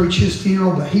got to preach his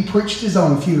funeral, but he preached his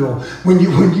own funeral. When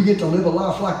you get to live a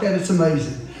life like that, it's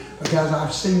amazing. But guys,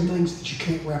 I've seen things that you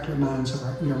can't wrap your mind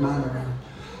around.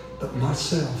 But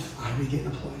myself, I had to get in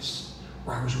a place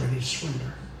where I was ready to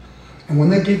surrender. And when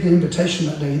they gave the invitation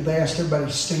that day, they asked everybody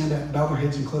to stand up, bow their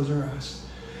heads, and close their eyes.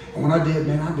 And when I did,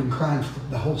 man, I've been crying for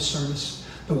the whole service.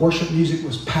 The worship music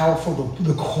was powerful.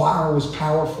 The choir was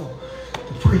powerful.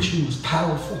 The preaching was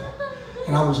powerful.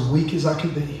 And I was weak as I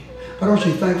could be. But aren't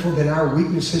you thankful that in our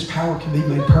weakness, his power can be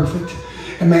made perfect?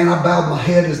 And man, I bowed my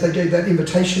head as they gave that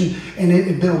invitation. And it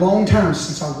had been a long time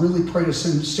since I really prayed a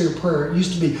sincere prayer. It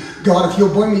used to be, God, if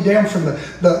you'll bring me down from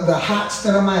the heights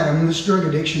that I'm at in this drug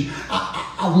addiction,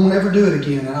 I won't ever do it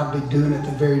again. And I'll be doing it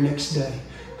the very next day.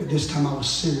 But this time I was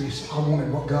serious. I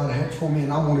wanted what God had for me,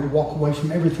 and I wanted to walk away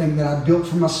from everything that I built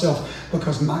for myself,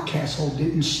 because my castle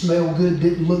didn't smell good,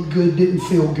 didn't look good, didn't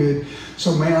feel good.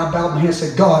 So man, I bowed my head and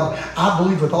said, God, I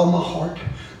believe with all my heart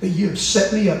that you have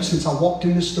set me up since I walked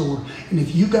in this door. And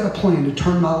if you've got a plan to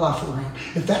turn my life around,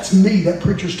 if that's me that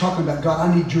preacher's talking about, God,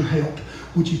 I need your help.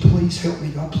 Would you please help me,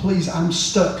 God? Please, I'm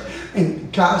stuck.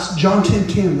 And guys, John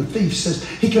 10:10, the thief says,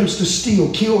 he comes to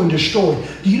steal, kill, and destroy.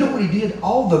 Do you know what he did?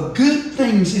 All the good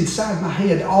things inside my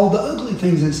head, all the ugly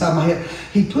things inside my head,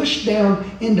 he pushed down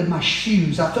into my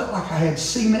shoes. I felt like I had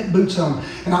cement boots on.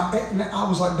 And I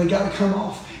was like, they got to come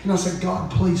off. And I said, God,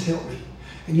 please help me.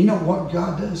 And you know what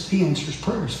God does? He answers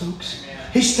prayers, folks.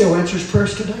 He still answers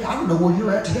prayers today. I don't know where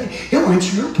you're at today. He'll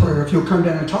answer your prayer if you'll come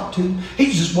down and talk to him.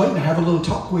 He's just waiting to have a little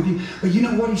talk with you. But you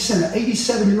know what? He sent an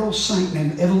 87-year-old saint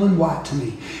named Evelyn White to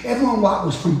me. Evelyn White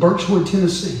was from Birchwood,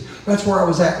 Tennessee. That's where I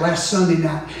was at last Sunday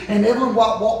night. And Evelyn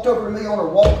White walked over to me on her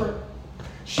walker.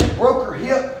 She broke her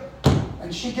hip.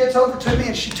 And she gets over to me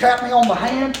and she tapped me on the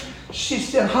hand. She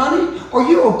said, honey, are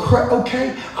you okay?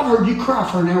 I've heard you cry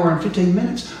for an hour and 15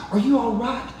 minutes. Are you all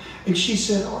right? And she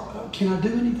said, can I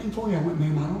do anything for you? I went,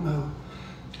 ma'am, I don't know.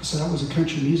 I said, I was a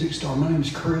country music star. My name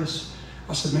is Chris.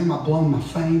 I said, ma'am, I've blown my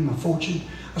fame, my fortune.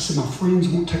 I said, my friends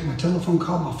won't take my telephone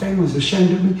call. My family's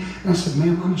ashamed of me. And I said,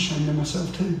 ma'am, I'm ashamed of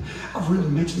myself too. I've really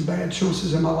made some bad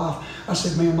choices in my life. I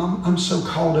said, ma'am, I'm so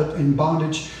caught up in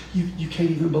bondage, you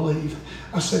can't even believe.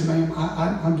 I said, ma'am,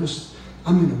 I'm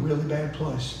in a really bad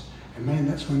place. And man,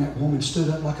 that's when that woman stood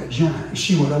up like a giant. And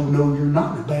she went, oh no, you're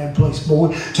not in a bad place,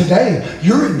 boy. Today,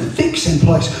 you're in the fixing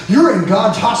place. You're in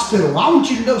God's hospital. I want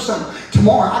you to know something.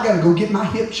 Tomorrow, I got to go get my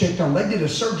hip checked on. They did a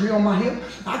surgery on my hip.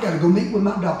 I got to go meet with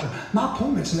my doctor. My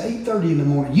appointment's at 8:30 in the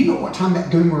morning. You know what time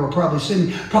that goomer will probably send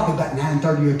me? Probably about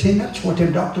 9:30 or 10. That's what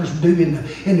them doctors do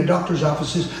in the doctor's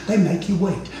offices. They make you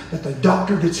wait. But the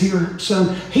doctor that's here,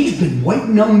 son, he's been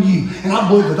waiting on you. And I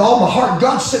believe with all my heart,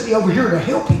 God sent me over here to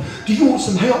help you. Do you want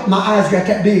some help? My eyes got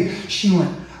that big. She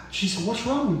said, what's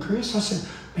wrong, Chris? I said,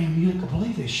 ma'am, you ain't gonna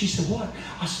believe this. She said, what?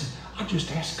 I said, I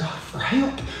just asked God for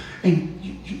help. And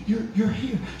you're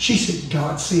here. She said,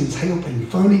 God sends help in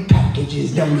funny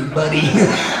packages, don't he, buddy?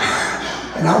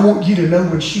 And I want you to know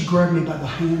when she grabbed me by the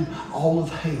hand, all of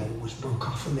hell was broke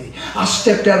off of me. I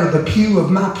stepped out of the pew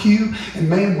of my pew, and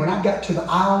man, when I got to the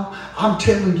aisle, I'm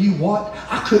telling you what,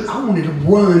 I wanted to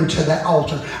run to that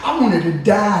altar. I wanted to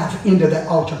dive into that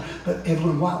altar. But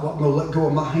Evelyn White wasn't going to let go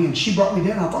of my hand. She brought me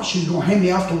down. I thought she was going to hand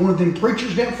me off to one of them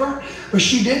preachers down front. But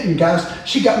she didn't, guys.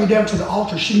 She got me down to the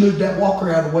altar. She moved that walker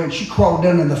out of the way and she crawled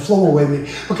down on the floor with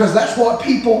me. Because that's what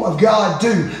people of God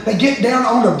do. They get down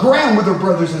on the ground with their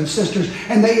brothers and sisters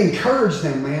and they encourage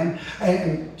them, man.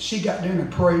 And she got down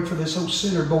and prayed for this old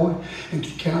sinner boy. And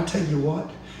can I tell you what?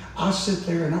 I sit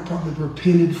there and I probably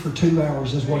repented for 2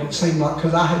 hours is what it seemed like,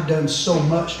 because I had done so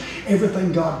much.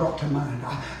 Everything God brought to mind,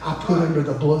 I put under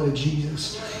the blood of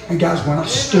Jesus. And guys, when I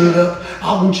stood up,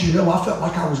 I want you to know I felt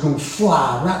like I was going to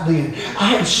fly right then. I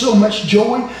had so much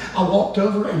joy. I walked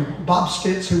over and Bob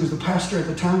Stitz, who was the pastor at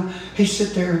the time, he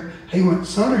sat there. He went,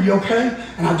 son, are you okay?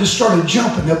 And I just started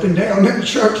jumping up and down in the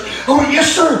church. I went,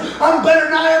 yes, sir. I'm better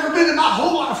than I ever been in my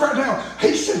whole life right now.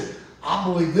 He said, I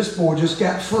believe this boy just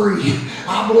got free.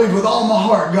 I believe with all my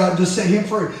heart God just set him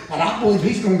free. And I believe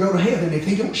he's going to go to heaven if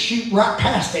he don't shoot right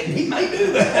past it. And he may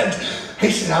do that. He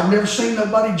said, I've never seen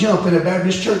nobody jump in a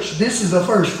Baptist church. This is a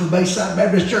first for Bayside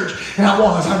Baptist Church. And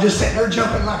I just sat there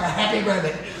jumping like a happy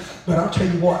rabbit. But I'll tell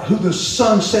you what, who the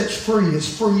Son sets free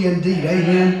is free indeed.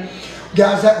 Amen.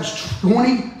 Guys, that was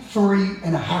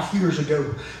 23.5 years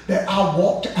ago that I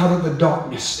walked out of the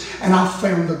darkness and I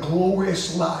found the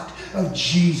glorious light of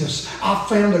Jesus. I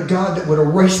found a God that would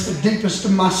erase the deepest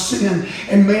of my sin.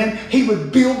 And man, he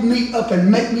would build me up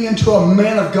and make me into a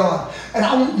man of God. And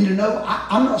I want you to know,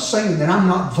 I'm not saying that I'm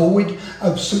not void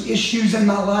of some issues in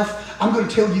my life. I'm going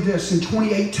to tell you this. In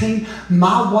 2018,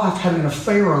 my wife had an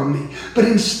affair on me. But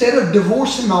instead of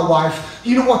divorcing my wife,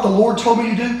 you know what the Lord told me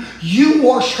to do? You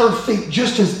wash her feet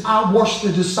just as I washed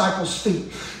the disciples'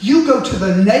 feet. You go to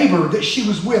the neighbor that she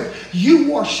was with. You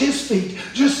wash his feet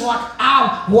just like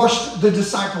I washed the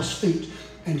disciples' feet.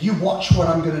 And you watch what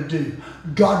I'm going to do.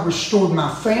 God restored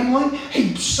my family.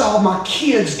 He saw my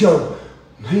kids go,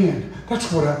 man,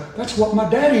 that's what my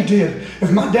daddy did.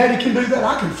 If my daddy can do that,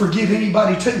 I can forgive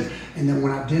anybody too. And then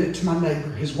when I did it to my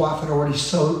neighbor, his wife had already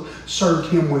served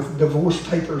him with divorce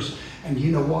papers. And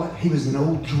you know what? He was an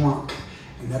old drunk.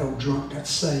 And that old drunk got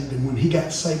saved. And when he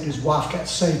got saved, his wife got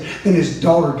saved. Then his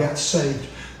daughter got saved.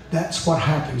 That's what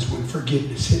happens when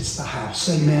forgiveness hits the house.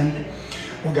 Amen.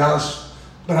 Well, guys,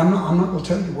 but I'm not going to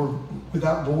tell you we're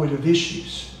without void of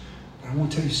issues. But I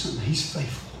want to tell you something. He's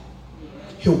faithful.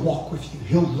 He'll walk with you.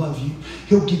 He'll love you.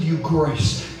 He'll give you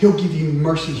grace. He'll give you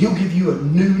mercy. He'll give you a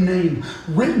new name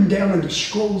written down in the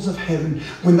scrolls of heaven.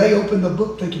 When they open the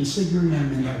book, they can see your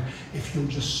name in there. If you'll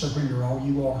just surrender all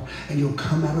you are and you'll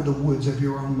come out of the woods of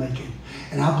your own making.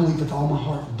 And I believe with all my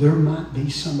heart, there might be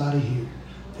somebody here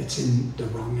that's in the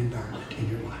wrong environment in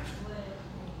your life.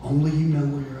 Only you know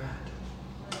where you're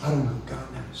at. I don't know.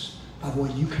 God knows. By the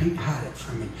way, you can't hide it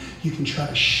from him. You can try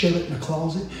to shove it in the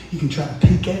closet. You can try to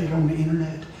peek at it on the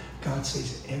internet. God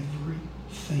sees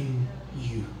everything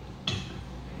you do.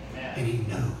 And he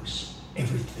knows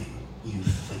everything you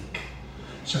think.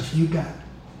 So if you got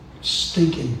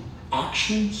stinking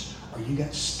actions or you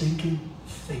got stinking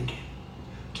thinking,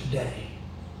 today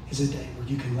is a day where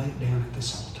you can lay it down at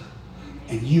this altar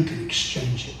and you can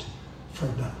exchange it for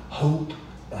the hope,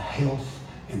 the health,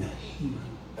 and the healing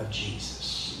of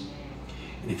Jesus.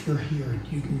 And if you're here and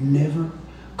you've never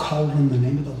called on the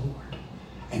name of the Lord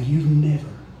and you've never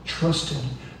trusted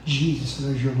Jesus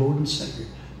as your Lord and Savior,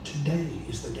 today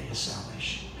is the day of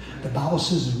salvation. The Bible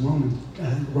says in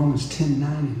Romans 10:9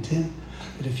 and 10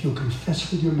 that if you'll confess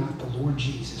with your mouth the Lord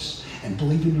Jesus and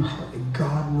believe in your heart that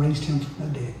God raised him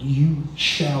from the dead, you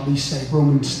shall be saved.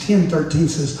 Romans 10:13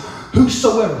 says,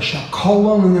 Whosoever shall call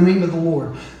on the name of the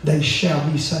Lord, they shall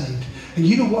be saved. And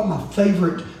you know what my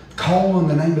favorite call on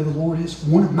the name of the Lord is?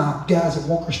 One of my guys at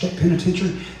Walker State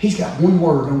Penitentiary, he's got one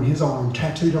word on his arm,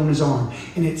 tattooed on his arm,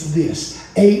 and it's this: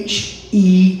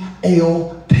 H-E-L-P,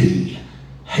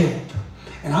 help.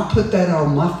 And I put that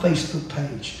on my Facebook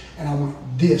page, and I went,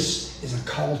 this is a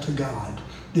call to God.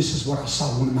 This is what I saw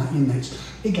one of my inmates.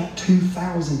 It got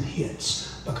 2,000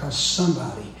 hits because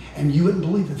somebody, and you wouldn't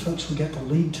believe it, folks, we got to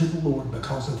lead to the Lord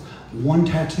because of one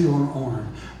tattoo on our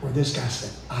arm where this guy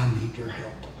said, I need your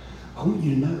help. I want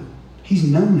you to know, he's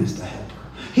known as the helper.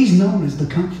 He's known as the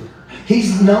comforter.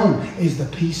 He's known as the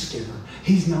peace giver.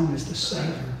 He's known as the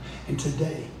Savior. And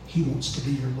today, he wants to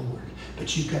be your Lord.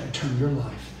 But you've got to turn your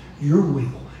life, your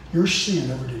will, your sin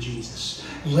over to Jesus.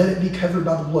 Let it be covered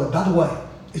by the blood. By the way,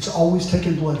 it's always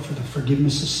taken blood for the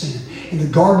forgiveness of sin. In the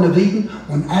Garden of Eden,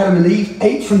 when Adam and Eve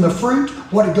ate from the fruit,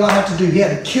 what did God have to do? He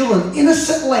had to kill an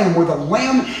innocent lamb where the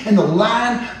lamb and the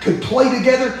lion could play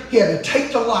together. He had to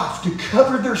take the life to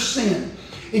cover their sin.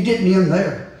 It didn't end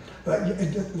there.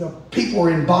 The people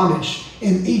were in bondage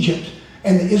in Egypt,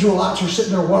 and the Israelites are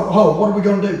sitting there, what are we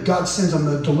going to do? God sends them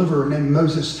a deliverer named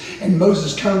Moses. And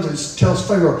Moses comes and tells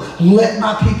Pharaoh, let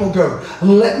my people go.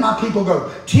 Let my people go.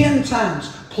 10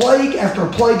 times. Plague after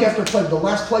plague after plague. The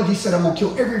last plague, he said, I'm going to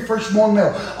kill every firstborn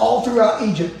male all throughout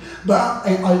Egypt,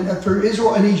 through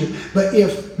Israel and Egypt. But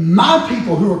if my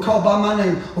people who are called by my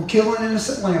name will kill an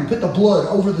innocent lamb, put the blood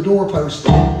over the doorpost,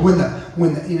 when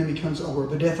the enemy comes over,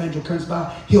 the death angel comes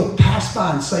by, he'll pass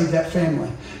by and save that family.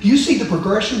 Do you see the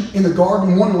progression in the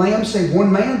garden? One lamb saved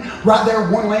one man. Right there,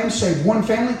 one lamb saved one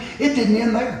family. It didn't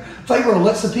end there. Pharaoh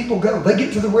lets the people go. They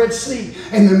get to the Red Sea.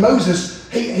 And then Moses,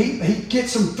 he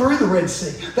gets them through the Red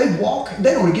Sea. They walk.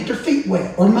 They don't want to get their feet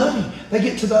wet or muddy. They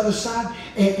get to the other side,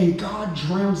 and God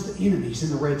drowns the enemies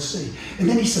in the Red Sea. And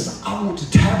then he says, I want to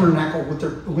tabernacle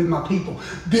with my people.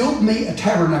 Build me a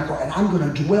tabernacle, and I'm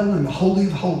going to dwell in the Holy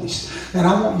of Holies. And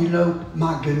I want you to know,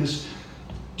 my goodness,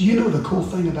 do you know the cool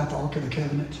thing about the Ark of the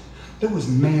Covenant? There was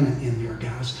manna in there,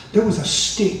 guys. There was a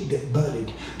stick that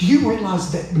budded. Do you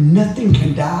realize that nothing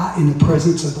can die in the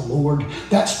presence of the Lord?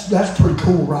 That's pretty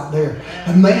cool right there.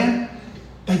 And man,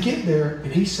 they get there,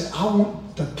 and he said, I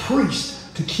want the priest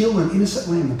to kill an innocent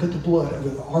lamb and put the blood over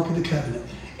the Ark of the Covenant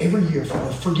every year for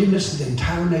the forgiveness of the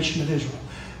entire nation of Israel.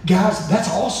 Guys, that's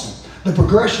awesome. The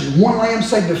progression. One lamb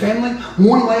saved a family.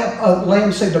 One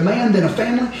lamb saved a man, then a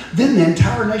family, then the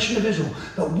entire nation of Israel.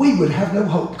 But we would have no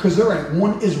hope because there ain't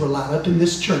one Israelite up in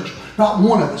this church. Not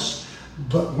one of us.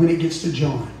 But when it gets to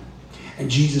John, and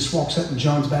Jesus walks up and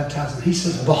John's baptizing, he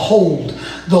says, behold,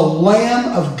 the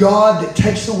Lamb of God that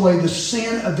takes away the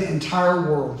sin of the entire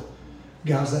world.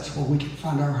 Guys, that's where we can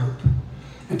find our hope.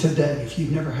 And today, if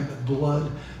you've never had the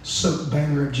blood-soaked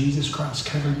banner of Jesus Christ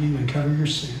cover you and cover your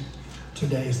sin,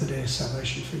 today is the day of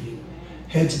salvation for you.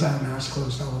 Heads bowed and eyes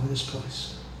closed all over this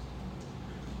place.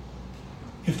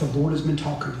 If the Lord has been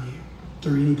talking to you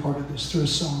through any part of this, through a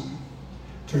song,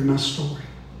 through my story,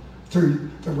 through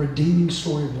the redeeming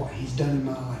story of what he's done in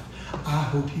my life, I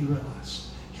hope you realize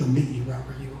he'll meet you right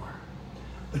where you are.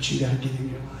 But you got to give him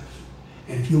your life.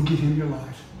 And if you'll give him your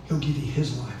life, he'll give you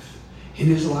his life. In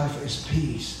his life is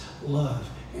peace, love,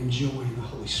 and joy in the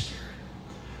Holy Spirit.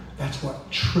 That's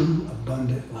what true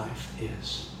abundant life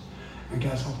is. And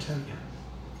guys, I'll tell you,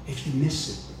 if you miss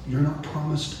it, you're not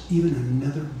promised even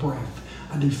another breath.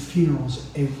 I do funerals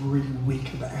every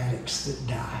week of addicts that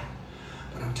die.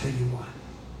 But I'll tell you what,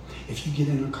 if you get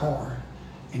in a car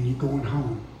and you're going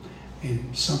home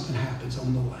and something happens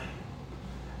on the way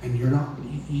and you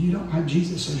don't have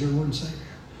Jesus as your Lord and Savior,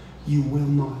 you will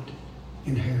not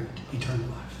inherit eternal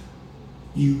life.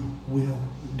 You will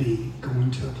be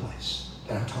going to a place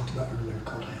that I talked about earlier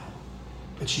called hell.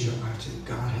 But you don't have to.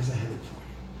 God has a heaven for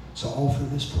you. So all through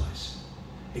this place,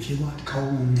 if you'd like to call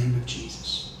on the name of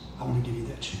Jesus, I want to give you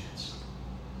that chance.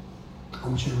 I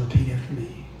want you to repeat after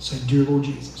me. Say, dear Lord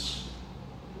Jesus,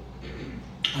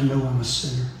 I know I'm a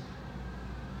sinner.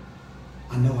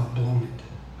 I know I've blown it.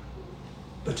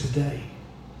 But today,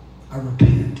 I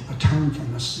repent. I turn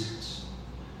from my sins.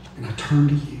 And I turn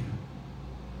to you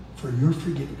for your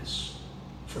forgiveness,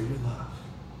 for your love,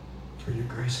 for your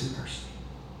grace and mercy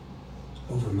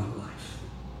over my life.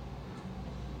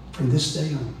 From this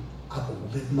day on, I will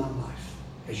live my life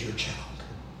as your child.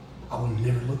 I will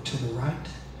never look to the right.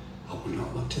 I will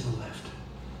not look to the left.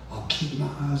 I'll keep my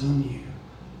eyes on you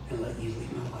and let you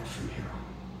lead my life from here on.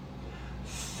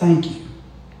 Thank you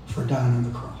for dying on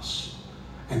the cross.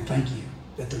 And thank you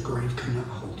that the grave could not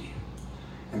hold you.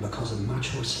 And because of my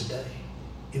choice today,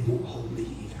 it won't hold me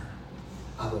either.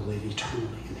 I will live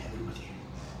eternally in heaven with you.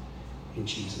 In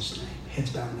Jesus' name.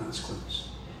 Heads bowed and eyes closed.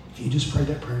 If If you just pray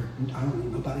that prayer, I don't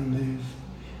want nobody move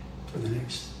for the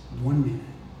next 1 minute.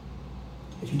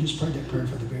 If you just prayed that prayer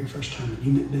for the very first time and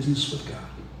you meant business with God,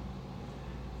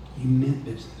 you meant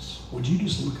business, would you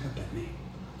just look up at me?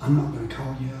 I'm not going to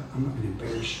call you out. I'm not going to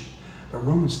embarrass you. But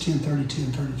Romans 10:32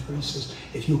 and 33 says,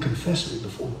 if you'll confess me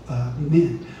before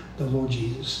men, the Lord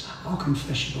Jesus, I'll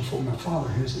confess you before my Father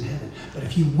who is in heaven. But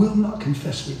if you will not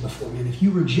confess me before men, if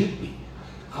you reject me,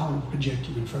 I'll reject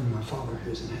you in front of my Father who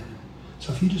is in heaven.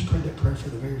 So if you just prayed that prayer for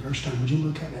the very first time, would you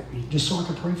look up at me just so I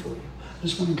could pray for you? I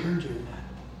just want to encourage you in that.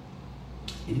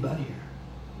 Anybody here?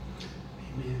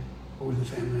 Amen. Or with the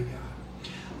family of God.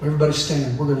 Well, everybody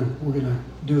stand. We're gonna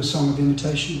do a song of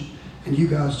invitation, and you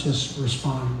guys just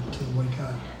respond to the way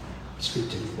God would speak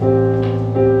to you.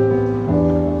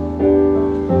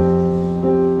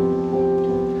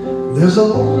 There's a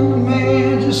lonely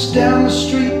man just down the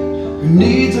street who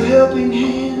needs a helping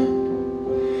hand.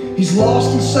 He's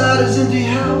lost inside his empty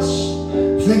house,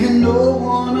 thinking no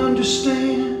one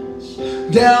understands.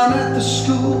 Down at the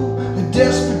school, a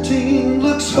desperate teen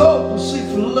looks hopelessly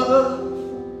for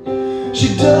love.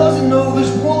 She doesn't know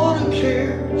there's one who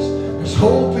cares. There's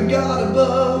hope in God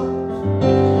above.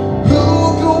 Who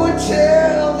will go and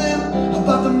tell them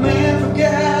about the man from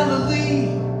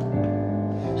Galilee?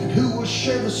 And who will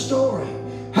share the story,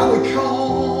 how he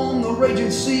calmed the raging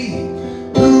sea?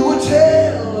 Who will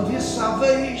tell of his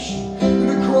salvation and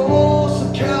the cross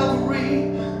of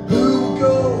Calvary? Who will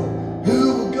go?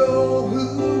 Who will go?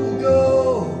 Who will go?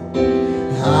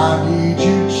 I need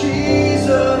you,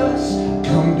 Jesus.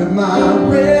 Come to my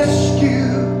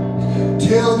rescue.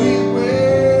 Tell me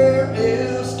where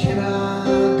else can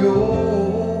I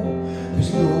go?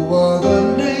 There's no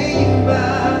other name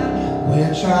by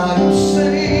which I am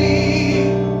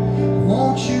saved.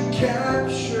 Won't you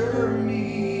capture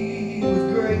me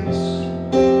with grace?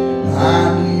 I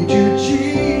need you,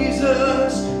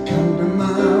 Jesus. Come to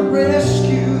my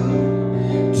rescue.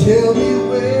 Tell me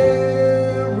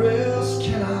where else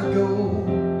can I go?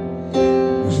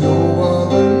 There's no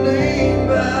other name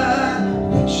by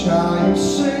which I am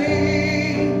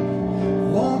saved.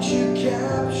 Won't you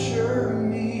capture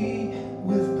me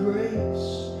with grace,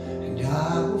 and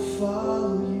I will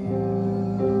follow you.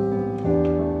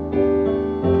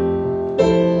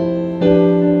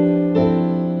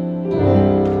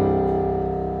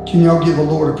 Can y'all give the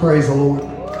Lord a praise, the Lord?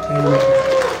 Amen.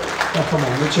 Oh, come on,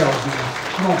 let y'all do it.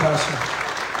 Come on, Pastor.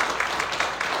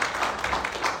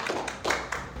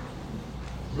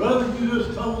 Brother, you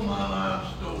just told my life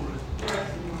story.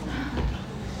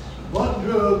 What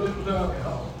drugs, it was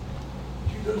alcohol.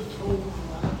 You just told my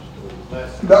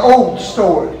life story. The old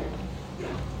story.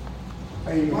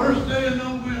 Amen. First day of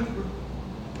November,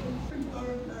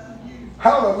 39 years.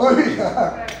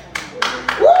 Hallelujah.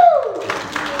 Woo!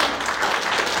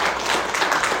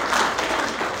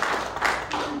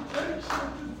 You take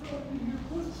something from you, you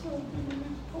put something in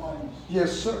its place.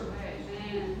 Yes, sir.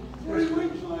 3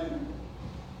 weeks later,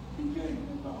 he gave me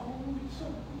the Holy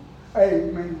something.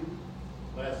 Amen.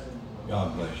 God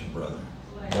bless you, brother.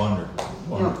 Wonderful.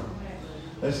 Wonderful.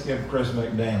 Let's give Chris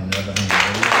McDaniel another hand.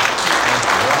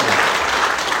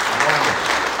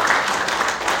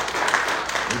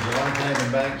 Would you like to have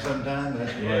him back sometime?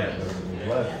 That's great. We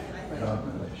love you. God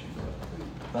bless you, brother.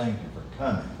 Thank you for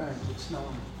coming. Thank you. It's not.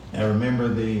 Now remember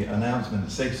the announcement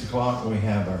at 6 o'clock. We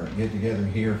have our get-together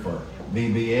here for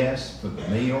VBS for the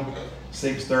meal.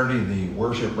 6:30 the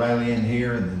worship rally in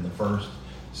here, and then the first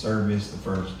service, the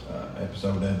first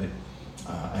episode of it.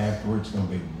 Afterwards, it's going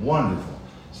to be wonderful.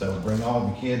 So bring all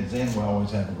the kids in. We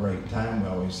always have a great time. We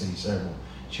always see several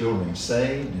children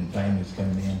saved and families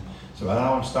coming in. So it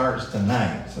all starts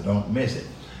tonight, so don't miss it.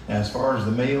 Now, as far as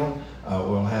the meal,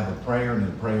 we'll have a prayer and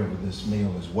a prayer over this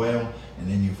meal as well. And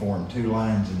then you form 2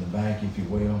 lines in the back, if you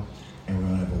will. And we're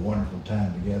going to have a wonderful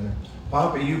time together.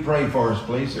 Papa, you pray for us,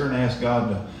 please, sir, and ask God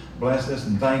to bless us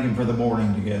and thank Him for the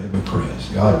morning together with Chris.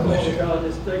 God bless you. God,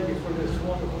 just thank you for this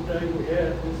wonderful day we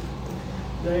had. This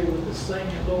day with the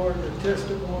singing, Lord, the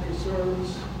testimony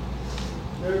service.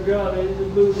 Dear God, it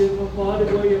moved in my body,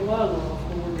 way in my life,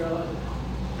 Lord God.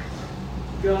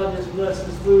 God, just bless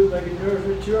this food, make it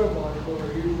nourishment to your body,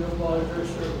 Lord. Use your body for your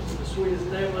service. In the sweetest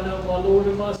name I know, my Lord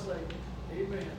and my Savior.